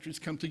these countries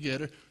come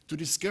together to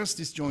discuss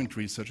these joint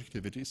research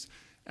activities.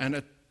 And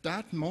at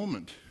that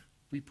moment,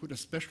 we put a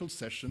special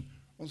session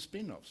on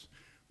spin-offs,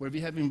 where we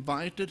have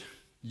invited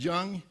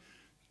young,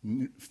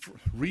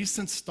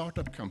 recent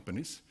startup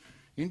companies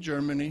in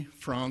Germany,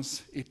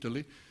 France,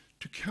 Italy,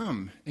 to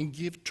come and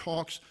give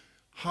talks.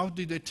 How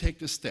did they take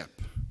the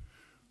step?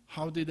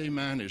 How did they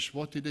manage?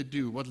 What did they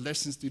do? What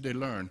lessons did they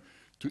learn?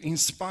 To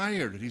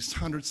inspire these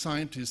 100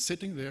 scientists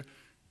sitting there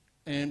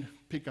and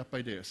pick up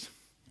ideas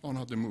on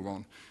how to move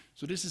on.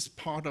 So this is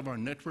part of our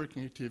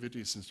networking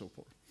activities and so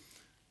forth.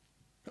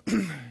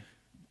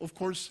 Of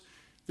course,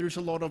 there's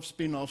a lot of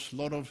spin-offs, a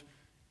lot of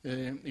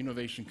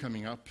innovation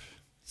coming up.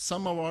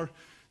 Some of our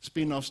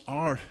spin-offs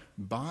are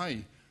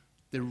by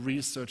the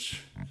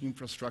research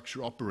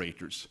infrastructure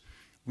operators.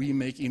 We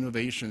make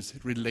innovations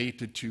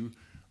related to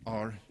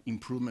our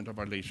improvement of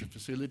our laser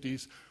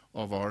facilities,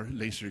 of our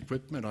laser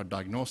equipment, our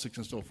diagnostics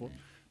and so forth.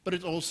 But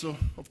it's also,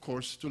 of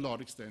course, to a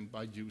large extent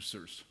by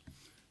users.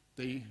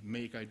 They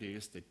make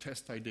ideas, they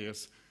test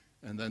ideas,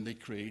 and then they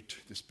create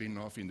the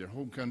spin-off in their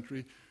home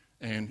country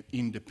and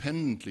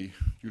independently,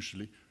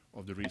 usually,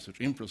 of the research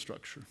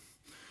infrastructure.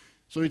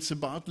 So it's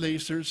about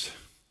lasers,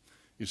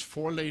 it's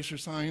for laser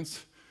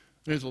science,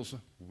 and it's also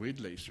with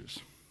lasers.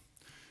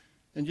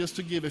 And just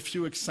to give a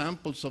few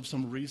examples of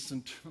some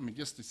recent,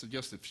 it's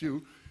just a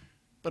few,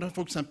 but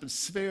for example,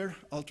 Sphere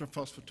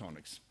Ultrafast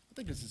Photonics. I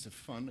think this is a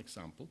fun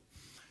example.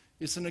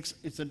 It's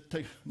a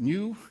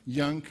new,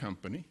 young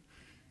company,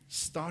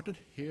 started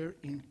here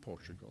in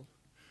Portugal,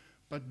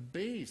 but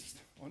based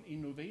on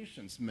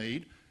innovations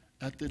made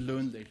at the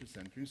Lund Laser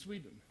Center in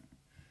Sweden,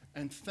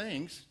 and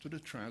thanks to the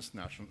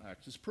Transnational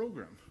Access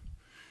Program.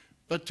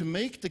 But to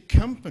make the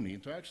company,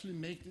 to actually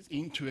make this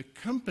into a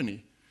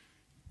company,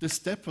 the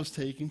step was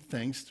taken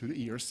thanks to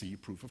the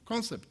ERC proof of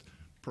concept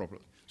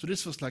problem. So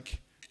this was like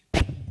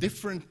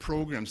different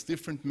programs,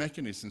 different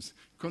mechanisms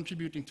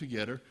contributing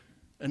together,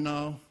 and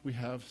now we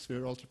have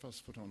Sphere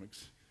Ultrafast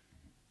Photonics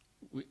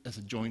as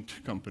a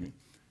joint company.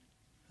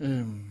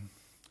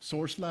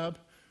 Source Lab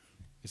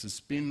is a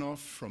spin-off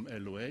from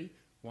LOA,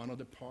 one of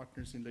the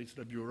partners in Laser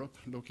Lab Europe,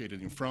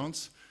 located in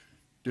France,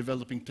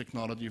 developing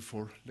technology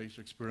for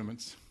laser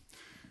experiments.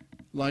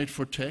 Light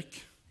for Tech,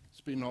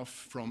 spin-off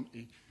from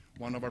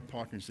one of our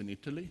partners in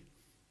Italy,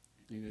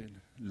 the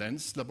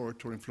Lens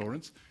Laboratory in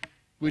Florence,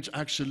 which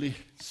actually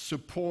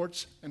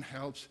supports and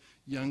helps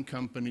young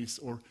companies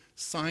or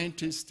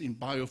scientists in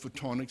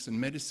biophotonics and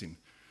medicine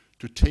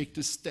to take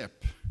the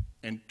step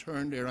and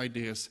turn their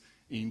ideas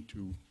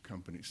into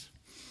companies.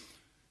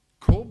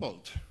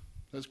 Cobalt,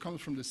 that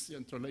comes from the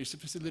Central Laser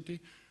Facility,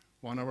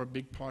 one of our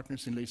big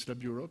partners in Laser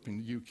Lab Europe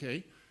in the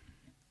UK,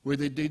 where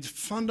they did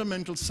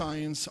fundamental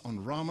science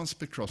on Raman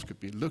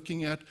spectroscopy,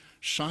 looking at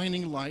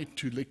shining light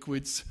to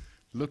liquids,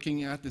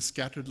 looking at the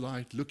scattered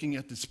light, looking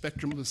at the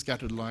spectrum of the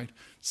scattered light,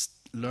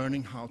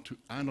 learning how to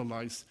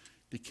analyze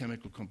the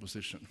chemical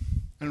composition,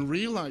 and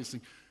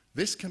realizing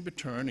this can be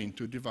turned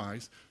into a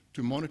device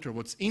to monitor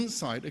what's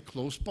inside a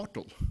closed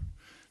bottle.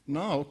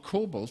 Now,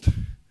 Cobalt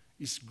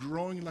is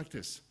growing like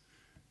this.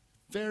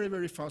 Very,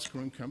 very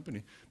fast-growing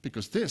company,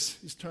 because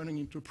this is turning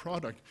into a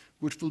product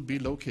which will be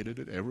located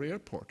at every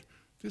airport.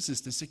 This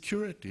is the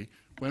security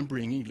when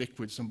bringing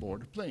liquids on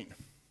board a plane.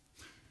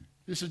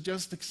 These are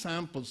just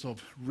examples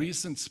of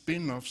recent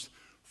spin-offs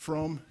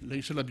from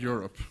Laser Lab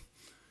Europe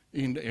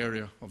in the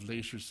area of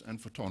lasers and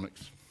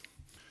photonics.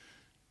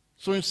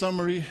 So in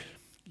summary,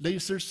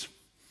 lasers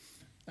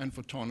and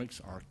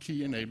photonics are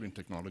key enabling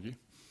technology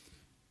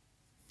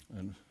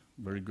and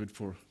very good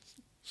for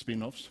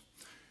spin-offs.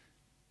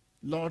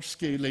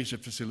 Large-scale laser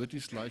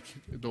facilities like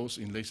those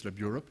in Laser Lab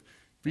Europe,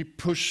 we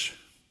push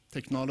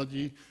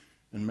technology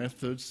and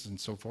methods and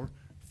so forth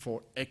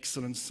for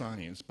excellent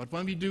science. But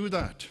when we do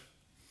that,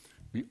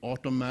 we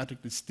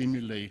automatically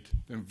stimulate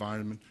the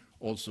environment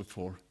also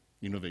for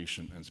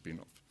innovation and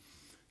spin-off.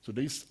 So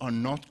these are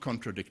not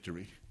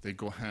contradictory, they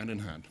go hand in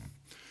hand.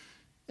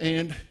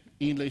 And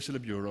in Laser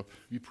Lab Europe,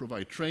 we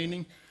provide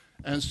training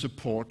and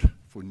support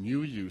for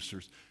new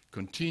users,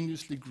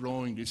 continuously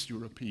growing this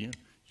European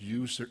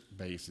user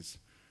basis.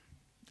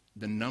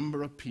 The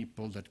number of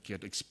people that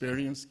get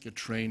experience, get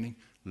training,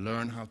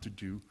 learn how to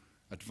do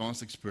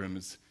advanced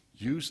experiments,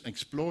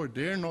 explore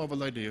their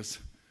novel ideas,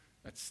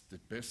 that's the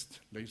best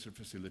laser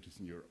facilities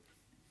in Europe.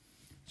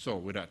 So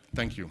with that,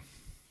 thank you.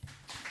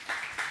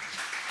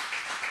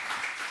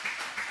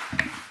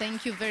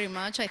 Thank you very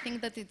much. I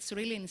think that it's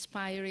really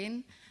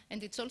inspiring,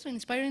 and it's also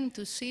inspiring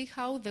to see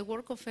how the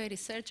work of a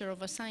researcher,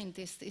 of a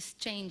scientist, is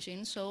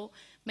changing. So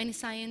many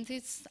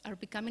scientists are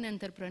becoming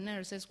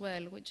entrepreneurs as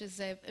well, which is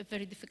a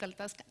very difficult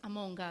task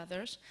among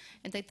others.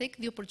 And I take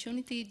the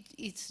opportunity,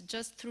 it's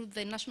just through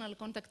the national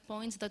contact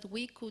points that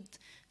we could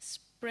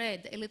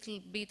spread a little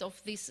bit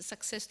of these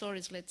success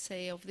stories, let's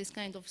say, of this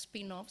kind of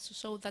spin-offs,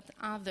 so that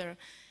other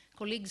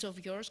colleagues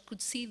of yours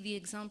could see the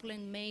example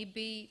and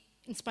maybe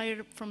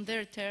inspire from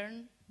their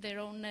turn their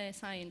own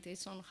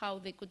scientists on how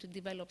they could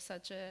develop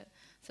such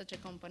a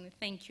company.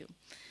 Thank you.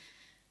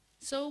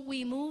 So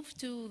we move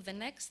to the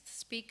next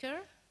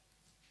speaker.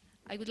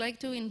 I would like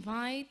to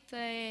invite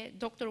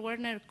Dr.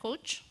 Werner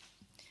Koch.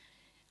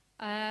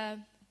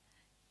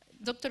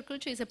 Dr.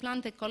 Koch is a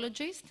plant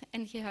ecologist,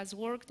 and he has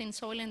worked in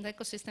soil and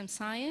ecosystem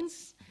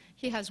science.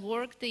 He has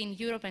worked in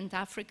Europe and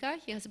Africa.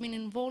 He has been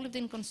involved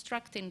in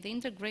constructing the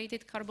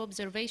integrated carbon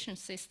observation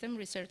system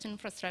research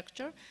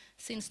infrastructure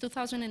since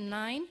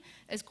 2009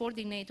 as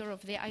coordinator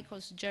of the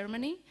ICOS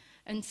Germany.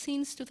 And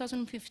since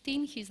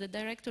 2015, he's the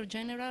Director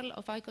General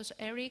of ICOS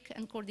ERIC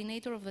and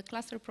coordinator of the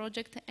cluster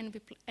project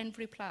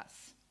ENVI+.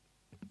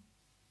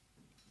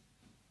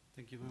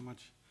 Thank you very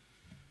much.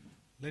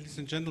 Ladies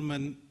and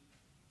gentlemen,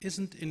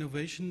 isn't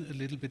innovation a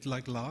little bit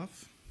like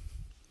love?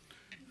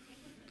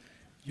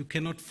 You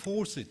cannot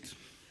force it.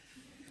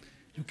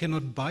 You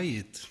cannot buy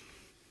it.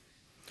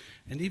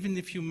 And even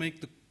if you make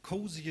the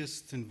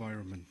coziest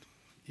environment,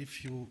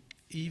 if you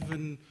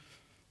even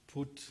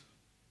put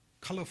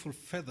colorful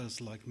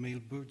feathers like male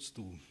birds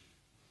do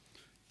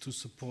to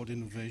support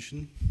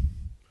innovation,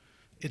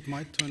 it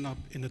might turn up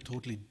in a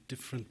totally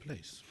different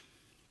place.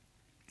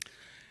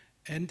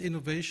 And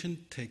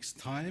innovation takes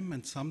time,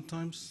 and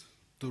sometimes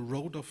the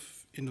road of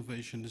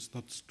innovation is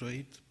not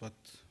straight but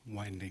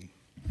winding.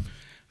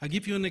 I'll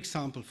give you an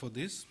example for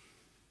this.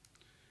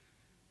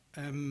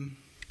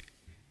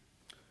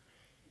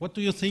 What do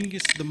you think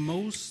is the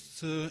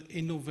most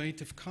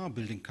innovative car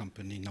building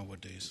company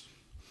nowadays?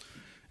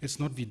 It's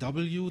not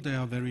VW, they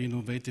are very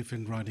innovative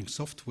in writing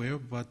software,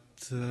 but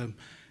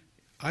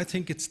I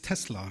think it's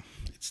Tesla.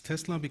 It's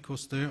Tesla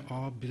because they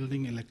are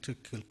building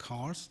electrical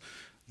cars.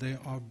 They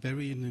are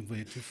very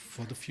innovative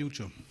for the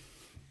future.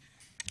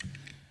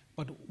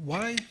 But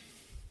why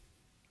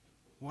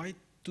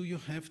do you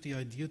have the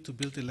idea to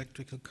build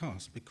electrical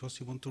cars? Because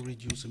you want to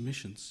reduce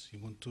emissions, you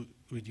want to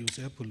reduce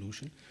air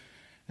pollution.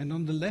 And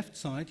on the left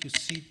side, you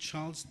see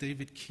Charles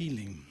David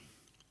Keeling.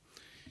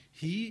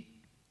 He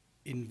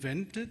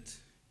invented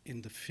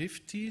in the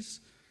 50s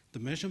the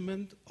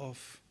measurement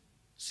of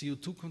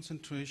CO2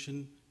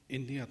 concentration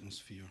in the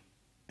atmosphere.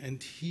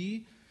 And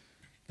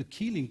the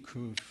Keeling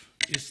curve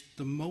is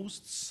the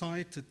most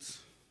cited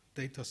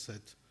data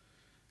set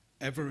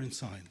ever in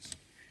science.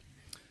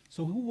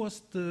 So who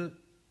was the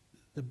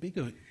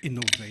bigger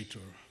innovator?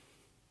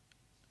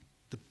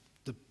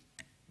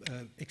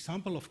 The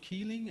example of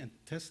Keeling and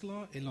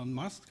Tesla, Elon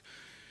Musk,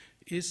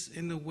 is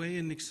in a way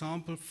an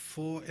example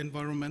for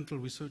environmental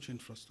research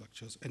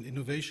infrastructures and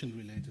innovation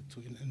related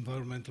to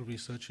environmental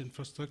research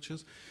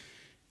infrastructures.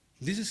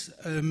 This is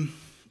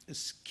a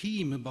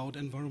scheme about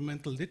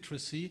environmental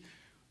literacy,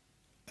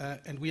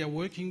 and we are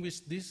working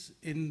with this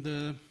in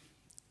the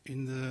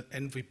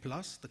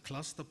ENVI+, the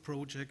cluster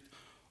project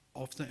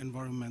of the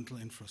environmental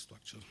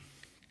infrastructure.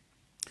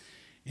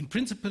 In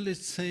principle,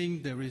 it's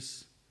saying there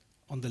is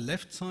on the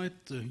left side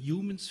the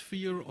human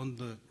sphere, on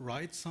the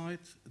right side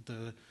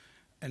the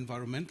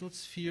environmental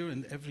sphere,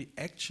 and every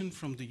action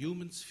from the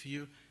human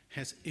sphere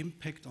has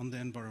impact on the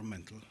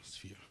environmental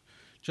sphere.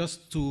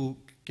 Just to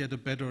get a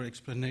better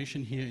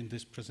explanation here in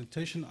this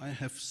presentation, I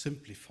have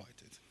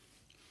simplified it.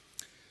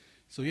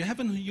 So you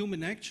have a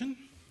human action,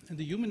 and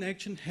the human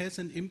action has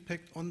an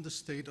impact on the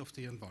state of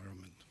the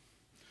environment.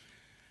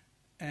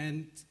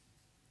 And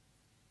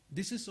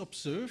this is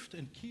observed,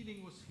 and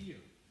Keeling was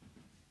here.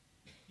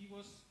 He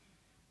was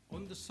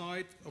on the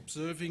site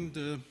observing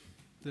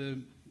the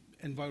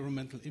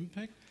environmental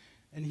impact,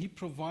 and he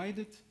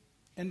provided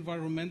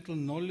environmental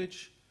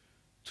knowledge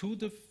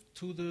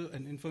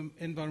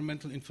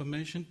environmental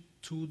information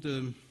to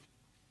the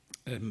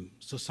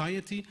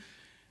society,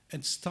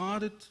 and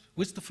started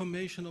with the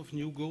formation of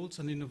new goals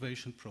and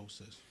innovation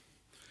process.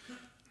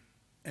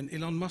 And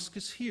Elon Musk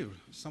is here,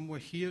 somewhere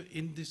here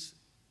in this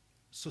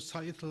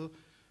societal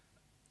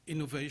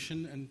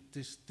innovation and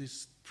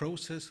this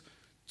process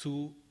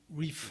to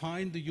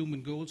refine the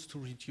human goals to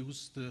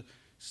reduce the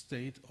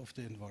state of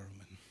the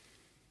environment.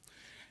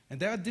 And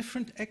there are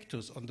different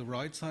actors on the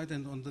right side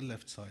and on the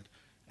left side.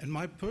 And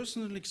my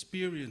personal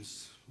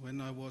experience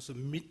when I was a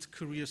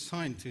mid-career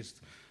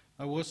scientist,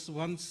 I was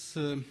once,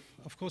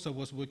 of course I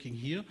was working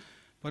here,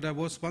 but I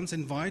was once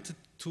invited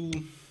to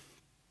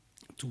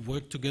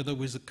work together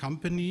with a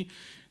company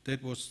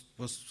that was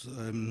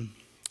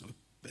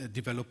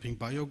developing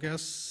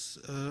biogas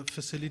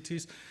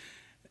facilities.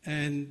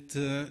 And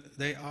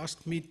they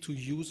asked me to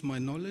use my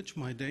knowledge,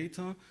 my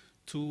data,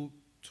 to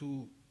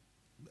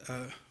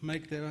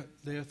make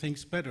their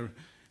things better.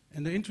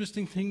 And the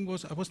interesting thing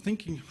was, I was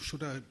thinking,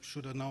 should I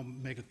now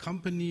make a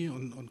company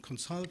on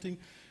consulting?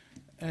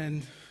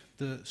 And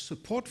the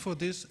support for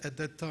this at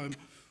that time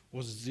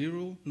was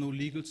zero, no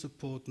legal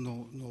support,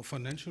 no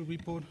financial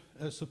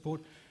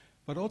support.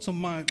 But also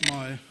my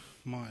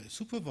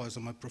supervisor,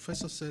 my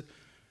professor said,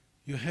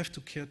 you have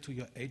to care to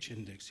your H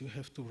index, you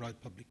have to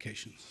write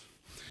publications.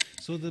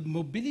 So the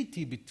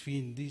mobility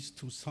between these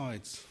two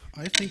sides,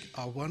 I think,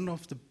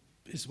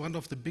 is one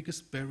of the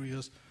biggest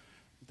barriers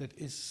that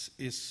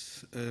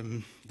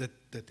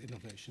that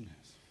innovation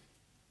has.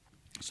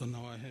 So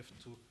now I have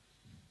to.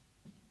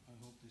 I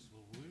hope this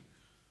will work.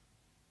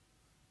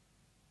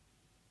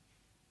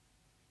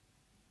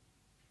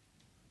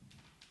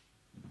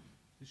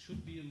 This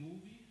should be a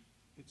movie.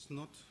 It's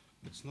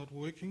not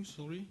working.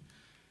 Sorry.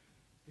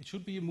 It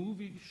should be a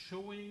movie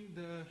showing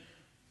the.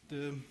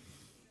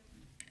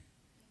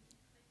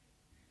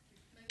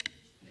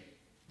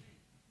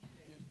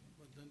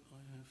 But then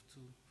I have to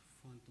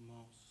find the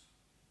mouse.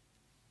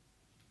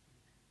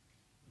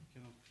 I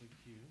cannot click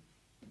here.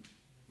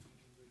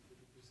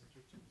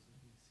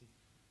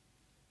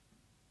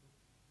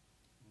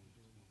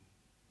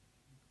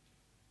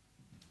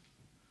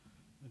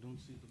 I don't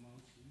see the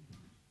mouse here.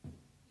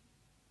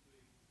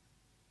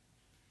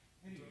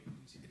 Anyway,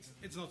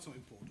 it's not so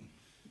important.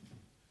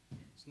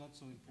 It's not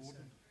so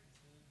important.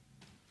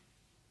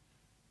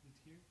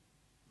 Here?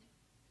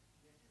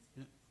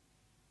 Yeah.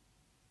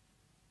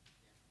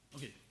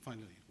 Okay,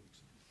 finally it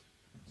works.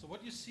 So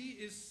what you see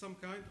is some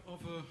kind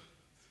of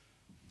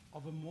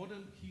a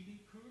modern Keeling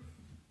curve,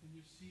 and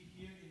you see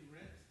here in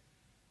red,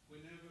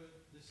 whenever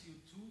the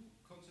CO2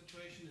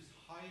 concentration is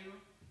higher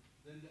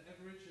than the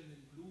average, and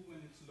in blue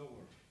when it's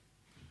lower.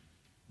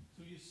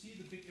 So you see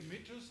the big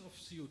emitters of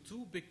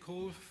CO2, big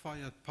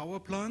coal-fired power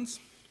plants,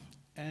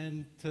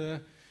 and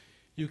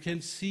you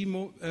can see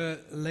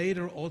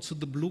later also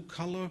the blue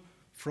color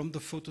from the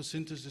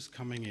photosynthesis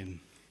coming in.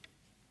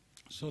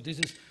 So this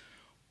is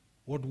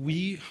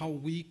how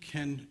we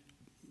can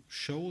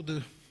show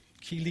the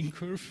Keeling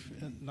curve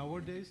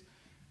nowadays.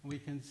 We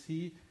can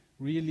see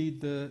really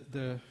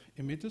the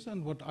emitters,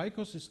 and what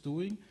ICOS is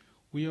doing,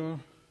 we are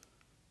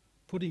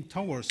putting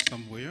towers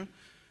somewhere,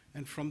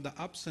 and from the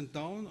ups and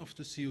downs of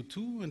the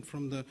CO2 and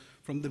from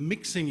the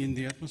mixing in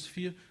the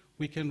atmosphere,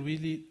 we can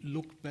really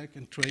look back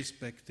and trace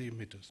back the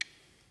emitters.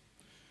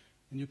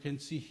 And you can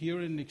see here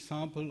an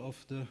example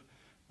of the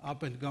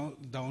up and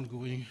down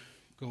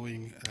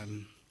going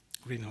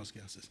greenhouse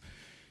gases.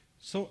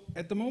 So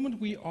at the moment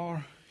we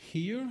are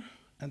here,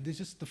 and this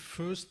is the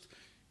first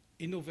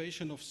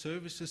innovation of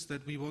services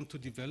that we want to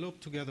develop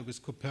together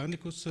with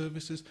Copernicus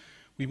services.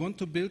 We want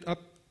to build up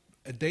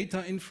a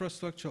data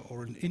infrastructure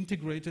or an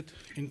integrated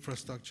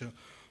infrastructure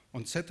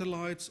on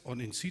satellites, on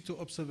in situ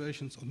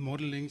observations, on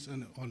modelings,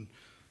 and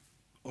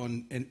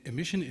on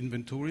emission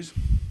inventories,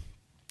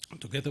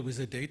 together with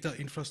a data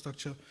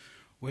infrastructure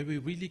where we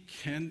really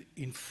can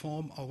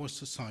inform our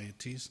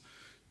societies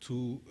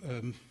to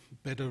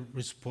better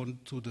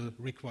respond to the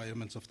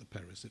requirements of the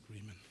Paris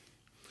Agreement.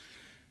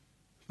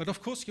 But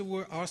of course you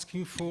were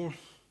asking for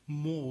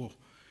more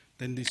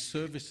than the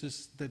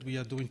services that we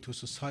are doing to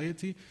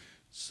society.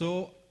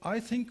 So I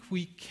think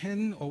we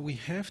can, or we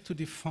have to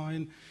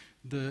define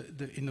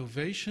the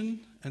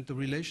innovation and the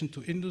relation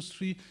to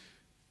industry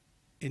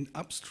in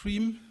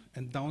upstream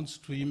and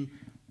downstream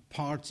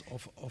parts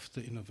of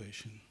the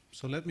innovation.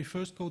 So let me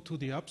first go to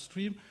the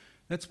upstream.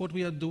 That's what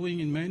we are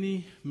doing in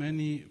many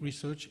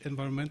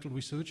environmental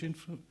research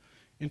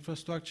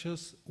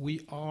infrastructures.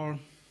 We are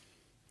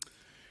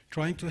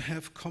trying to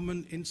have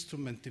common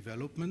instrument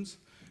developments.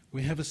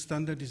 We have a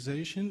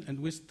standardization, and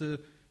with the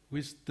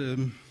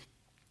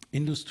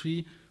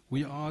industry,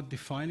 we are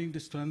defining the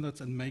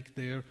standards and make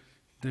their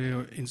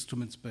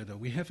instruments better.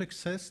 We have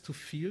access to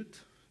field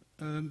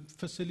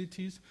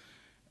facilities,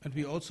 and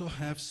we also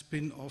have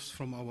spin-offs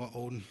from our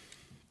own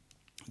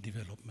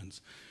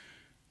developments.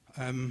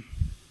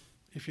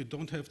 If you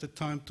don't have the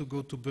time to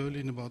go to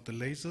Berlin about the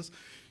lasers,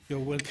 you're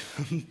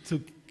welcome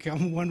to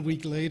come 1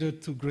 week later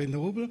to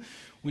Grenoble.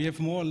 We have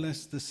more or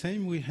less the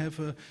same. We have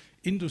an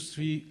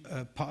industry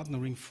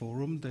partnering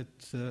forum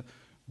that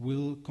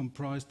will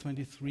comprise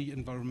 23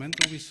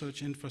 environmental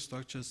research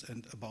infrastructures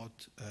and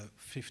about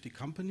 50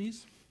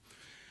 companies.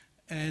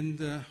 And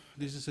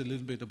this is a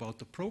little bit about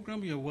the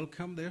program. You're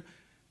welcome there.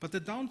 But the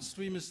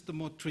downstream is the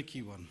more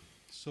tricky one.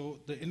 So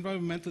the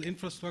environmental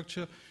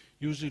infrastructure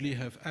usually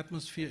have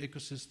atmosphere,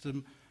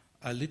 ecosystem,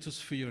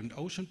 lithosphere, and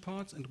ocean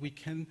parts. And we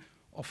can,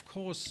 of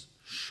course,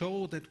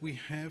 show that we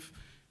have,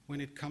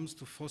 when it comes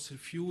to fossil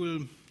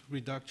fuel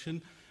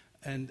reduction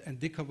and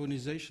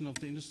decarbonization of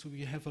the industry,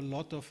 we have a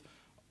lot of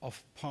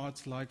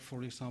parts, like,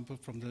 for example,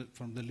 from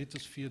the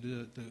lithosphere,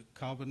 the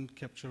carbon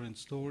capture and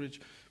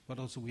storage, but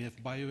also we have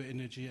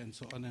bioenergy and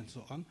so on and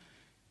so on.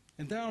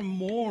 And there are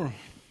more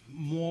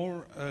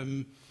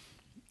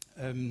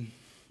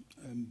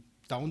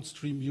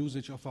downstream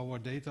usage of our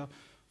data.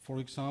 For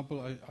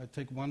example, I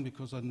take one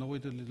because I know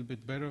it a little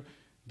bit better,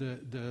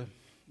 the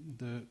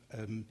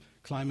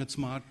climate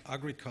smart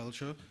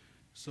agriculture.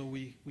 So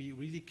we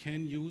really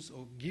can use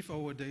or give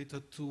our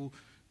data to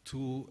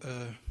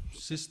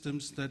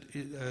systems that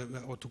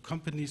or to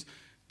companies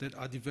that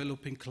are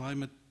developing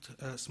climate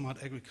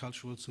smart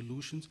agricultural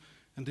solutions,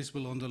 and this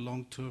will on the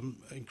long term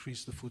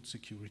increase the food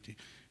security.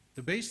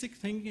 The basic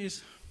thing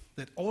is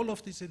that all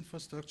of these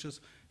infrastructures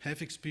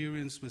have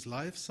experience with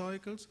life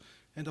cycles,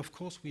 and of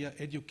course we are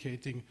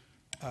educating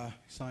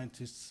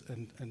scientists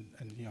and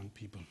young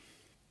people.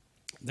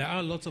 There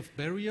are lots of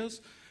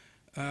barriers.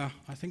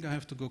 I think I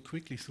have to go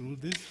quickly through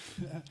this.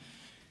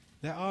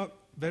 There are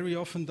very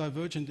often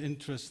divergent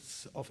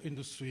interests of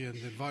industry and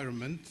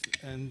environment,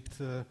 and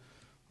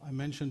I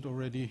mentioned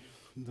already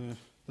the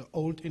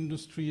old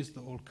industries,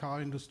 the old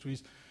car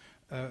industries,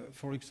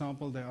 for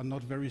example, they are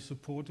not very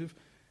supportive.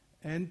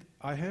 And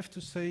I have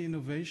to say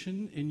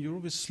innovation in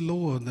Europe is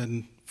slower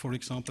than, for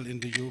example, in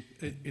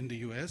the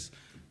US.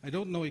 I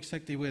don't know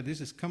exactly where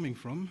this is coming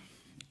from.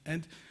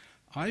 And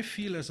I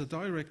feel as a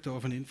director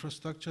of an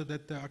infrastructure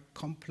that there are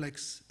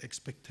complex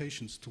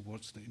expectations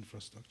towards the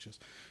infrastructures.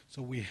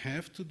 So we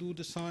have to do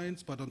the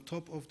science, but on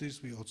top of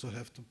this, we also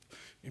have to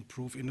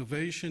improve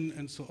innovation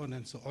and so on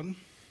and so on.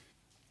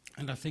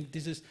 And I think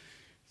this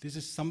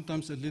is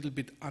sometimes a little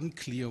bit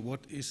unclear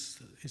what is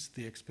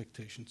the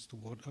expectations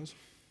toward us.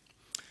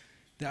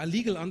 There are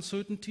legal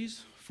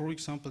uncertainties, for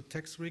example,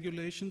 tax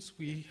regulations.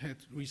 We had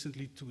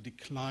recently to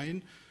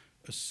decline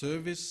a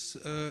service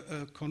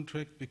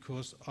contract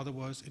because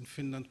otherwise in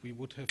Finland we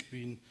would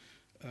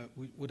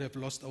have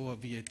lost our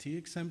VAT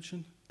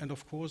exemption. And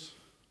of course,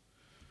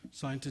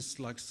 scientists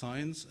like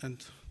science,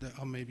 and there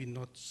are maybe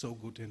not so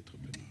good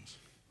entrepreneurs.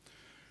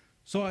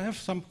 So I have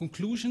some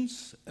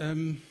conclusions.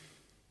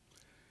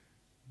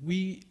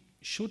 We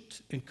should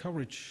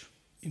encourage,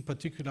 in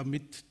particular,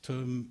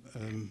 mid-term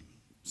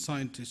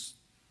scientists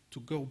to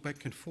go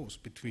back and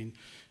forth between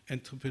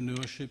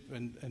entrepreneurship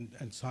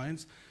and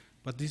science,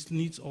 but this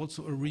needs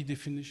also a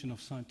redefinition of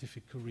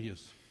scientific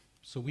careers.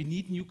 So we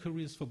need new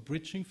careers for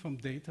bridging from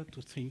data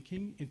to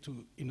thinking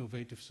into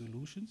innovative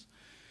solutions.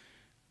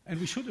 And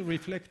we should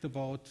reflect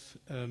about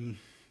the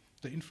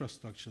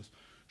infrastructures.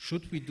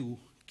 Should we do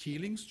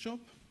Keeling's job,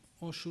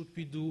 or should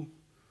we do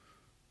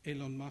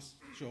Elon Musk's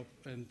job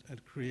and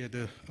create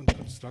and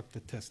construct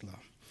a Tesla?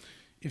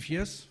 If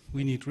yes,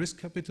 we need risk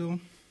capital,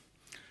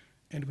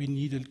 and we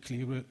need a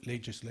clearer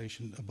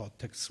legislation about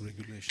tax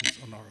regulations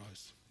on our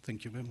eyes.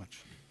 Thank you very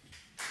much.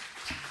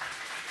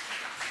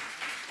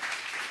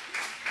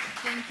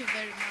 Thank you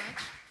very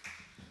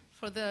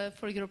much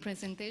for your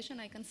presentation.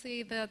 I can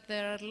see that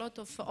there are a lot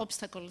of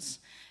obstacles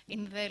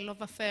in the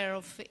love affair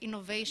of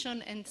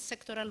innovation and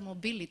sectoral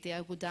mobility,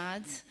 I would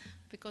add,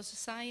 because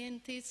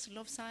scientists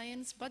love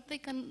science, but they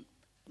can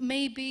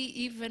maybe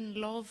even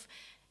love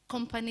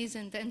companies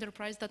and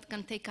enterprise that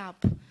can take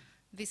up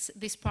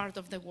this part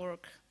of the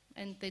work,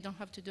 and they don't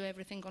have to do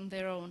everything on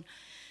their own.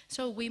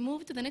 So we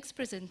move to the next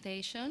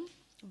presentation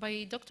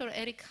by Dr.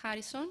 Eric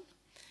Harrison.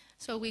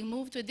 So we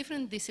move to a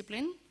different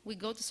discipline. We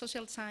go to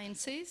social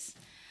sciences.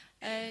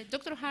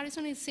 Dr.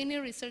 Harrison is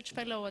Senior Research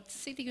Fellow at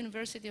City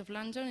University of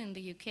London in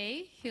the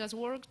UK. He has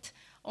worked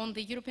on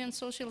the European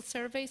Social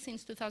Survey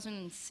since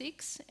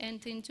 2006,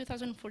 and in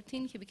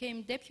 2014 he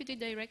became Deputy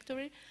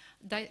Director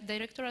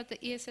at the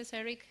ESS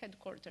ERIC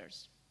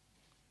headquarters.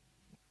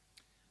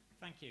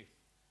 Thank you.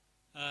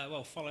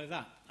 Well, follow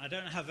that. I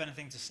don't have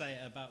anything to say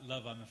about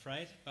love, I'm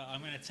afraid, but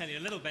I'm going to tell you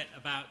a little bit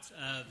about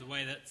the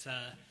way that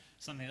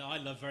something that I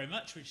love very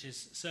much, which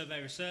is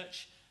survey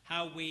research,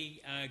 how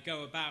we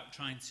go about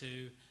trying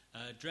to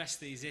address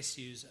these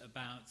issues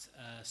about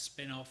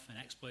spin-off and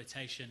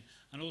exploitation,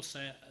 and also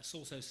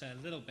say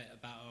a little bit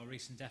about our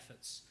recent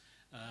efforts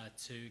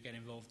to get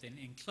involved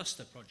in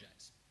cluster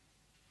projects.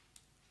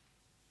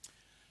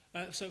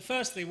 So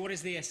firstly, what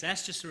is the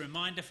ESS? Just a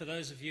reminder for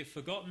those of you who've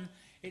forgotten,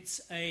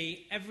 it's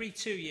every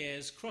 2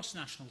 years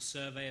cross-national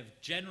survey of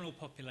general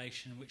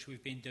population, which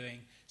we've been doing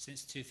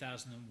since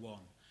 2001.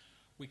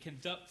 We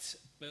conduct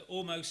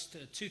almost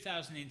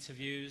 2,000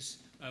 interviews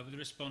with the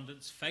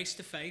respondents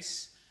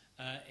face-to-face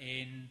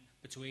in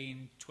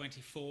between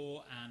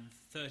 24 and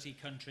 30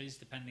 countries,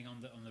 depending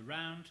on the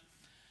round.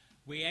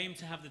 We aim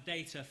to have the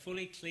data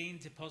fully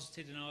cleaned,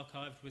 deposited and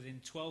archived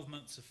within 12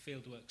 months of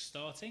fieldwork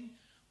starting,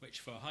 which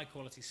for a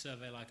high-quality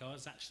survey like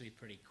ours is actually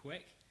pretty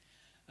quick.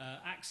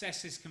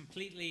 Access is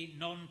completely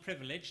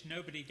non-privileged.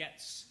 Nobody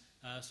gets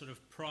sort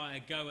of prior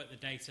go at the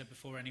data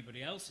before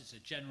anybody else. It's a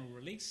general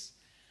release,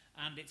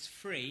 and it's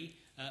free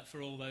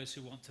for all those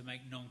who want to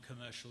make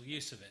non-commercial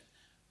use of it.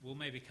 We'll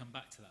maybe come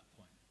back to that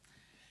point.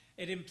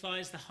 It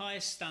implies the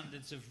highest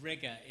standards of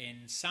rigor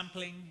in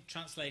sampling,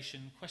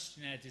 translation,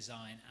 questionnaire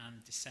design,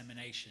 and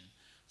dissemination.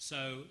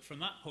 So from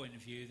that point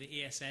of view,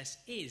 the ESS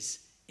is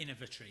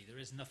innovatory. There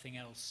is nothing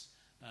else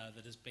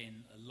that has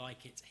been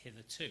like it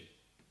hitherto.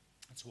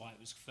 That's why it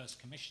was first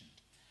commissioned.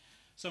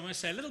 So I'm going to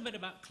say a little bit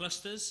about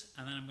clusters,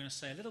 and then I'm going to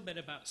say a little bit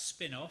about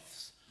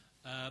spin-offs,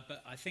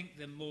 but I think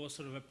the more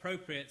sort of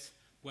appropriate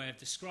way of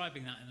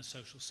describing that in the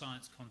social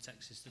science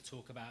context is to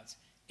talk about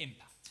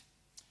impact.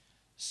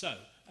 So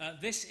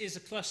this is a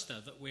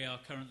cluster that we are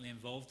currently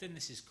involved in.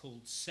 This is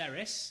called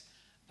CERIS,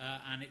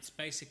 and it's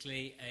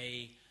basically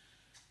a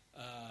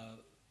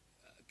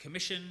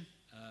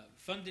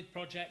commission-funded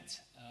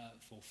project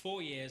for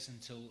 4 years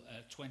until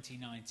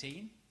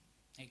 2019.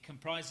 It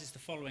comprises the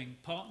following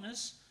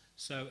partners.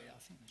 So I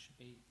think there should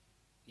be,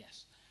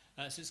 yes.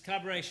 So it's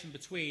collaboration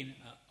between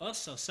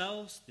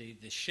ourselves, the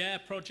SHARE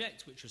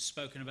project, which was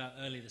spoken about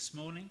earlier this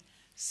morning,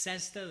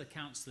 CESDA, the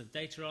Council of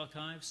Data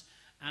Archives,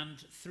 and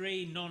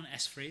 3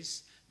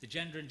 non-ESFRIs, the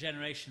Gender and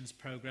Generations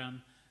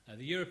Programme,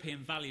 the European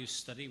Values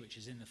Study, which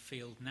is in the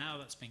field now,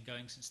 that's been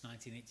going since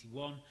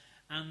 1981,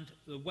 and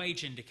the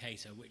Wage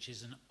Indicator, which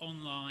is an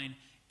online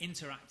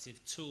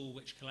interactive tool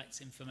which collects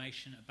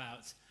information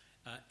about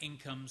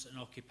incomes and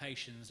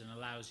occupations and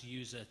allows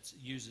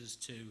users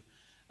to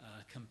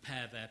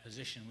compare their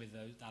position with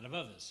that of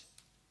others.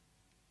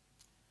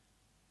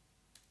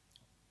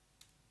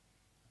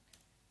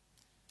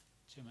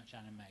 Too much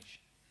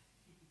animation.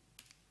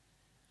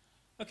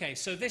 Okay,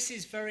 so this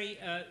is very,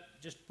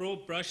 just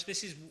broad brush,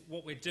 this is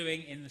what we're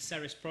doing in the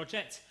CERIS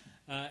project.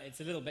 It's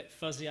a little bit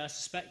fuzzy, I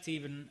suspect,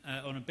 even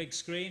on a big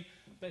screen.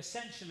 But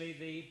essentially,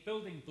 the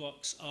building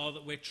blocks are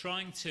that we're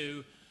trying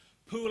to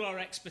pool our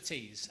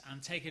expertise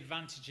and take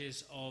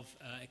advantages of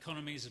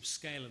economies of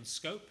scale and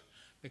scope,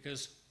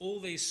 because all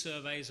these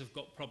surveys have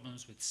got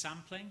problems with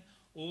sampling,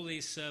 all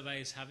these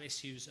surveys have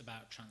issues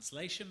about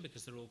translation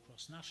because they're all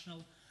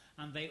cross-national,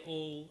 and they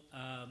all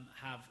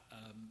have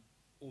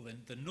all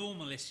the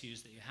normal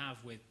issues that you have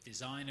with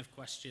design of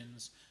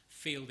questions,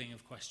 fielding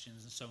of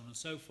questions, and so on and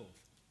so forth.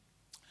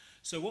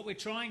 So what we're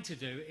trying to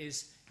do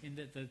is, in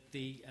the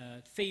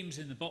themes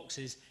in the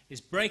boxes, is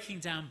breaking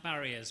down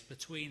barriers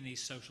between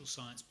these social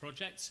science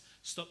projects,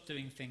 stop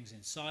doing things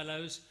in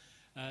silos,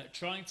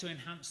 trying to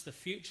enhance the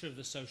future of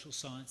the social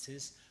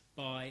sciences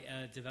by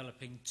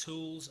developing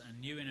tools and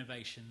new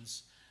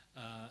innovations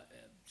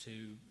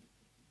to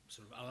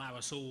sort of allow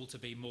us all to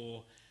be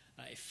more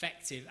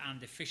effective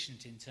and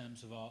efficient in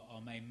terms of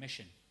our main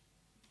mission.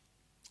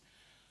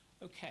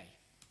 Okay,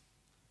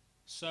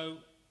 so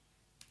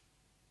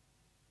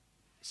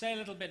say a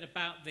little bit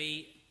about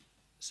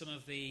some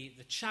of the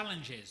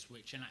challenges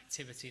which an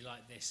activity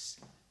like this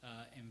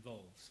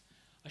involves.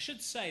 I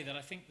should say that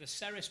I think the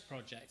CERIS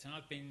project, and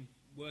I've been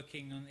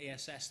working on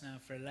ESS now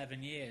for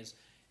 11 years,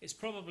 it's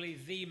probably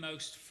the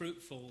most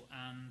fruitful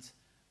and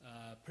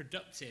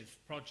productive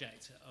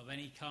project of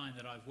any kind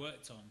that I've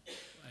worked on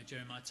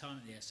during my time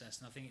at the ESS,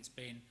 and I think it's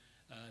been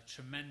a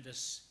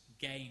tremendous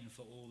gain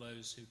for all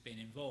those who've been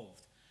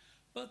involved.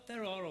 But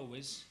there are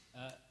always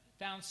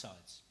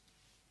downsides.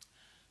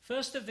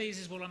 First of these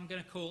is what I'm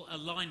going to call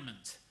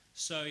alignment.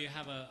 So you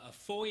have a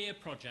 4-year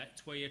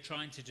project where you're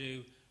trying to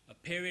do a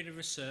period of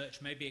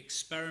research, maybe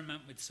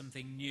experiment with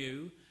something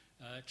new,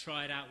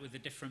 try it out with the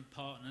different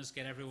partners,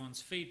 get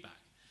everyone's feedback.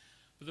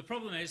 But the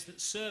problem is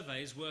that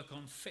surveys work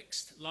on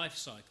fixed life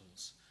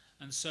cycles.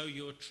 And so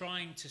you're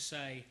trying to,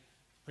 say,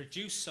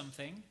 produce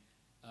something,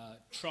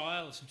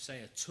 trial,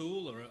 say, a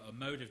tool or a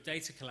mode of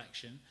data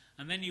collection,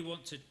 and then you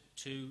want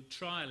to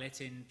trial it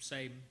in,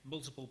 say,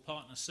 multiple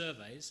partner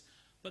surveys,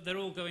 but they're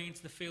all going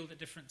into the field at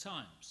different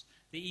times.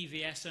 The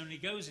EVS only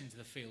goes into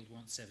the field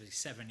once every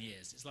 7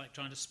 years. It's like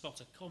trying to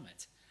spot a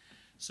comet.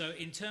 So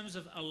in terms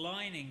of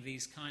aligning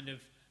these kind of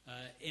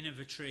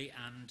innovatory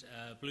and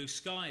blue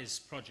skies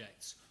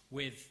projects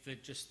with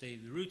just the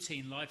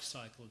routine life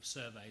cycle of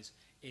surveys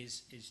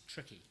is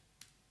tricky.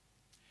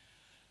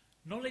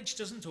 Knowledge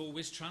doesn't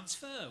always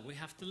transfer. We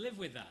have to live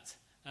with that,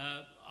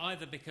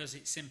 either because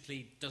it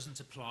simply doesn't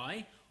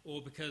apply,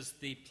 or because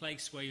the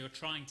place where you're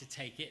trying to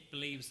take it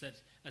believes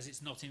that as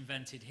it's not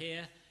invented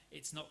here,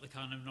 it's not the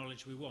kind of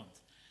knowledge we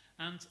want.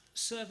 And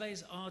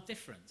surveys are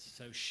different.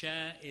 So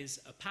SHARE is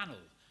a panel.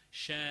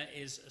 SHARE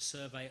is a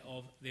survey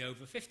of the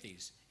over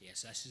 50s.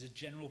 ESS is a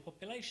general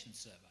population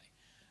survey.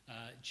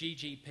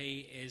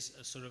 GGP is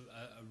a sort of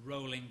a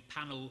rolling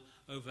panel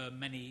over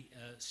many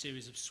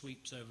series of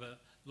sweeps over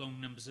long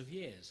numbers of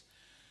years.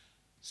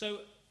 So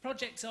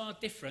projects are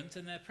different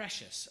and they're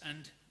precious,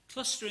 and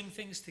clustering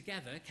things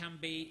together can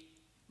be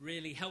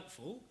really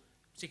helpful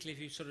particularly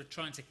if you're sort of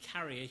trying to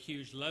carry a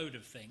huge load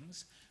of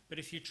things. But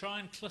if you try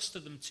and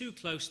cluster them too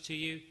close to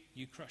you,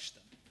 you crush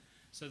them.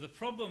 So the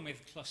problem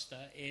with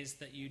cluster is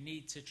that you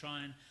need to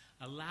try and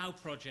allow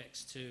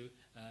projects to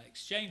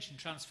exchange and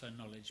transfer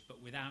knowledge, but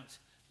without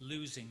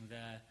losing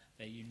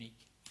their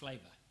unique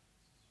flavour.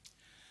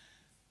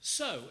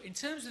 So, in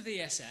terms of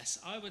the ESS,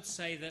 I would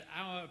say that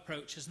our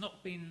approach has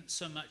not been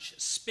so much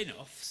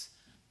spin-offs,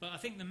 but I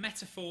think the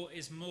metaphor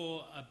is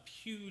more a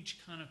huge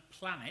kind of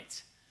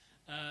planet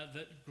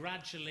that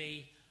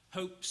gradually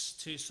hopes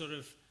to sort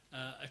of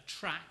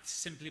attract,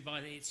 simply by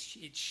its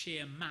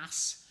sheer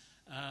mass,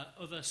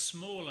 other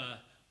smaller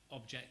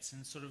objects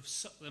and sort of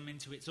suck them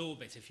into its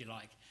orbit, if you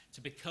like,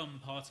 to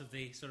become part of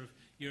the sort of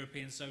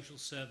European Social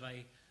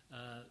Survey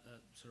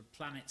sort of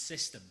planet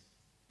system.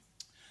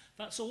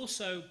 That's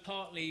also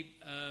partly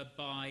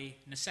by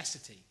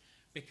necessity,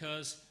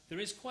 because there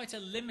is quite a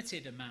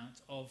limited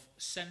amount of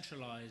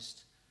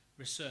centralised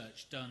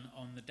research done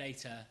on the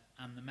data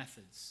and the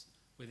methods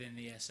within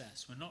the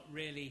ESS. We're not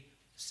really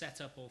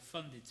set up or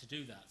funded to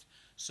do that.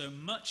 So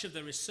much of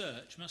the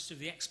research, much of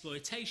the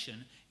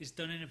exploitation is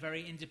done in a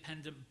very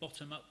independent,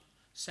 bottom-up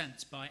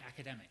sense by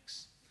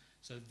academics.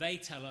 So they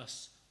tell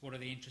us what are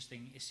the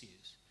interesting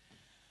issues.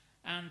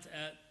 And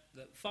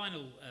the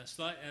final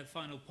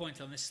point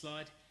on this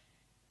slide,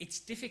 it's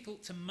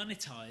difficult to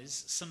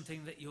monetize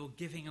something that you're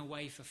giving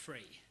away for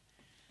free.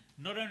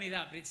 Not only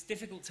that, but it's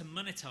difficult to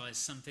monetize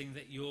something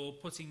that you're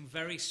putting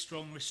very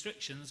strong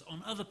restrictions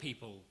on other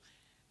people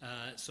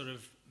sort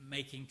of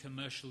making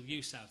commercial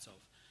use out of.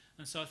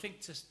 And so I think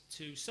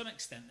to some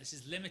extent this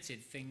has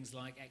limited things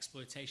like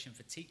exploitation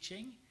for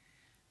teaching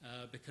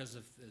because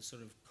of the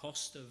sort of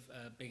cost of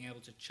being able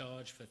to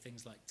charge for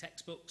things like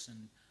textbooks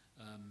and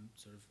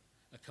sort of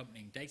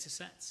accompanying data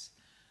sets.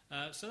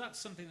 So that's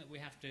something that we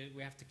have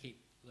to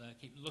keep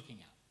looking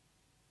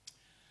at.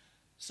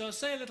 So I'll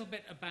say a little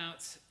bit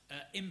about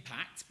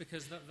impact,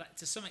 because that,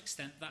 to some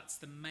extent, that's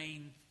the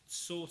main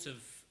sort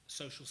of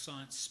social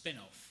science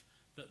spin-off,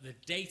 that the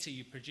data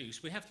you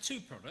produce, we have two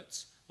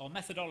products, our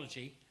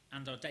methodology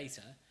and our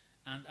data,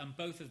 and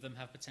both of them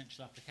have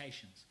potential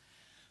applications.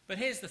 But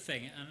here's the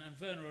thing, and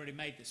Werner already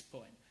made this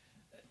point,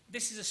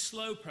 this is a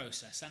slow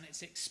process and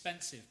it's an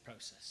expensive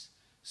process.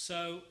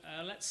 So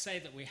let's say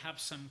that we have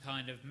some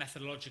kind of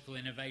methodological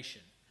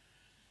innovation.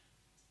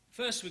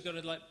 First, we've got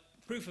to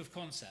proof of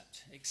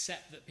concept,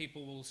 accept that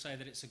people will say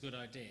that it's a good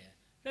idea.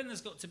 Then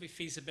there's got to be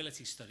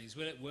feasibility studies.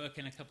 Will it work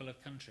in a couple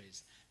of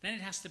countries? Then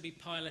it has to be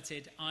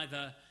piloted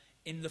either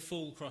in the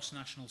full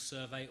cross-national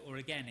survey or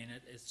again in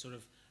a sort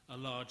of a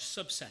large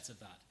subset of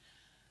that.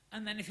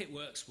 And then if it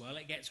works well,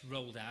 it gets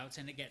rolled out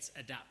and it gets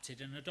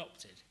adapted and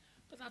adopted.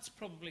 But that's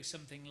probably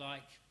something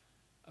like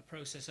a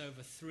process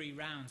over 3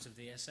 rounds of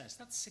the ESS.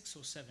 That's 6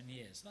 or 7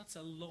 years. That's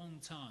a long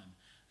time.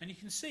 And you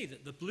can see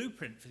that the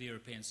blueprint for the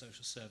European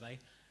Social Survey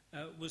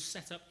was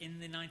set up in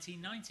the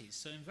 1990s.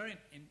 So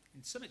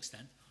in some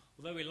extent,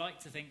 although we like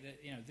to think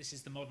that this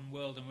is the modern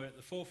world and we're at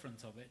the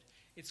forefront of it,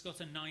 it's got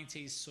a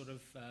 90s sort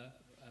of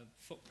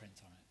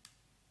footprint on it.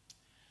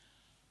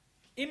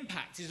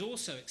 Impact is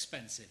also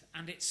expensive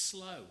and it's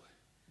slow.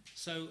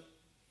 So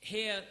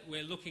here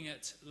we're looking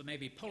at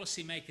maybe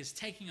policymakers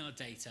taking our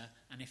data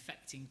and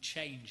effecting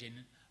change in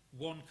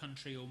one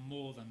country or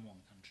more than one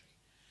country.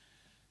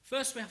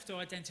 First, we have to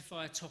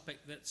identify a topic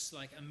that's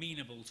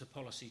amenable to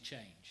policy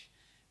change.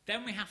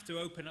 Then we have to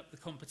open up the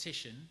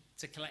competition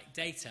to collect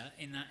data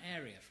in that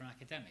area from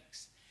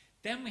academics.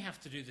 Then we have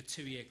to do the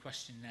 2-year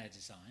questionnaire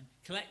design,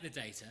 collect the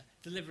data,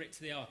 deliver it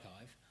to the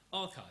archive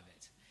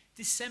it,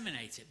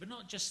 disseminate it, but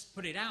not just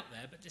put it out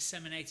there, but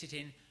disseminate it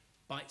in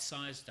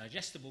bite-sized,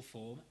 digestible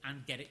form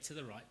and get it to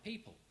the right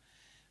people.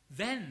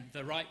 Then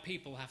the right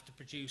people have to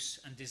produce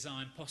and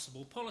design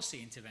possible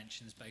policy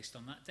interventions based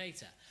on that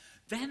data.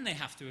 Then they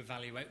have to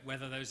evaluate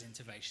whether those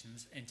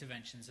interventions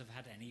have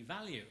had any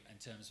value in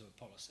terms of a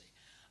policy.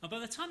 And by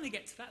the time they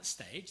get to that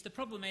stage, the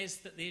problem is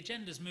that the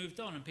agenda's moved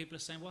on and people are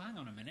saying, well, hang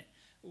on a minute,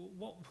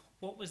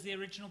 what was the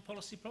original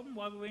policy problem?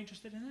 Why were we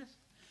interested in this?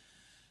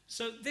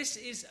 So this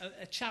is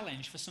a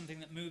challenge for something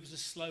that moves as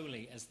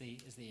slowly as the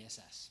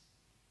ESS.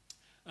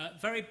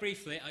 Very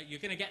briefly, you're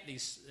going to get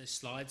these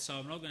slides, so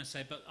I'm not going to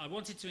say, but I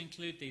wanted to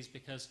include these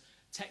because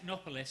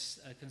Technopolis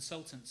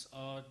consultants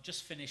are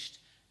just finished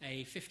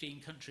a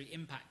 15-country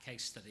impact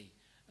case study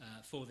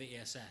for the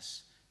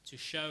ESS to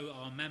show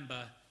our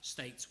member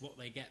states what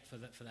they get for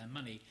their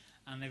money.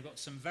 And they've got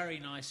some very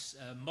nice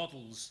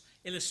models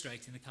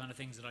illustrating the kind of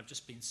things that I've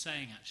just been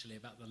saying, actually,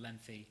 about the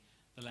lengthy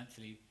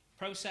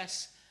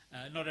process.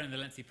 Not only the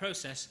lengthy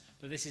process,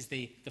 but this is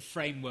the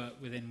framework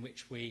within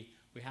which we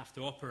have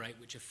to operate,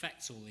 which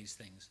affects all these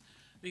things.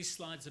 These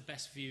slides are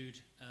best viewed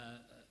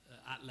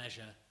at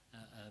leisure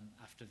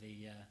after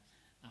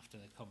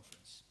the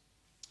conference.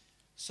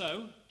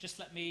 So, just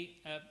let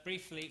me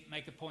briefly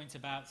make a point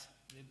about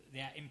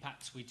the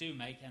impacts we do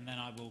make, and then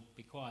I will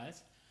be quiet.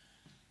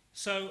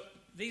 So,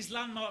 these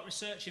landmark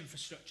research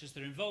infrastructures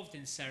that are involved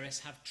in CERES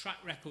have track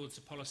records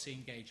of policy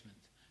engagement.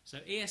 So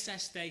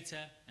ESS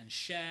data and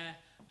SHARE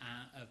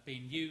have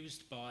been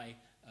used by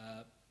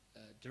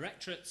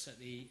directorates at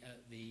the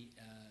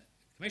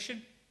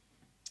Commission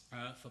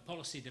for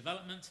Policy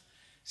Development.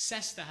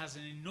 CESTA has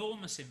an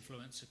enormous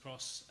influence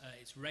across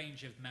its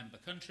range of member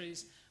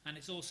countries, and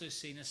it's also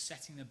seen as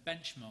setting the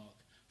benchmark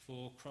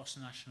for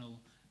cross-national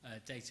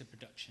data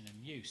production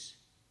and use.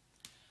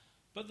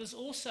 But there's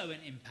also an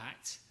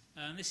impact,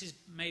 and this is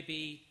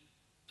maybe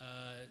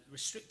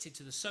restricted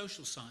to the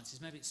social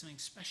sciences, maybe it's something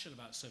special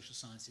about social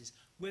sciences.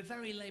 We're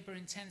very labour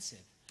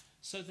intensive.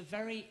 So the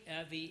very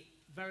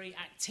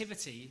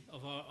activity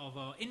of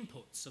our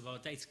inputs, of our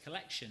data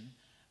collection,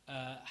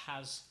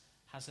 has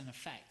an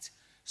effect.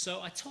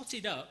 So I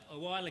totted up a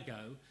while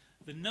ago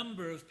the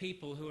number of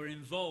people who are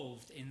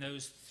involved in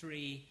those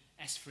three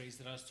S3s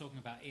that I was talking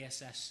about,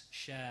 ESS,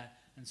 SHARE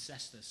and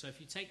CESTA. So if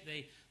you take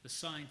the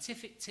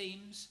scientific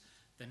teams,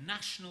 the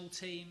national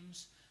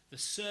teams, the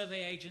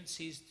survey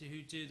agencies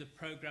who do the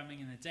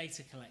programming and the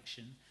data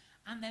collection,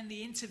 and then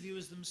the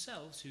interviewers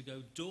themselves who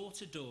go door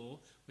to door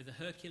with the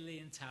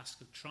Herculean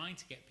task of trying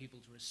to get people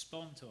to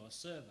respond to our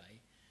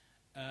survey,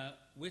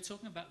 we're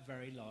talking about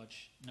very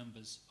large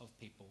numbers of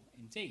people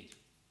indeed.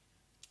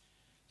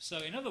 So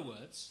in other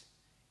words,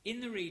 in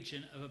the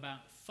region of about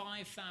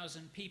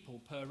 5,000 people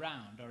per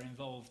round are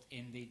involved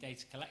in the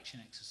data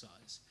collection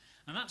exercise.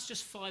 And that's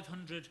just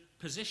 500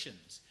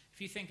 positions. If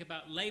you think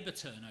about labour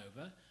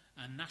turnover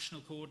and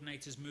national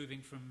coordinators moving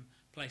from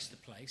place to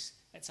place,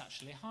 it's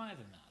actually higher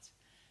than that.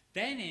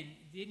 Then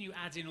you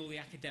add in all the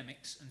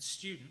academics and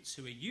students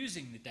who are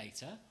using the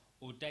data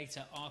or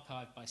data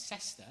archived by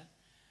CESTA,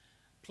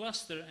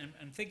 plus,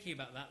 and thinking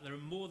about that, there are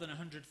more than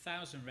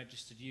 100,000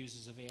 registered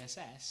users of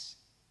ESS.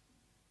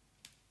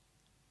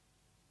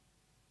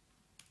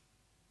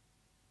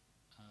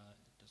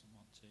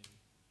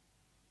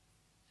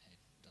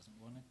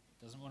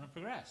 It doesn't want to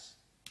progress.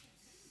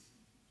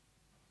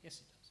 Yes,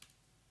 it does.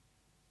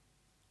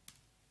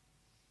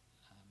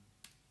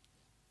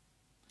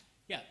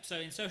 Yeah, so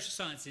in social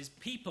sciences,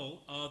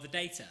 people are the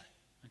data,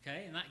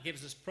 okay? And that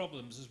gives us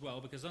problems as well,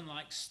 because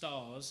unlike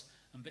stars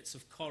and bits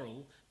of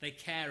coral, they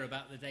care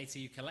about the data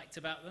you collect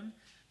about them,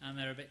 and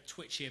they're a bit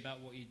twitchy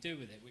about what you do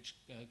with it, which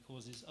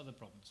causes other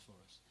problems for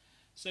us.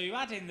 So you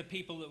add in the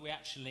people that we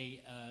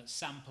actually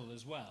sample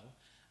as well,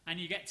 and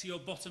you get to your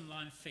bottom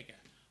line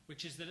figure,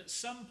 which is that at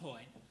some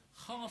point,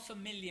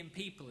 500,000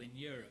 people in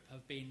Europe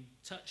have been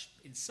touched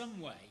in some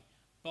way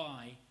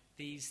by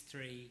these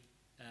three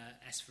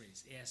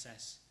S3s,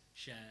 ESS,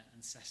 SHARE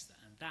and CESTA,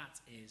 and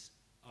that is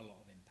a lot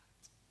of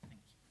impact.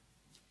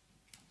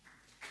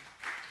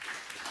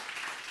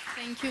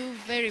 Thank you. Thank you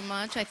very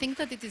much. I think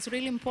that it is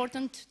really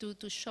important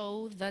to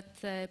show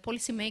that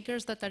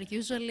policymakers that are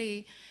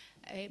usually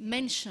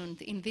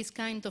mentioned in this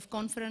kind of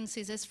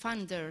conferences as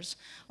funders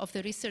of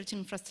the research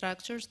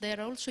infrastructures, they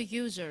are also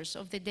users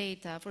of the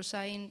data for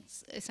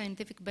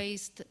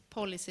scientific-based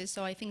policies.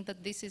 So I think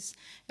that this is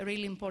a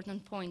really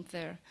important point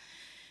there.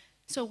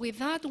 So with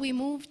that, we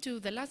move to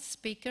the last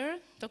speaker,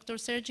 Dr.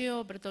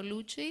 Sergio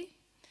Bertolucci,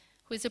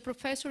 who is a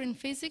professor in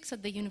physics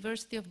at the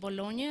University of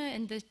Bologna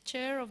and the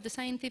chair of the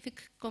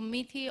scientific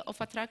committee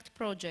of Attract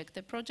project,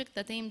 a project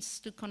that aims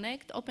to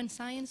connect open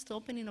science to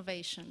open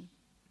innovation.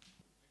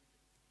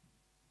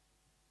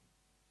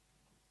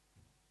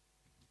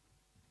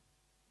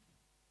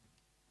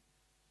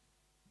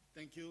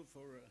 Thank you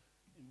for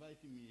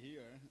inviting me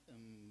here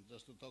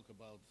just to talk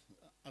about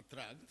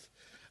Attract.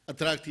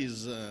 Attract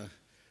is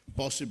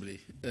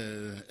possibly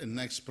a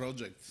next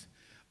project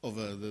of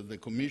the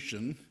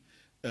Commission.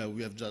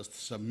 We have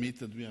just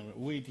submitted, we are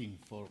waiting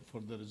for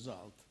the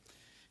result.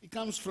 It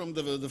comes from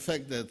the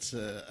fact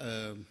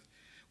that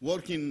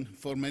working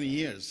for many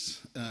years,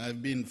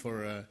 I've been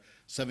for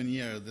 7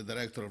 years the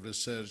Director of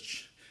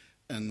Research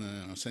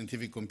and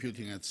Scientific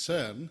Computing at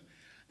CERN,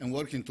 and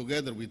working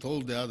together with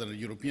all the other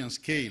European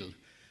scale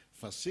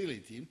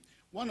facility,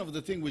 one of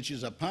the things which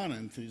is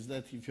apparent is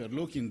that if you are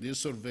looking at this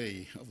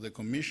survey of the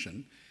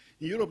Commission,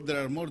 in Europe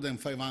there are more than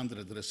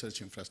 500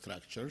 research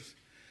infrastructures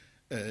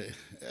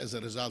as a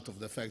result of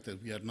the fact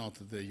that we are not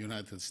the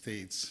United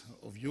States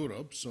of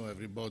Europe, so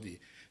everybody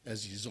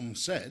has his own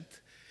set.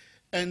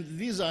 And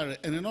these are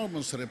an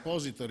enormous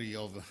repository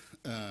of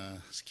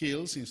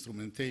skills,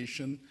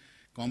 instrumentation,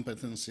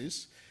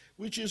 competencies,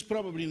 which is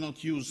probably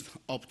not used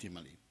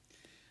optimally.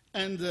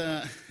 And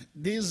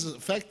this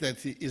fact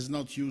that it is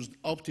not used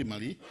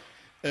optimally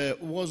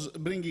was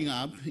bringing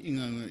up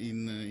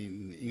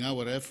in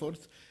our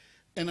effort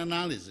an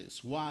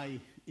analysis. Why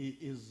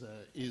is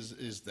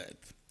that?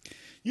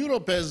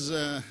 Europe has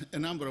a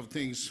number of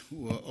things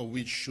of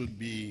which should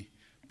be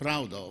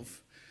proud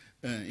of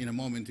in a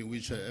moment in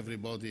which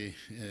everybody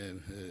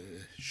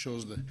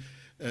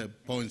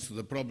points to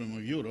the problem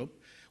of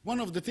Europe. One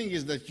of the things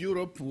is that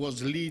Europe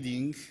was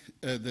leading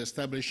the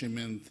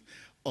establishment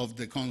of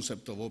the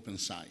concept of open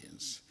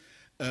science.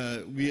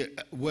 We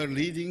were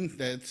leading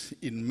that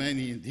in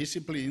many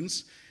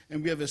disciplines,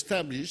 and we have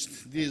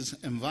established this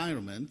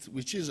environment,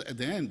 which is at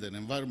the end an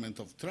environment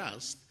of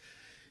trust,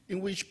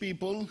 in which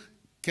people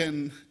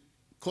can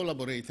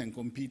collaborate and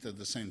compete at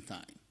the same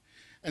time.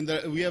 And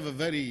we have a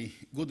very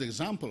good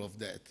example of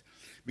that,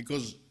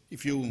 because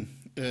if you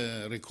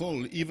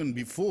recall, even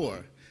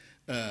before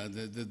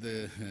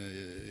the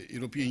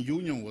European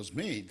Union was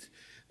made,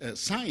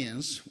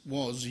 science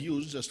was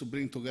used just to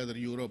bring together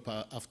Europe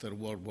after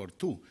World War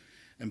II.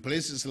 And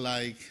places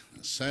like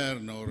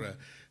CERN or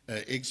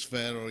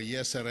XFER or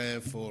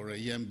ESRF or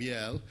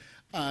EMBL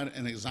are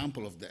an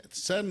example of that.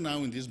 CERN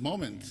now in this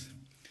moment,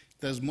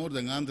 there's more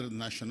than 100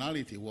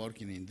 nationalities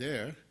working in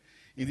there,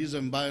 in this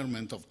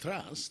environment of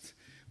trust,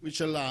 which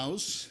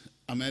allows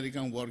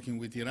Americans working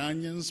with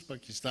Iranians,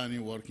 Pakistani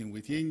working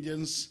with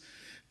Indians,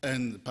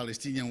 and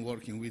Palestinians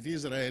working with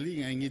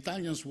Israeli, and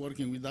Italians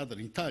working with other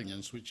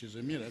Italians, which is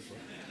a miracle.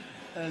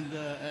 and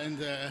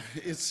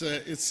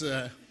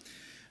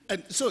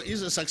so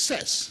it's a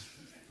success.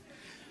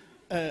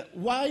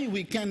 Why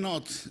we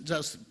cannot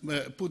just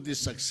put this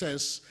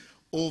success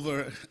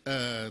over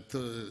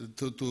to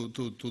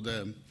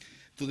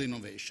the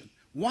innovation?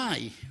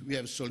 Why we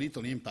have so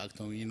little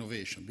impact on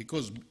innovation?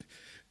 Because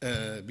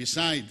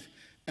beside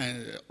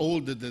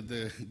all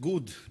the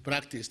good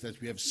practice that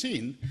we have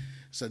seen,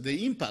 so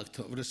the impact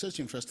of research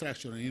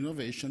infrastructure and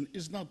innovation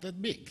is not that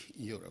big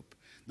in Europe.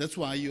 That's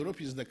why Europe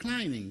is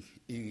declining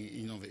in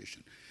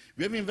innovation.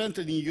 We have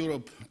invented in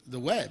Europe the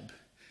web.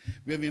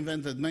 We have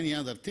invented many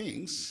other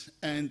things,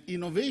 and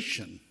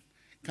innovation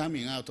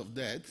coming out of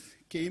that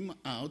came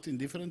out in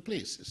different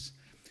places.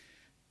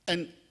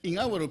 And in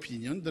our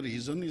opinion, the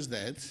reason is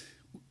that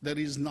there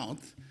is not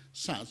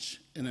such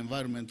an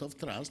environment of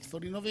trust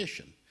for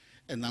innovation.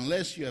 And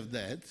unless you have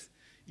that,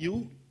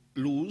 you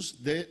lose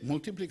the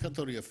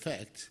multiplicatory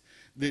effect,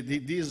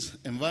 this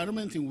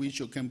environment in which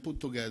you can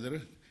put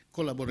together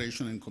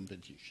collaboration and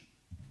competition.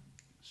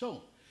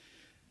 So,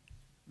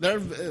 there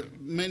are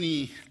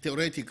many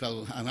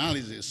theoretical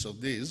analyses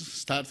of this,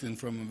 starting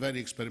from very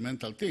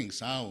experimental things,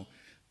 how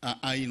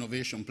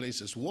innovation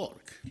places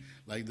work,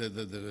 like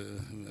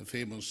the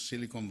famous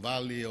Silicon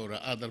Valley or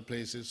other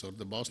places, or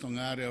the Boston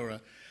area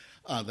or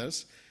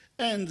others.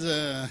 And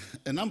a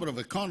number of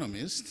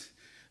economists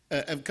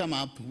have come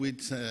up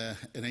with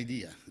an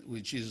idea,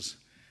 which is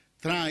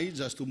try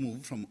just to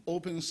move from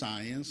open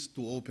science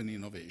to open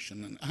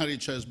innovation. And Harry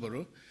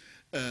Chesborough,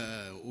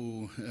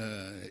 who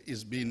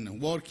has been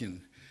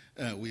working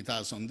with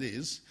us on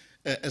this,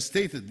 has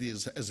stated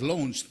this, has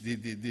launched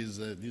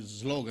this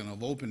slogan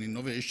of open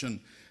innovation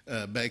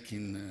back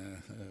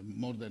in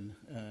more than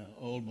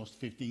almost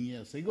 15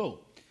 years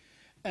ago.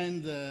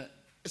 And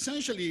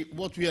essentially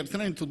what we are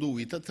trying to do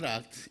with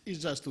Attract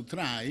is just to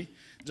try,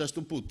 just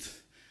to put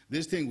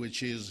this thing,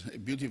 which is a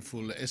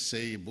beautiful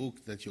essay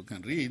book that you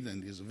can read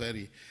and is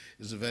very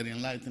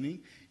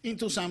enlightening,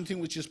 into something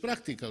which is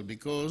practical,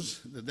 because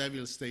the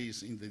devil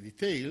stays in the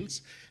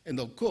details, and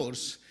of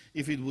course,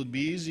 if it would be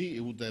easy,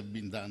 it would have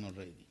been done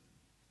already.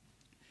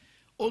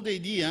 All the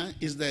idea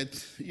is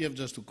that you have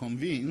just to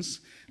convince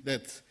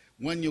that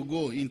when you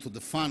go into the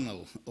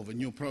funnel of a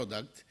new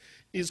product,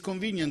 it's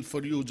convenient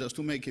for you just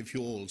to make a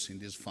few holes in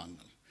this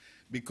funnel.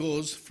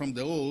 Because from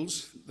the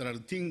holes, there are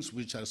things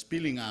which are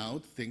spilling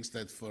out, things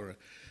that for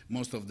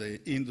most of the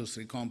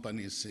industry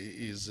companies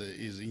is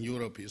in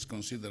Europe is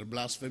considered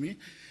blasphemy,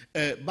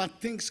 but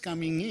things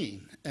coming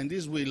in, and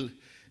this will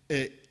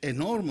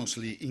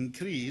enormously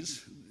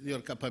increase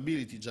your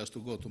capability just to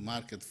go to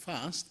market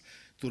fast,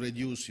 to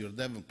reduce your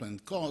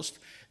development cost,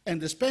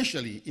 and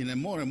especially in a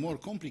more and more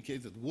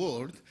complicated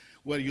world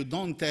where you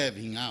don't have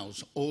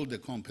in-house all the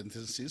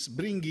competencies,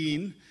 bring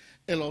in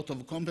a lot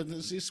of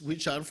competencies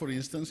which are, for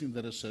instance, in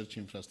the research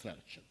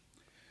infrastructure.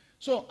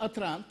 So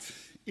Attract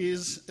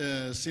is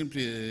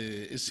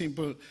simply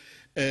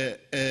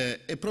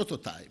a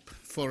prototype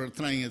for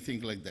trying a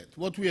thing like that.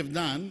 What we have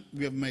done,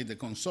 we have made a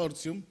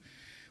consortium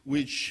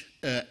which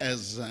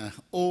has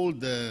all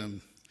the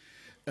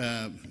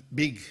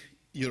big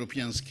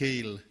European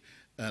scale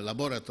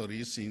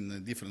laboratories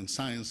in different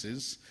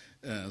sciences,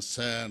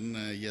 CERN,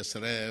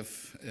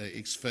 ESRF,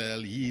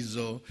 XFEL,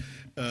 ESO,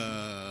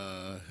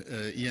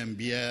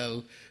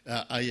 EMBL,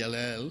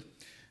 ILL,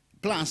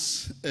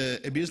 plus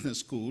a business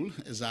school,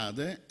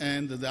 ESADE,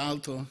 and the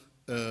Aalto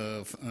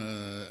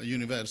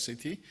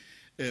University,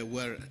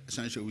 where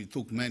essentially we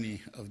took many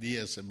of the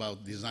years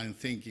about design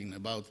thinking,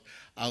 about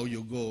how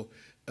you go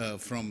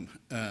from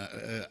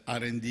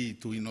R&D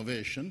to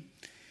innovation.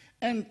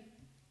 And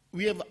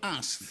we have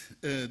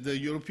asked the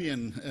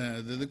European,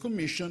 the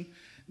Commission,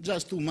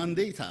 just to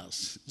mandate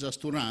us, just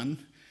to run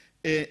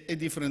a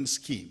different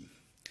scheme.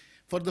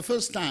 For the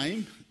first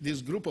time,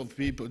 this group of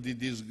people,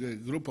 this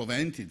group of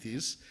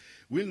entities,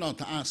 will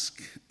not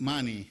ask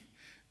money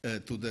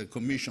to the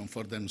Commission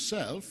for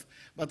themselves,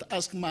 but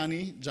ask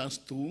money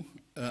just to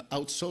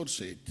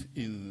outsource it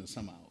in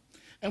somehow.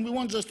 And we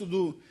want just to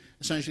do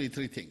essentially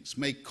three things: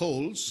 make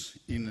calls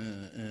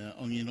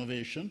on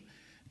innovation,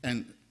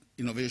 and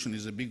innovation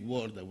is a big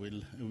word that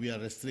we are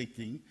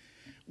restricting.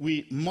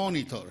 We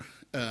monitor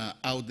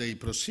how they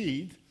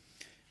proceed.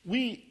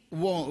 We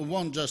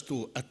want just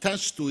to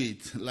attach to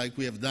it, like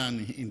we have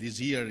done in this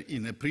year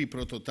in a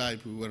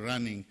pre-prototype we were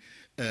running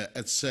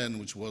at CERN,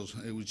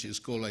 which is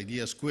called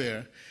Idea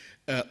Square,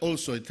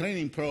 also a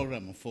training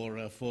program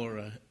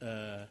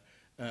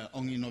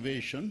on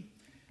innovation,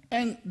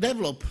 and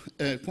develop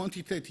a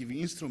quantitative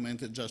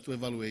instrument just to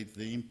evaluate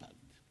the impact.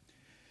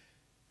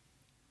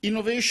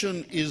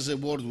 Innovation is a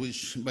word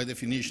which, by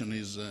definition,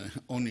 is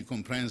only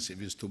comprehensive,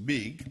 is too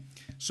big.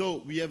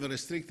 So we have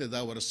restricted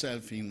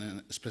ourselves in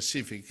a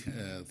specific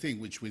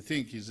thing, which we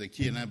think is a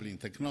key enabling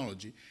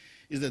technology,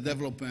 is the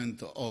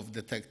development of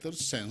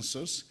detectors,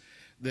 sensors,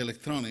 the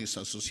electronics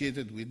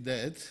associated with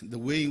that, the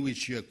way in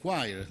which you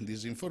acquire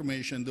this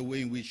information, the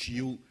way in which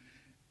you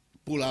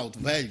pull out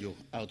value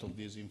out of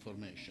this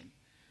information.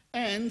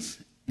 And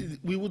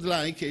we would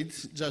like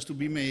it just to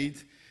be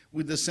made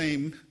with the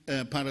same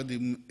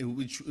paradigm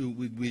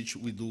with which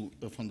we do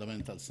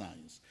fundamental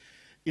science.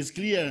 It's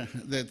clear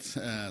that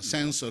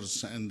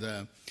sensors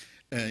and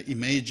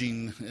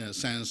imaging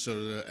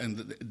sensor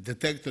and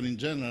detector in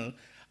general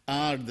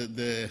are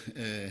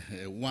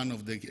one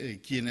of the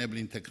key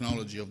enabling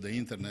technology of the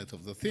Internet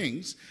of the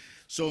Things,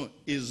 so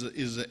is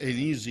an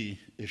easy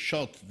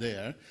shot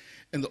there,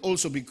 and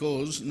also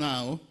because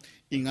now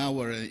in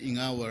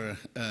our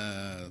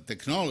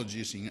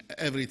technologies, in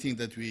everything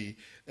that we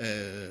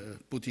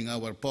put in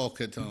our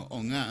pocket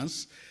on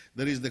us,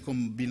 there is the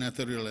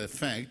combinatorial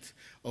effect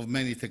of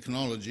many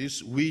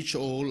technologies, which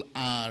all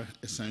are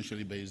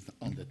essentially based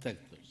on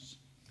detectors.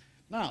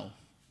 Now,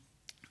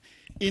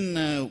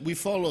 we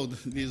followed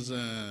this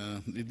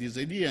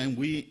idea, and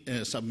we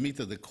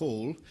submitted a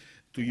call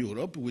to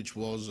Europe, which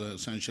was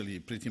essentially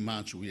pretty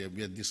much, we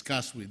had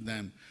discussed with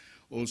them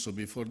also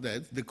before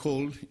that. The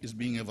call is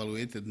being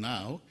evaluated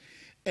now,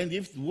 and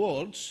if it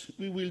works,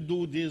 we will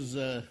do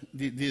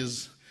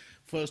this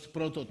first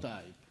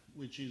prototype,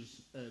 which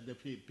is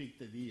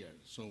depicted here.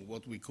 So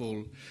what we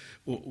call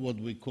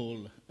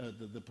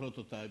the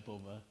prototype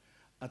of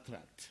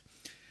Attract.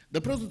 The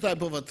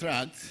prototype of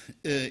Attract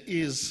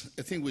is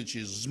a thing which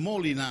is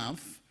small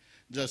enough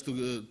just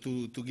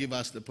to give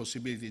us the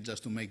possibility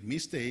just to make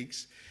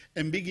mistakes,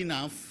 and big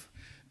enough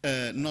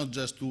not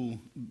just to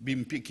be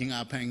picking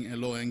up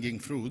low-hanging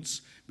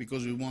fruits,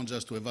 because we want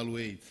just to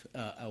evaluate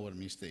our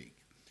mistake.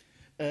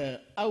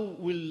 How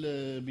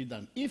will be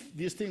done? If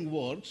this thing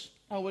works,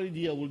 our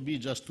idea will be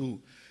just to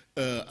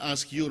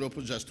ask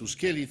Europe just to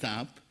scale it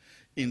up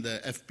in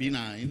the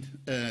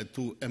FP9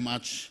 to a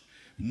much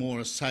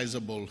more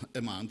sizable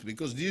amount,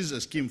 because this is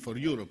a scheme for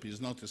Europe, it's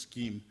not a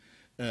scheme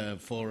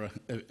for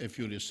a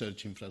few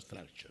research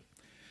infrastructure.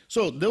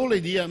 So the whole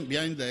idea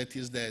behind that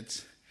is that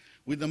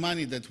with the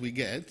money that we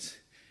get,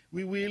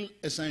 we will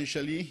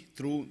essentially,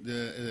 through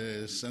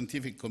the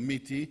scientific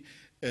committee,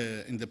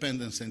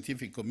 independent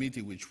scientific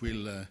committee, which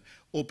will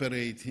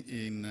operate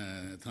in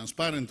a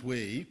transparent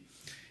way,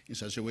 in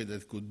such a way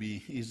that could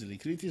be easily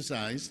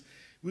criticized,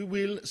 we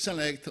will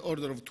select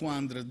order of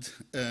 200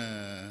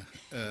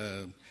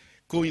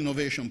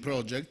 co-innovation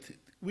project,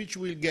 which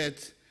will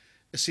get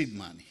a seed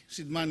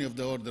money of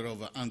the order of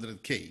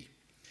 100K.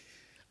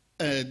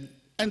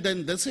 And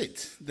then that's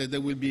it. There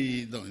will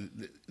be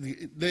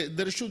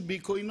there should be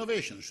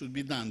co-innovation, should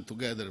be done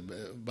together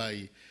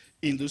by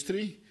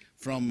industry,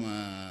 from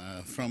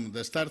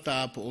the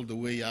startup all the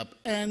way up,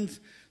 and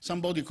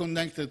somebody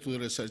connected to the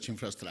research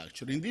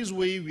infrastructure. In this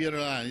way, we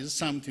realize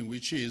something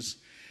which is,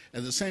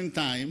 at the same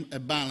time, a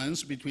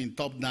balance between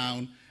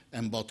top-down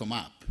and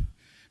bottom-up.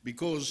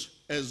 Because,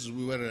 as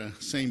we were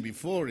saying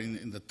before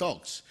in the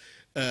talks,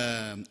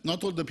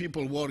 not all the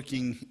people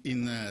working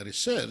in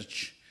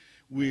research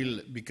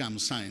will become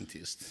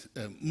scientists.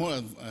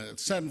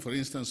 CERN, for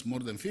instance, more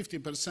than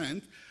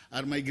 50%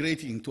 are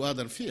migrating to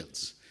other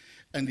fields.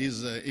 And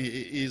is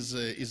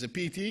a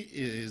pity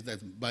is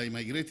that by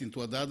migrating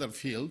to another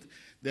field,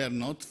 they are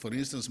not, for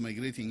instance,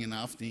 migrating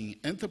enough in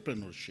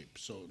entrepreneurship.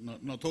 So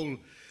not all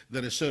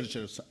the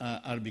researchers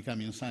are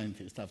becoming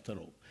scientists after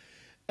all.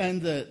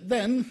 And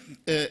then,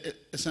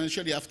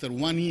 essentially after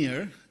 1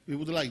 year, we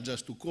would like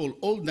just to call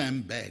all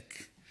them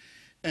back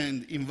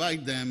and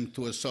invite them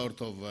to a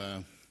sort of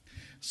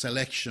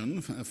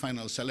selection, a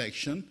final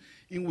selection,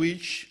 in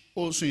which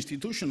also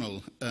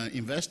institutional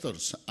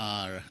investors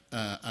are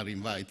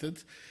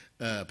invited,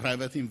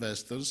 private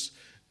investors,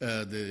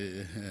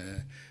 the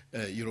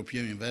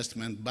European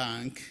Investment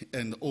Bank,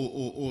 and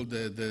all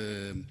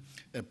the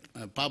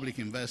public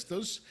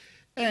investors,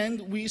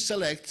 and we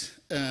select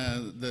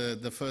the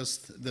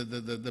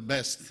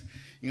best,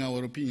 in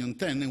our opinion,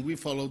 10, and we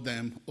follow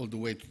them all the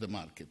way to the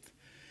market.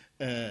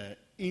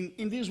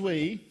 In this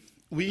way,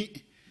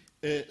 we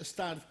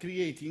start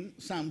creating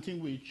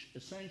something which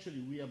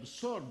essentially we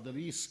absorb the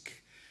risk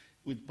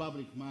with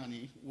public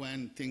money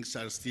when things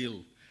are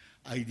still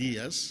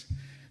ideas,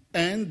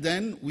 and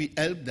then we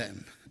help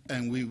them,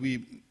 and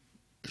we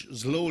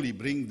slowly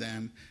bring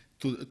them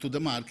to the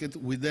market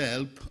with the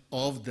help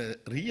of the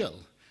real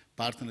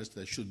partners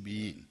that should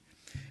be in.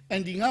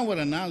 And in our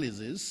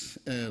analysis,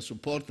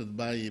 supported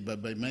by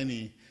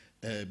many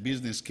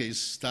business case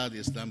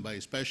studies done by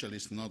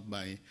specialists, not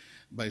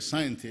by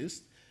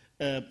scientists,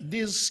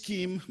 this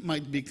scheme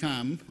might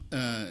become,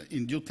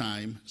 in due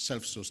time,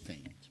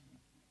 self-sustained.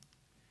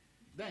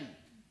 Then,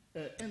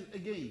 and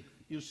again,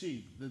 you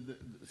see,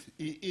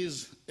 it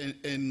is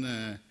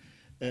an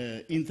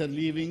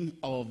interleaving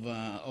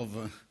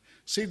of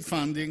seed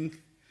funding,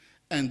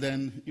 and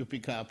then you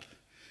pick up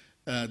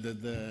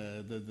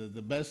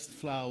the best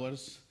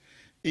flowers.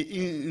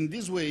 In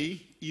this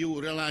way,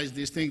 you realize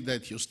this thing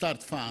that you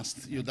start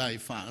fast, you die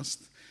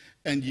fast,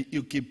 and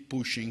you keep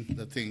pushing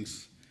the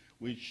things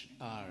which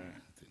are.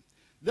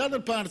 The other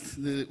part,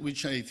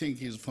 which I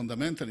think is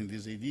fundamental in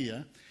this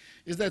idea,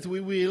 is that we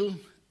will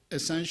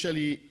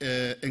essentially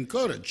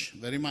encourage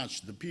very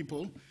much the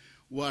people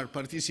who are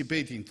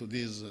participating to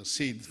these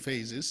seed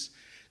phases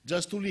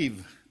just to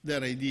leave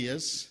their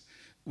ideas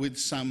with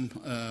some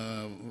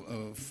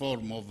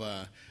form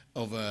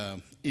of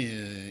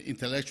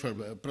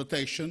intellectual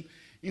protection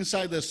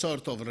inside a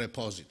sort of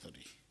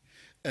repository,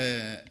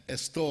 a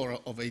store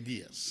of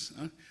ideas,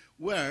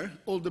 where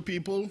all the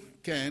people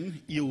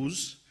can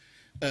use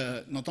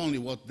not only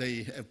what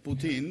they have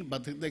put in,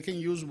 but they can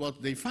use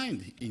what they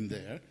find in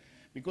there,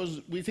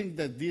 because we think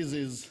that this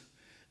is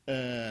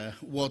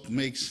what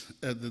makes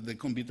the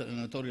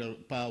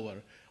combinatorial power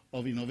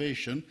of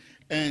innovation,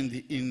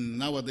 and in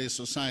nowadays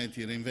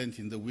society,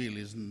 reinventing the wheel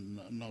is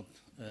not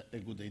a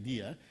good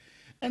idea.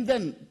 And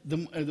then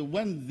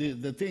when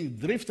the thing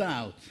drifts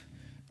out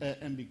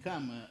and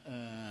become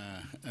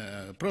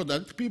a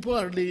product, people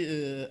are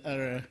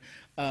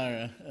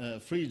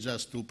free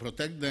just to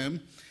protect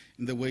them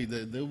in the way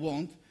that they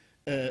want,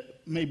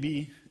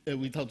 maybe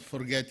without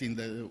forgetting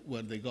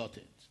where they got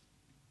it.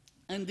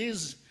 And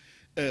this,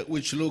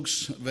 which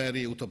looks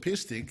very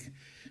utopistic,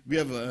 we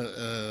have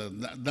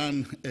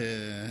done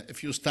a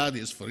few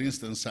studies, for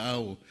instance,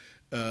 how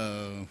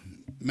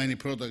many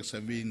products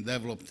have been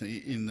developed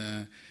in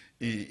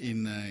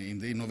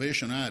the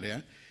innovation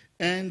area,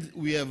 and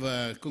we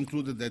have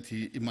concluded that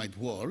it might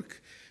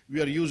work.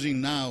 We are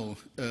using now,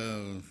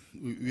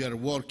 we are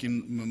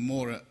working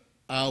more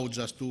how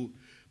just to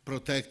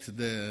protect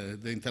the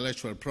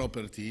intellectual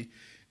property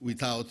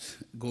without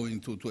going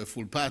to a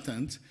full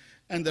patent.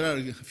 And there are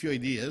a few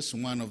ideas.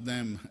 One of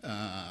them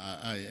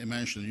I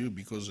mentioned you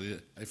because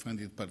I find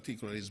it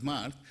particularly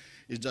smart,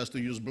 is just to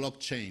use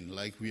blockchain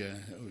like we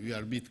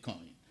are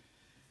Bitcoin.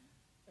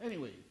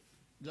 Anyway,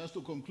 just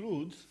to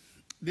conclude,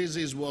 this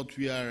is what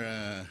we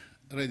are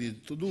ready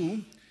to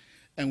do,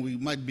 and we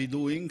might be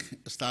doing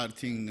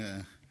starting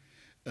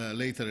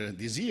later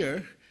this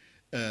year,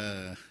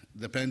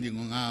 depending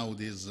on how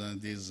this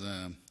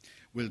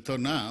will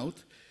turn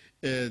out.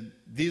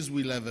 This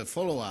will have a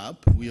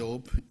follow-up, we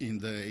hope, in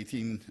the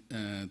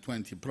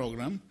 1820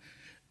 program,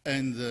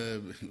 and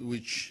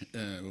which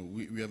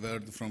we have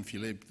heard from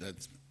Philippe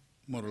that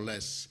more or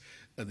less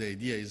the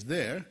idea is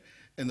there.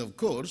 And of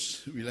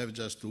course, we'll have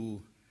just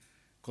to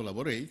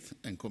collaborate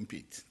and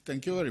compete.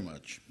 Thank you very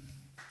much.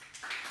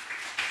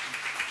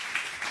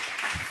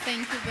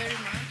 Thank you very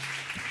much.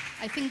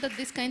 I think that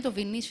this kind of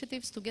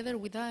initiatives, together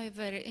with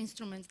other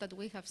instruments that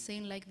we have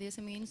seen, like the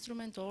SME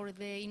instrument or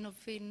the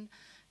Innofin,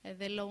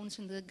 the loans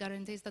and the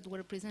guarantees that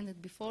were presented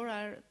before,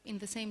 are in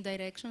the same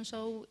direction,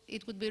 so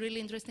it would be really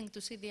interesting to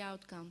see the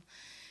outcome.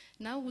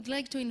 Now I would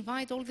like to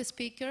invite all the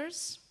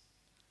speakers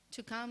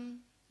to come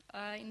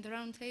in the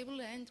round table,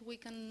 and we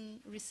can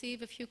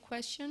receive a few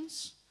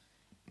questions,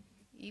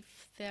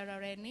 if there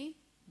are any,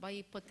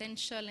 by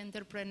potential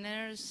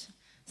entrepreneurs,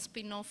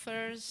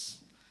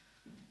 spin-offers,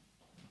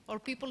 or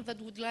people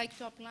that would like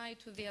to apply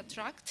to the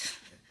Attract.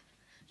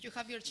 You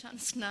have your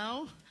chance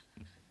now.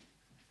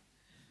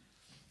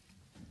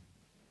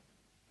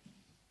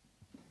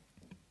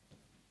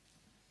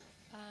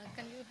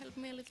 Can you help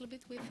me a little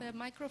bit with a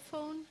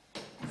microphone,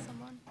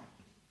 someone?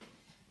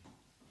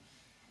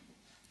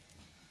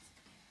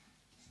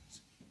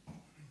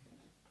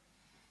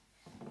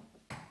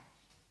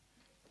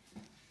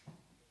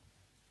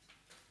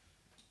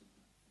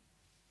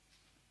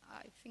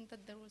 I think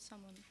that there was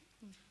someone.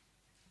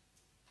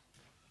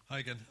 Hi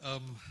again.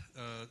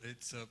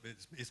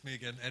 It's me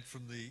again, Ed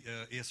from the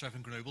ESRF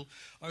in Grenoble.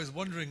 I was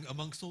wondering,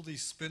 amongst all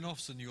these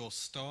spin-offs and your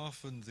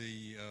staff and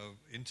the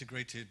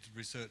integrated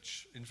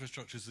research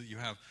infrastructures that you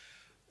have,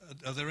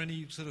 are there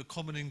any sort of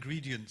common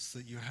ingredients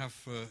that you have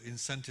for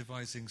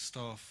incentivizing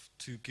staff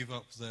to give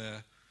up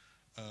their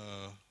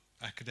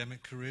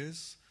academic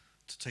careers,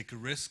 to take a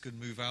risk and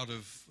move out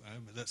of,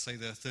 let's say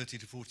they're 30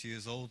 to 40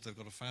 years old, they've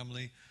got a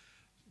family?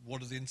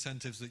 What are the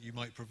incentives that you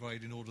might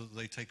provide in order that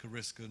they take a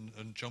risk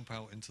and jump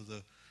out into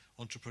the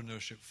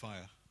entrepreneurship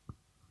fire?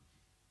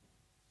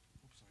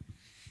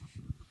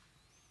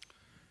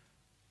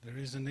 There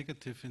is a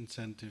negative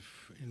incentive.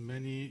 In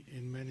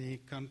many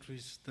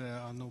countries, there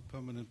are no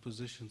permanent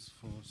positions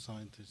for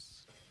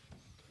scientists.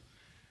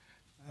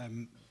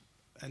 And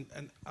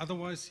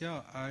otherwise,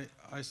 yeah,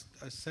 I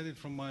said it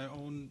from my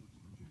own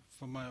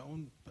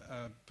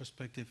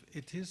perspective.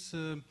 It is.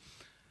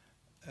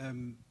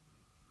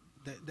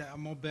 There are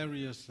more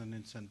barriers than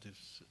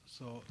incentives.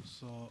 So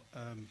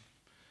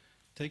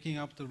taking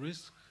up the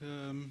risk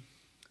and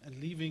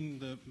leaving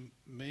the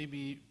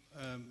maybe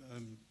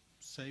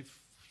safe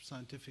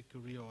scientific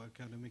career or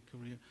academic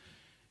career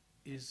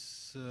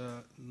is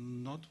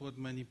not what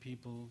many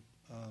people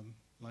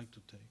like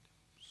to take.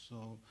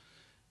 So,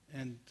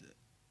 and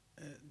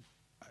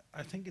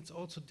I think it's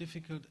also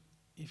difficult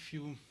if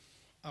you,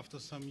 after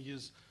some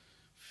years,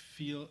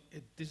 feel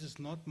this is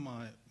not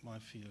my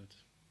field,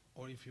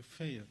 or if you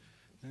fail,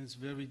 then it's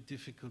very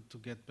difficult to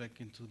get back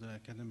into the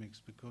academics,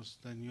 because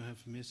then you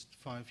have missed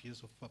 5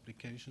 years of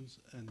publications.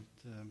 And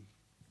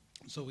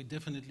so we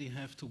definitely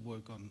have to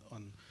work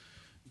on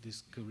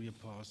this career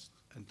path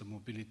and the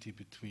mobility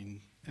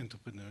between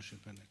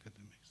entrepreneurship and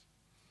academics.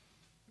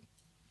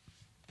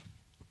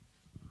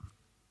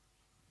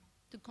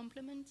 To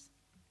complement?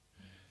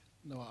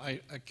 No, I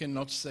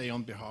cannot say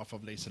on behalf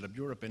of Laser Lab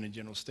Europe any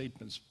general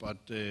statements, but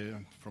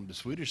from the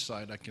Swedish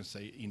side I can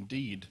say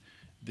indeed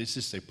this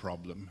is a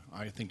problem.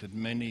 I think that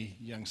many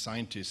young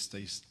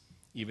scientists,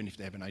 even if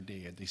they have an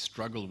idea, they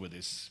struggle with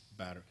this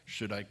matter.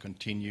 Should I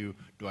continue?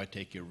 Do I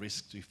take a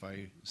risk if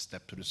I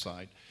step to the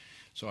side?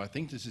 So I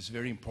think this is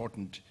very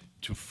important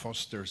to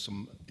foster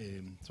some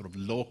sort of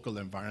local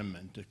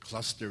environment, a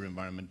cluster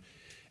environment,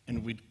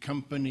 and with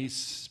companies,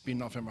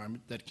 spin-off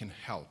environment that can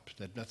help.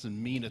 That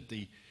doesn't mean that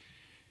they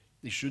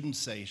shouldn't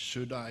say,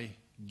 should I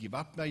give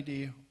up my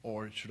idea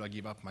or should I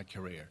give up my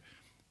career?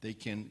 They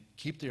can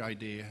keep their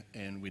idea,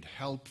 and with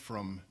help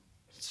from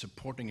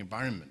supporting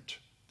environment,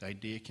 the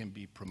idea can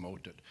be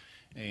promoted.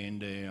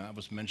 And I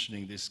was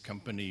mentioning this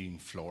company in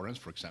Florence,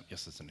 for example,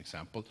 just as an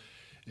example,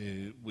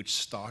 which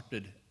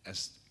started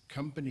as a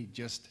company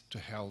just to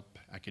help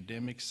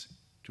academics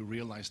to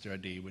realize their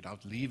idea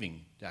without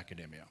leaving the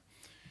academia.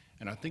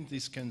 And I think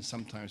this can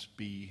sometimes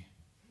be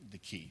the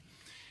key.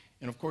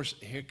 And of course,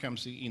 here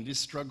comes, in this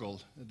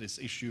struggle, this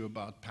issue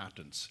about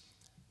patents.